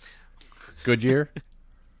one. Good year?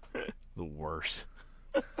 The worst.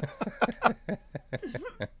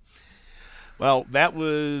 Well, that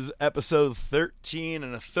was episode 13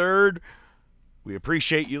 and a third. We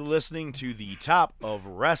appreciate you listening to the Top of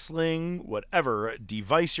Wrestling, whatever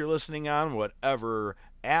device you're listening on, whatever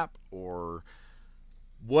app or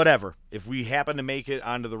whatever. If we happen to make it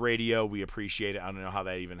onto the radio, we appreciate it. I don't know how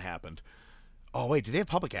that even happened. Oh, wait, do they have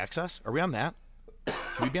public access? Are we on that? Can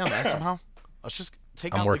we be on that somehow? Let's just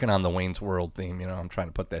take I'm working on the Wayne's World theme. I'm trying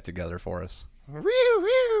to put that together for us.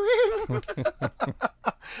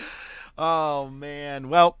 Oh, man.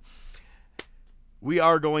 Well, we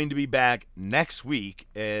are going to be back next week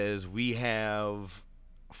as we have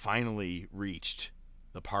finally reached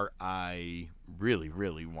the part I really,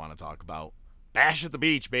 really want to talk about. Bash at the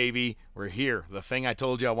Beach, baby. We're here. The thing I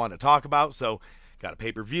told you I wanted to talk about. So, got a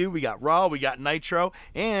pay-per-view. We got Raw. We got Nitro.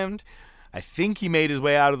 And I think he made his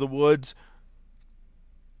way out of the woods.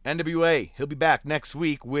 NWA. He'll be back next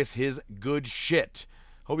week with his good shit.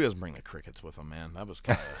 Hope he doesn't bring the crickets with him, man. That was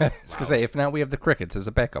kind of... I was going to say, if not, we have the crickets as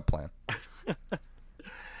a backup plan.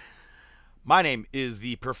 My name is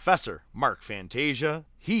the Professor Mark Fantasia.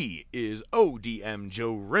 He is ODM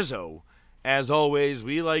Joe Rizzo. As always,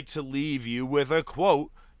 we like to leave you with a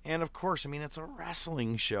quote. And of course, it's a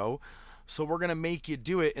wrestling show. So we're going to make you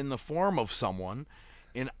do it in the form of someone.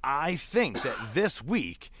 And I think that this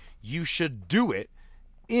week, you should do it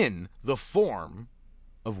in the form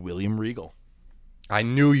of William Regal. I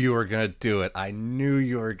knew you were going to do it. I knew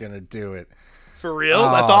you were going to do it. For real?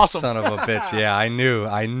 That's awesome. Son of a bitch. Yeah, I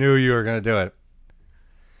knew you were going to do it.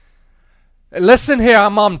 Listen here,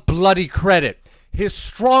 I'm on bloody credit. His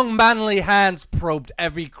strong, manly hands probed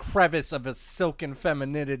every crevice of his silken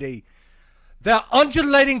femininity. Their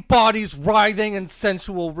undulating bodies writhing in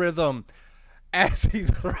sensual rhythm as he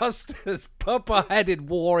thrust his purple-headed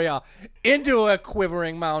warrior into a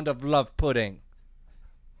quivering mound of love pudding.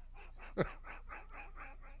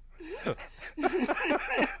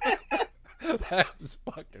 That was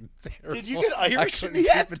fucking terrible. Did you get Irish I in couldn't the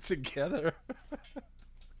end? keep it together.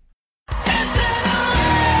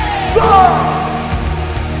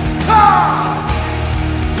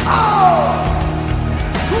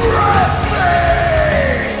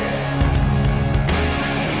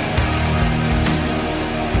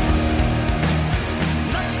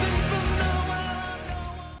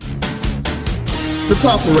 The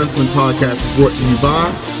Top of Wrestling Podcast is brought to you by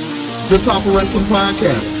The Top of Wrestling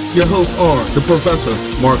Podcast. Your hosts are the Professor,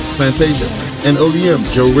 Mark Fantasia, and ODM,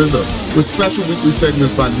 Joe Rizzo, with special weekly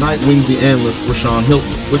segments by Nightwing the Analyst, Rashawn Hilton.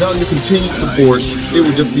 Without your continued support, it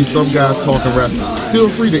would just be some guys talking wrestling. Feel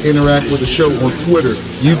free to interact with the show on Twitter,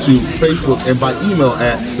 YouTube, Facebook, and by email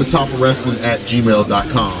at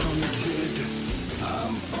thetopofwrestling@gmail.com.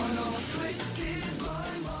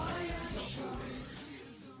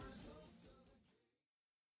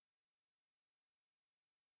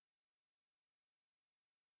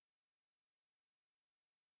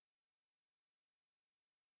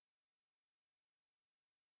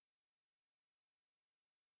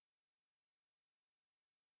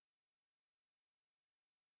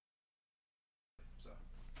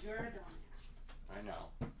 I know.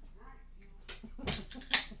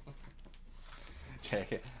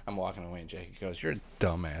 Jackie, I'm walking away and Jackie goes, "You're a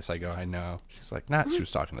dumbass." I go, "I know." She's like, "Not." She was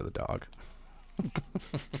talking to the dog.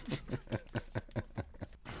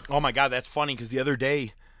 Oh my God, that's funny because the other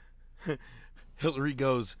day, Hillary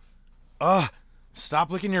goes,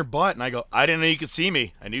 "Stop licking your butt," and I go, "I didn't know you could see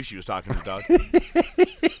me." I knew she was talking to the dog.